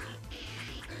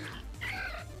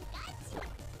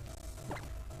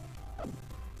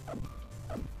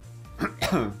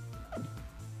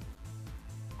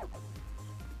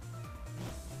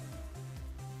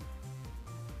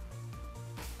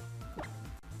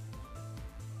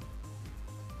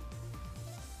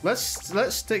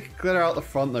 Let's stick Glitter out the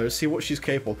front though, see what she's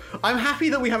capable. I'm happy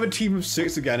that we have a team of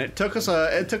 6 again. It took us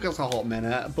a hot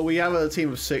minute, but we have a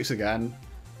team of 6 again.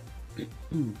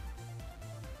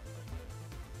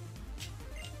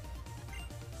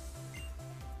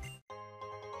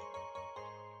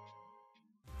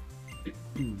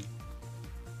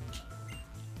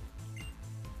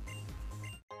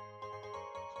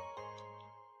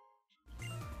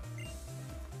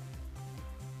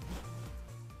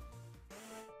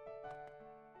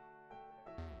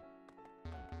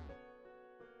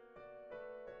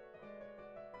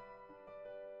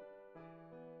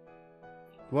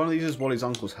 One of these is Wally's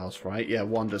uncle's house, right? Yeah,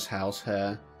 Wanda's house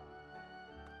here.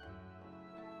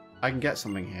 I can get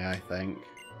something here, I think.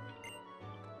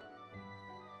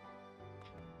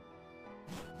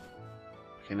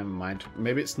 Okay, never mind.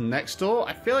 Maybe it's next door?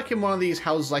 I feel like in one of these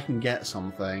houses I can get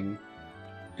something.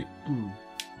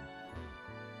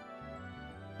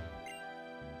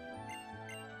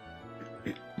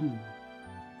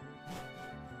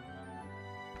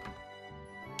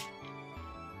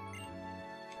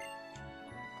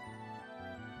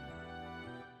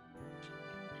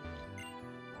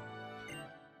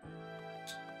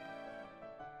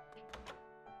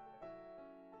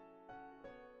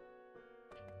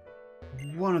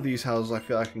 One of these houses I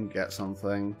feel I can get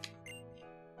something.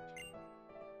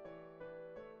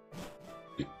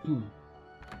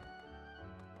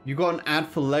 You got an ad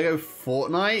for Lego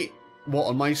Fortnite? What,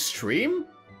 on my stream?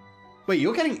 Wait,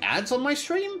 you're getting ads on my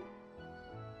stream?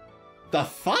 The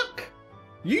fuck?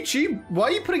 YouTube, why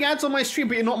are you putting ads on my stream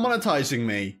but you're not monetizing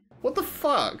me? What the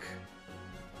fuck?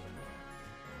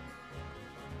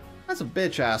 That's a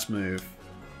bitch ass move.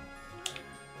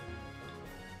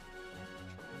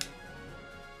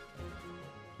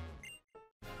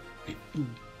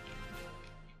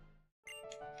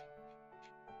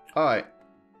 Alright.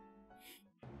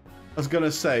 I was gonna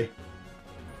say.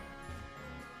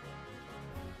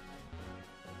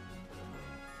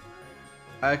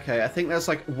 Okay, I think there's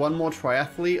like one more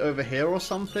triathlete over here or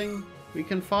something we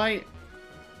can fight.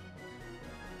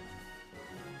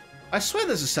 I swear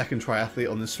there's a second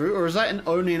triathlete on this route, or is that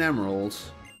only an emerald?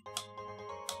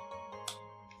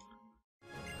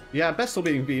 Yeah, best still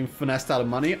being finessed out of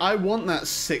money. I want that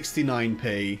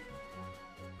 69p.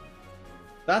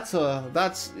 That's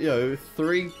you know,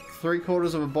 three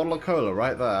quarters of a bottle of cola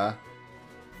right there.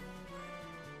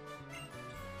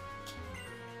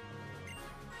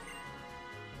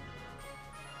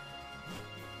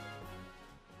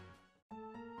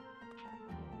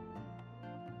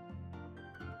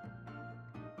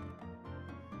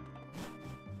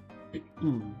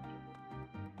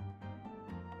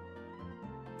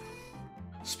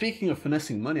 Speaking of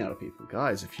finessing money out of people,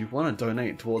 guys, if you want to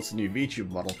donate towards the new VTuber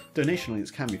model, donation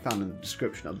links can be found in the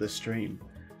description of this stream.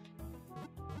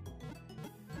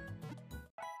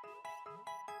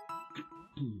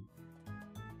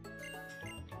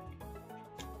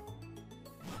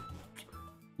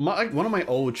 One of my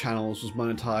old channels was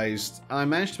monetized. I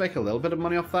managed to make a little bit of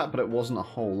money off that, but it wasn't a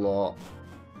whole lot.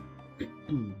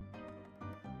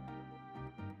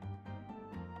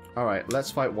 Alright, let's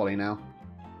fight Wally now.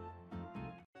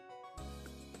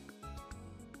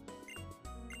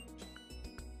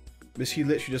 This he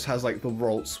literally just has like the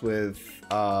Rolts with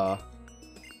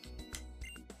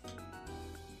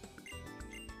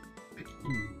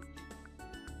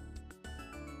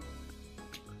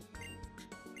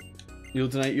You'll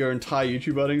donate your entire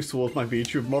YouTube earnings towards my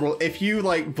VTuber model. If you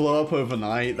like blow up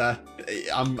overnight, that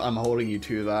I'm holding you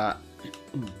to that.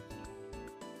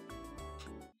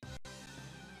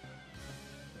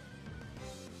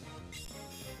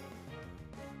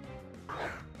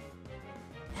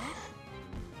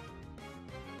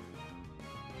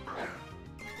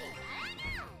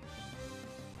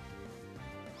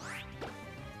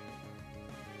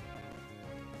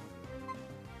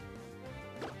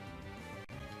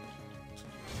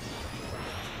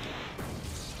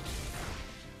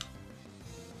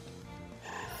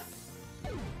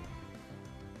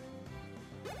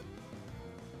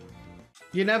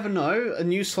 You never know, a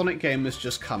new Sonic game has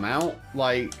just come out,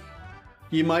 like,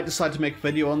 you might decide to make a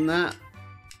video on that.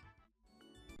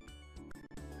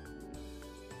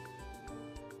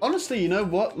 Honestly, you know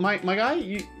what, my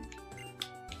guy,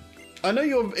 I know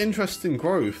you're interested in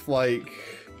growth, like,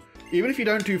 even if you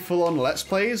don't do full-on Let's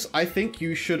Plays, I think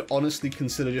you should honestly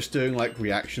consider just doing like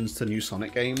reactions to new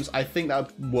Sonic games. I think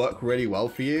that would work really well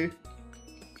for you.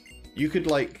 You could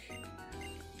like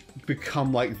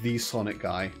become like the Sonic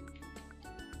guy.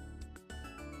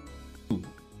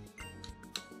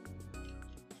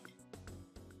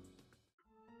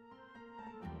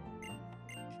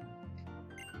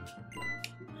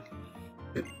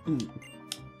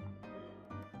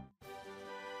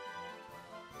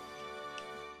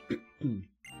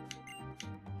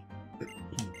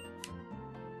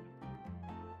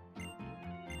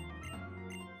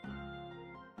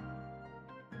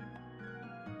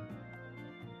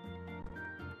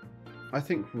 I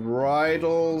think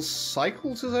Rydell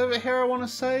Cycles is over here, I want to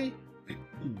say.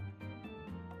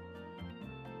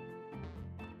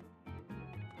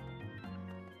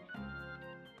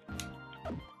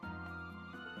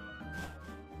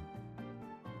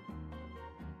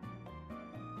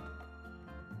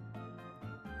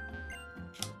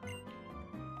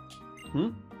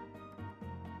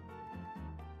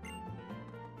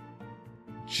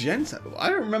 Genta? I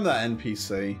don't remember that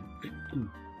NPC.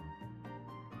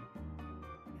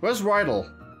 Where's Rydell?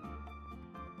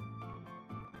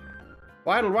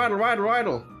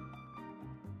 Rydell.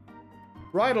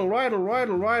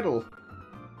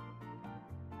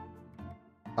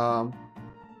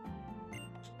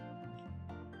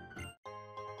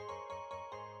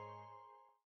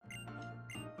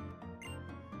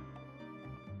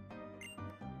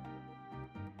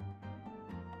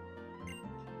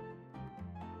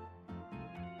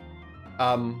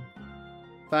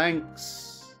 Thanks.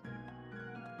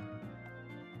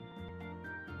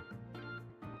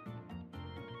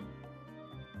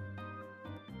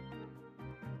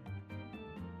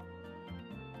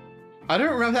 I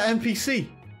don't remember that NPC.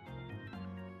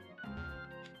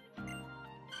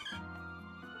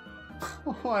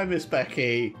 Oh, I miss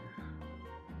Becky.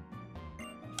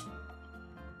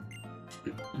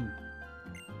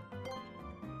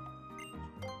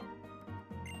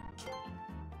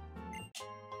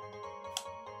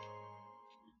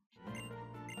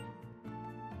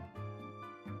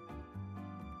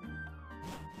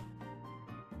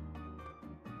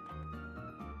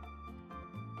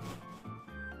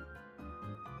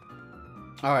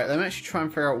 Alright, let me actually try and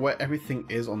figure out where everything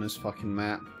is on this fucking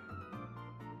map.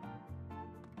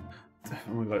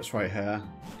 Oh my god, it's right here.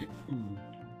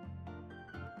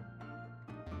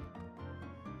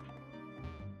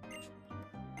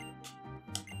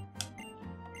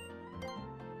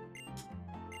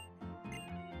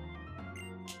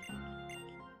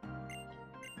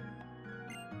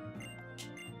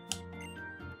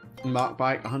 Mark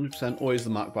bike, 100%, always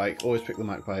the mark bike, always pick the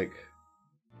mark bike.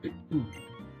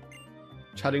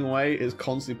 Chatting away is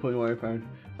constantly putting away your phone.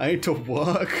 I need to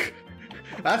work.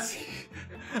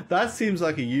 That seems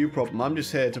like a you problem. I'm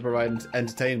just here to provide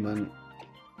entertainment.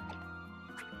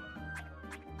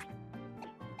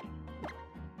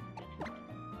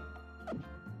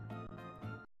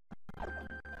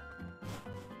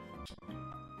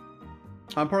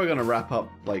 I'm probably gonna wrap up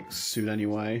like soon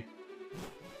anyway.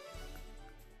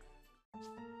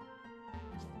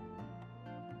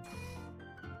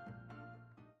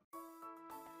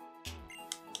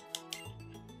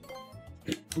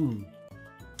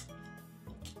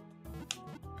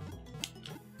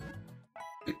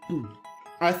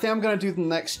 I think I'm gonna do the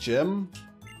next gym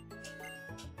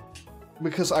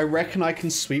because I reckon I can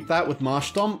sweep that with Marsh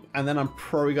Stomp, and then I'm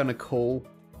probably gonna call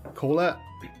it.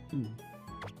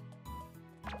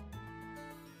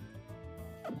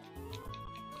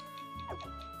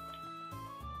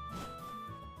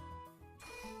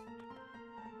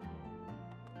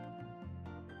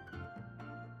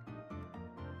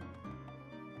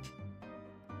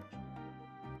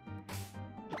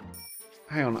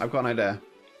 Hang on, I've got an idea.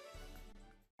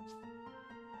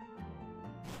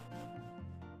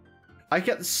 I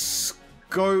get the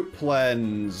scope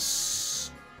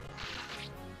lens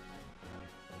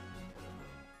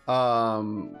when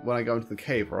I go into the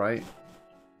cave, right?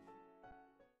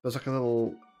 There's like a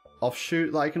little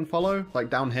offshoot that I can follow, like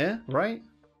down here, right?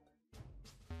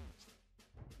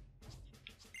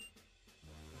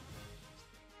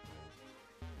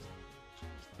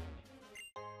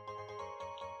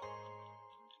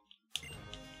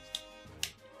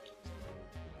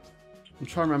 I'm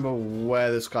trying to remember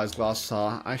where this guy's glasses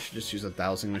are. I should just use a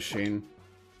dowsing machine.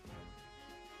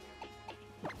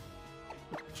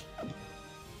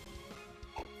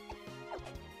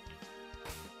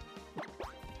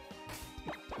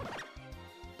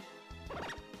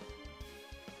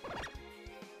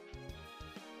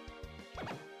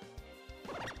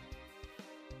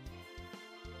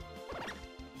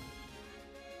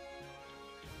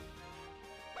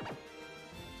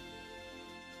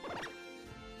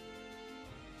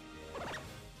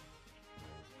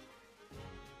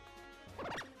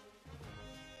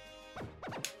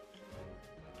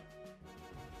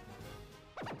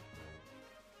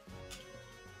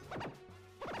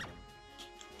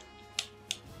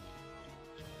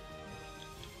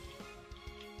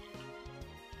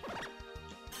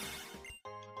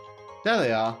 There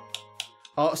they are.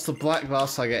 Oh, it's the black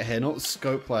glass I get here, not the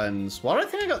scope lens. Why do I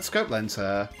think I got scope lens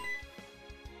here?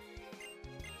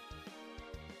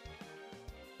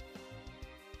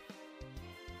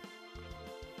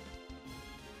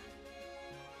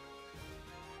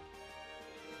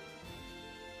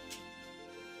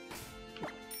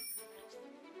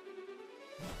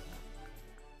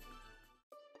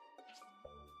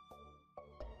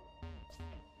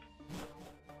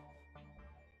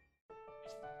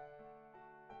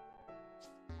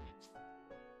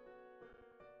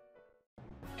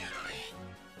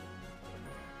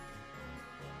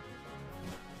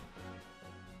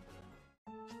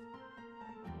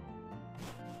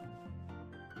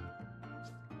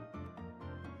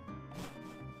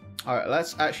 All right,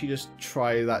 let's actually just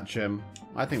try that gym.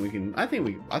 I think we can. I think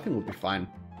we'll be fine.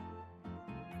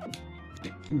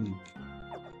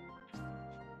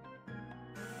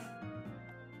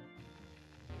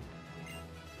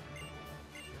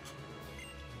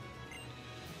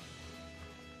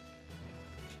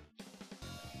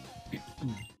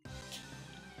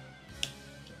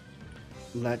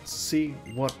 Let's see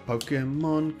what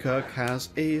Pokemon Kirk has.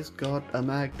 He's got a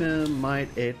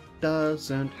Magnemite. It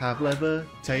doesn't have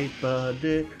Levitate, but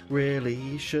it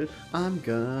really should. I'm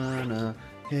gonna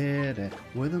hit it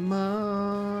with a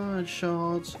mud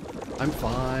shot. I'm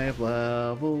 5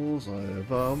 levels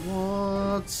over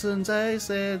Watson's ace.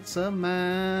 It's a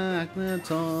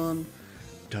Magneton.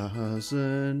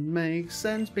 Doesn't make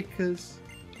sense because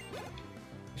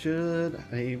should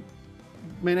a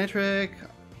Minitrick.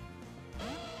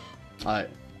 I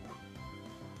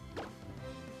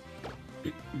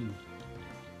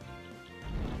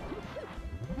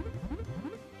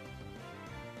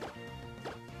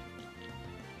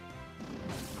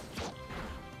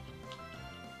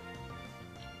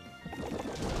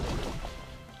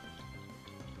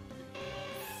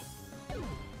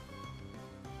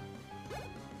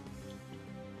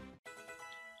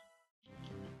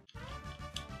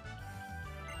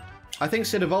think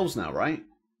Sid evolves now, right?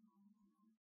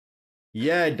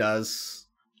 Yeah, it does.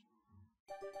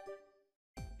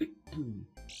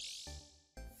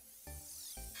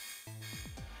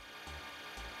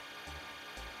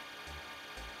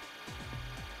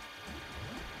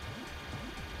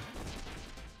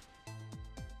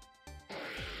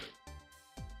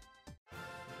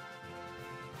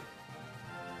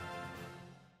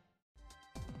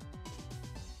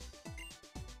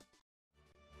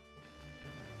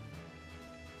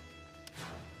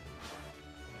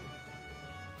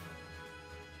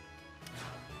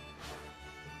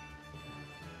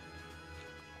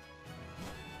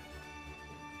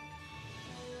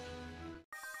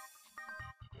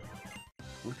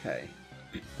 Okay.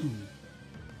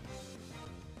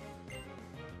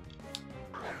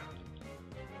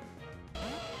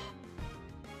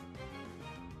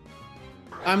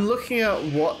 I'm looking at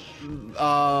what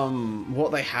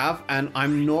they have, and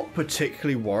I'm not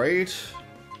particularly worried.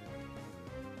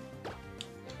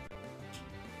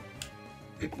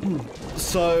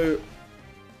 So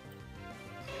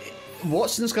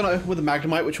Watson's gonna open with a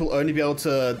Magnemite, which will only be able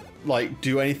to like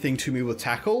do anything to me with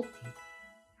tackle.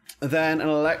 Then an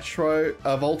Electro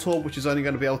Voltorb, which is only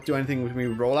going to be able to do anything with me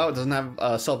with Rollout. It doesn't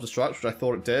have Self-Destruct, which I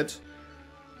thought it did.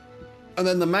 And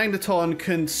then the Magneton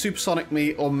can Supersonic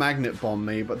me or Magnet Bomb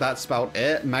me, but that's about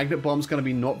it. Magnet Bomb's going to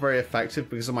be not very effective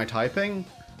because of my typing.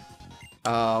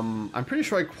 I'm pretty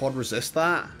sure I quad resist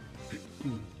that.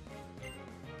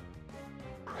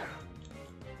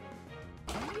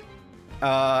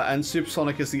 And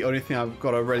Supersonic is the only thing I've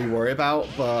got to really worry about,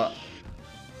 but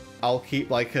I'll keep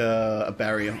like a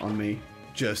barrier on me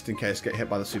just in case I get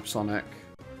hit by the Supersonic.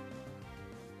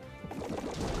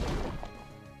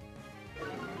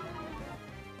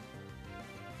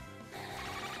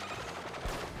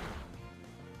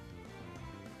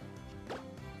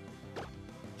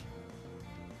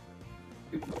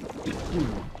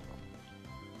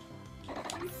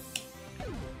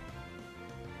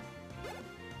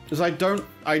 Because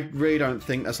I really don't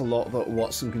think there's a lot that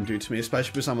Watson can do to me,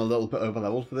 especially because I'm a little bit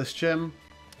over-leveled for this gym.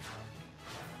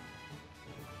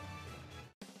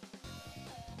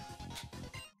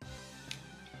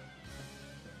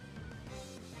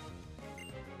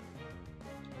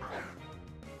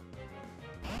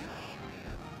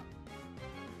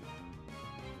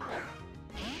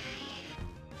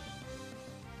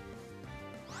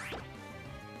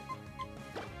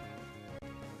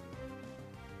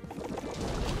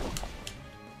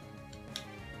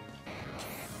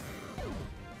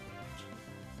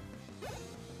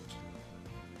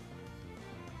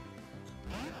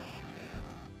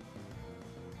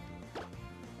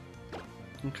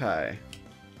 Okay.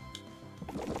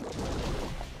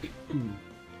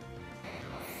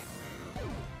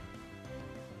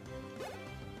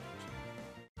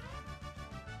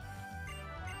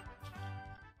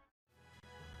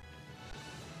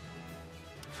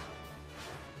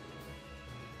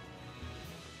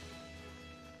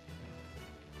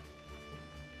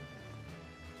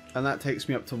 And that takes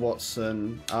me up to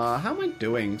Watson. How am I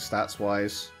doing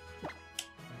stats-wise?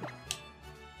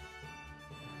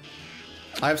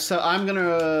 I'm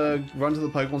gonna run to the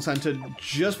Pokemon Center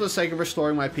just for the sake of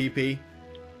restoring my PP.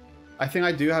 I think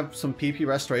I do have some PP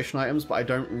restoration items, but I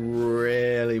don't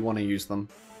really want to use them.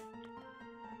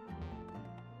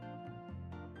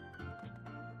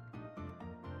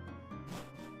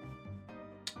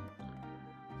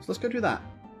 So let's go do that.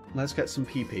 Let's get some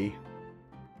PP.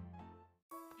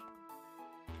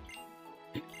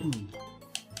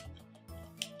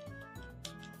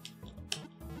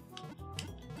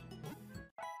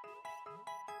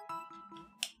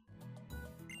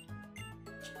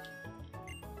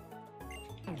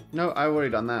 No, I've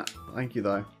already done that. Thank you,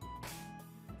 though.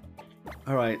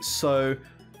 Alright, so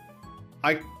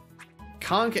I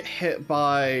can't get hit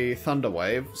by Thunder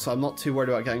Wave, so I'm not too worried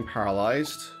about getting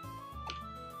paralyzed.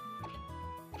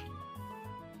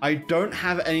 I don't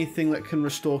have anything that can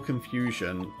restore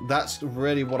confusion. That's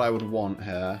really what I would want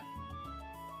here.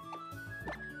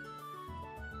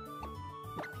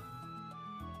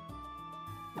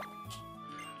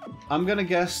 I'm gonna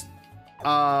guess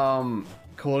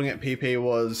calling it PP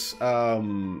was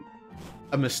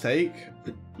a mistake.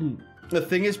 The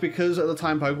thing is, because at the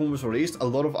time Pokemon was released, a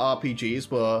lot of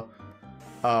RPGs were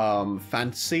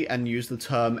fantasy and used the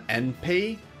term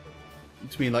NP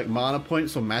to mean like mana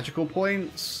points or magical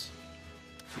points.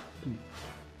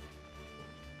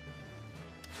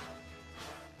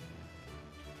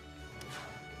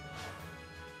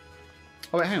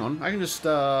 Oh wait, hang on. I can just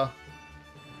do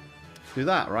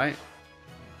that, right?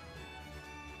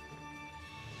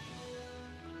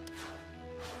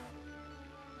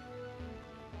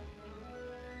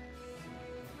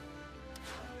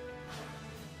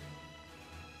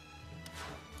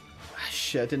 Ah,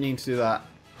 shit, I didn't need to do that.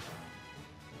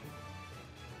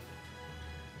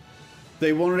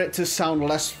 They wanted it to sound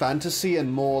less fantasy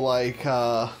and more like,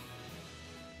 I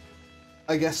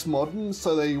guess modern,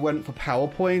 so they went for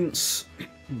PowerPoints.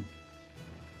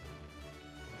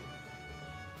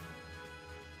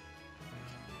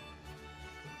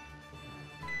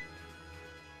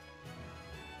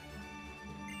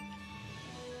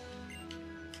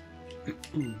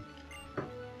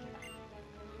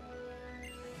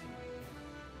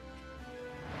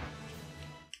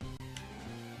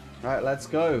 Alright, let's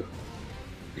go.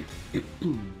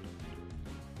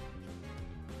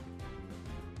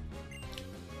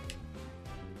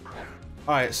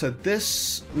 Alright, so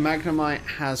this Magnemite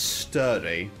has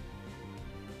Sturdy.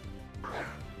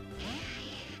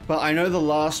 But I know the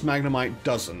last Magnemite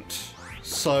doesn't.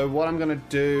 So what I'm going to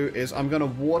do is I'm going to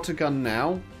Water Gun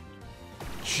now.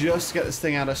 Just to get this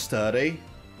thing out of Sturdy.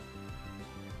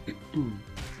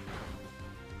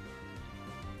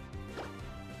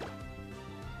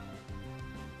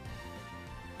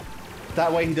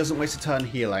 That way he doesn't waste a turn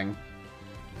healing.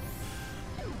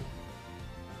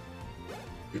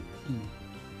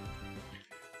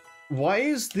 Why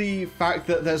is the fact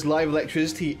that there's live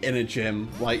electricity in a gym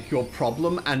like your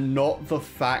problem and not the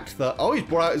fact that... Oh, he's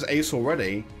brought out his ace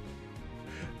already.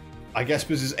 I guess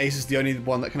because his ace is the only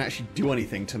one that can actually do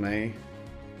anything to me.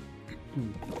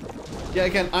 Yeah,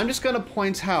 again, I'm just going to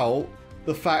point out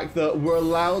the fact that we're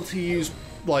allowed to use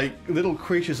like little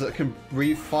creatures that can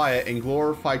breathe fire in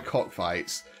glorified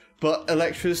cockfights, but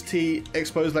electricity,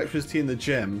 exposed electricity in the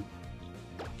gym,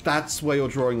 that's where you're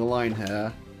drawing the line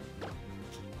here.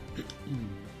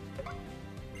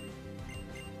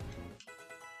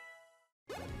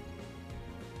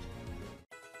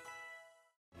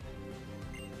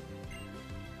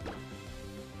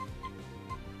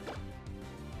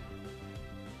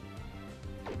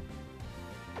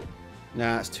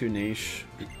 Nah, it's too niche.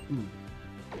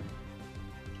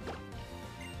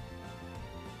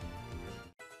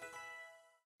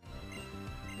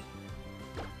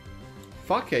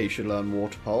 Fuck yeah, you should learn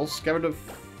Water Pulse. Get rid of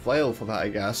Flail for that, I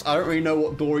guess. I don't really know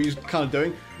what Dory's kind of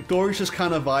doing. Dory's just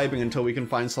kind of vibing until we can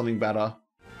find something better.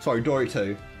 Sorry, Dory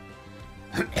 2.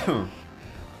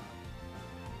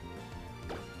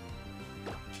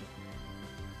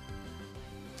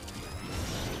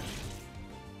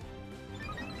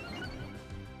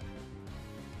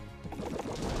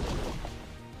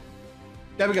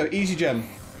 There we go, easy gym.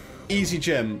 Easy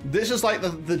gym. This is like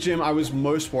the gym I was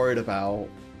most worried about.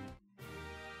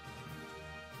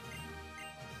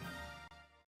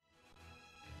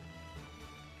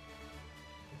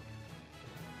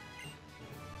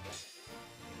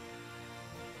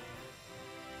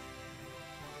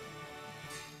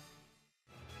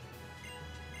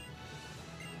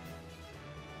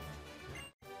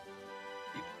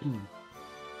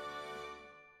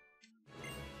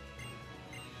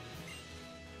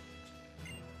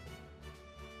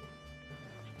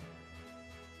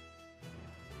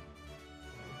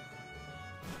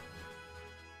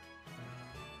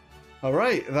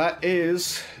 Alright, that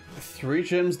is 3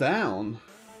 gyms down.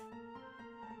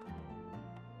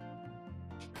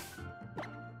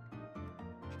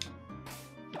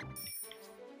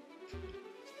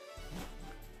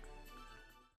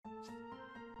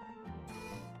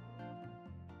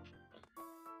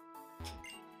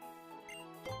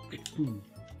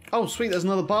 Oh, sweet, there's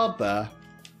another bard there.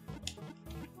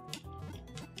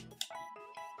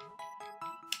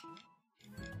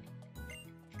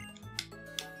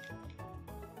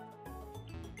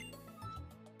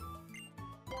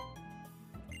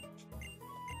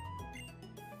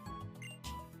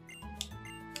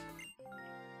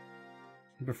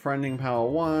 Befriending power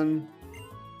 1.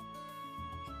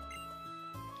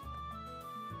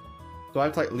 Do I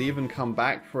have to like leave and come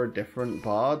back for a different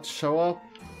bard to show up?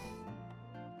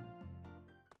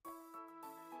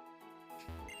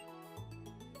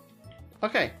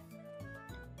 Okay.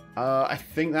 I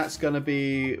think that's gonna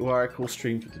be where I call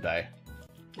stream for today.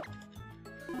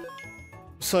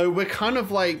 So we're kind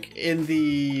of like in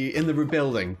the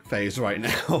rebuilding phase right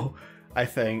now, I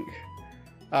think.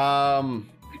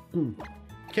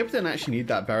 Kip didn't actually need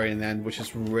that berry in the end, which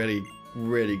is really,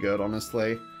 really good,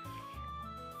 honestly.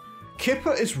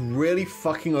 Kipper is really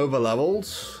fucking over-leveled,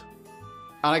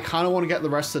 and I kind of want to get the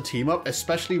rest of the team up,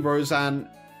 especially Roseanne,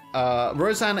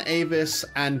 Avis,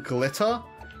 and Glitter.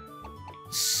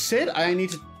 Sid, I need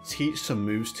to teach some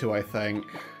moves to, I think.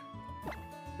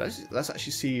 Let's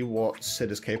actually see what Sid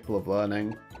is capable of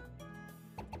learning.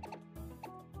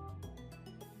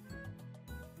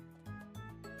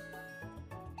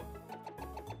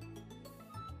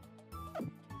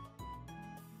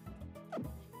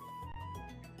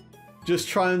 Just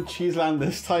try and cheese land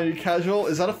this time, you casual.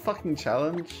 Is that a fucking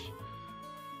challenge?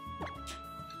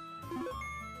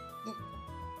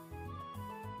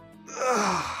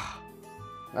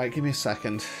 Alright, give me a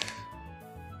second.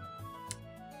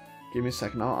 Give me a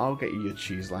second. I'll get you your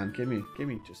cheese land. Give me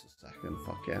just a second.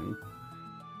 Fucking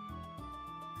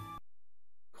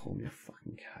call me a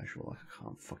fucking casual. Like I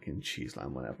can't fucking cheese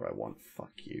land whenever I want.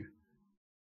 Fuck you.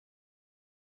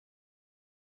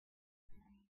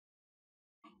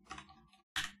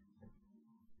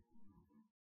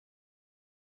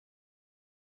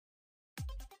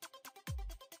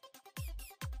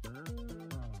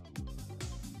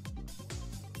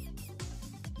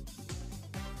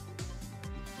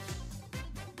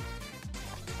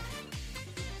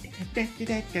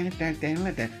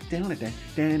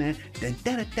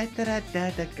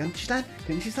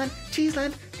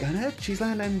 Cheeseland, gonna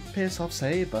cheeseland and piss off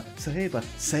Saber,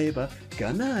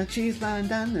 gonna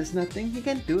cheeseland and there's nothing you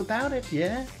can do about it,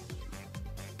 yeah.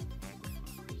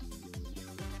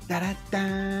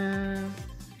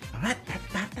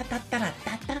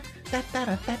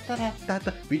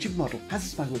 VTuber model has a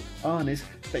smile on his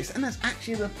face, and that's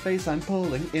actually the face I'm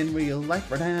pulling in real life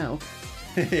right now.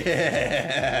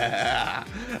 Yeah,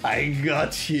 I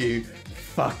got you.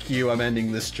 Fuck you, I'm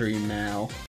ending the stream now.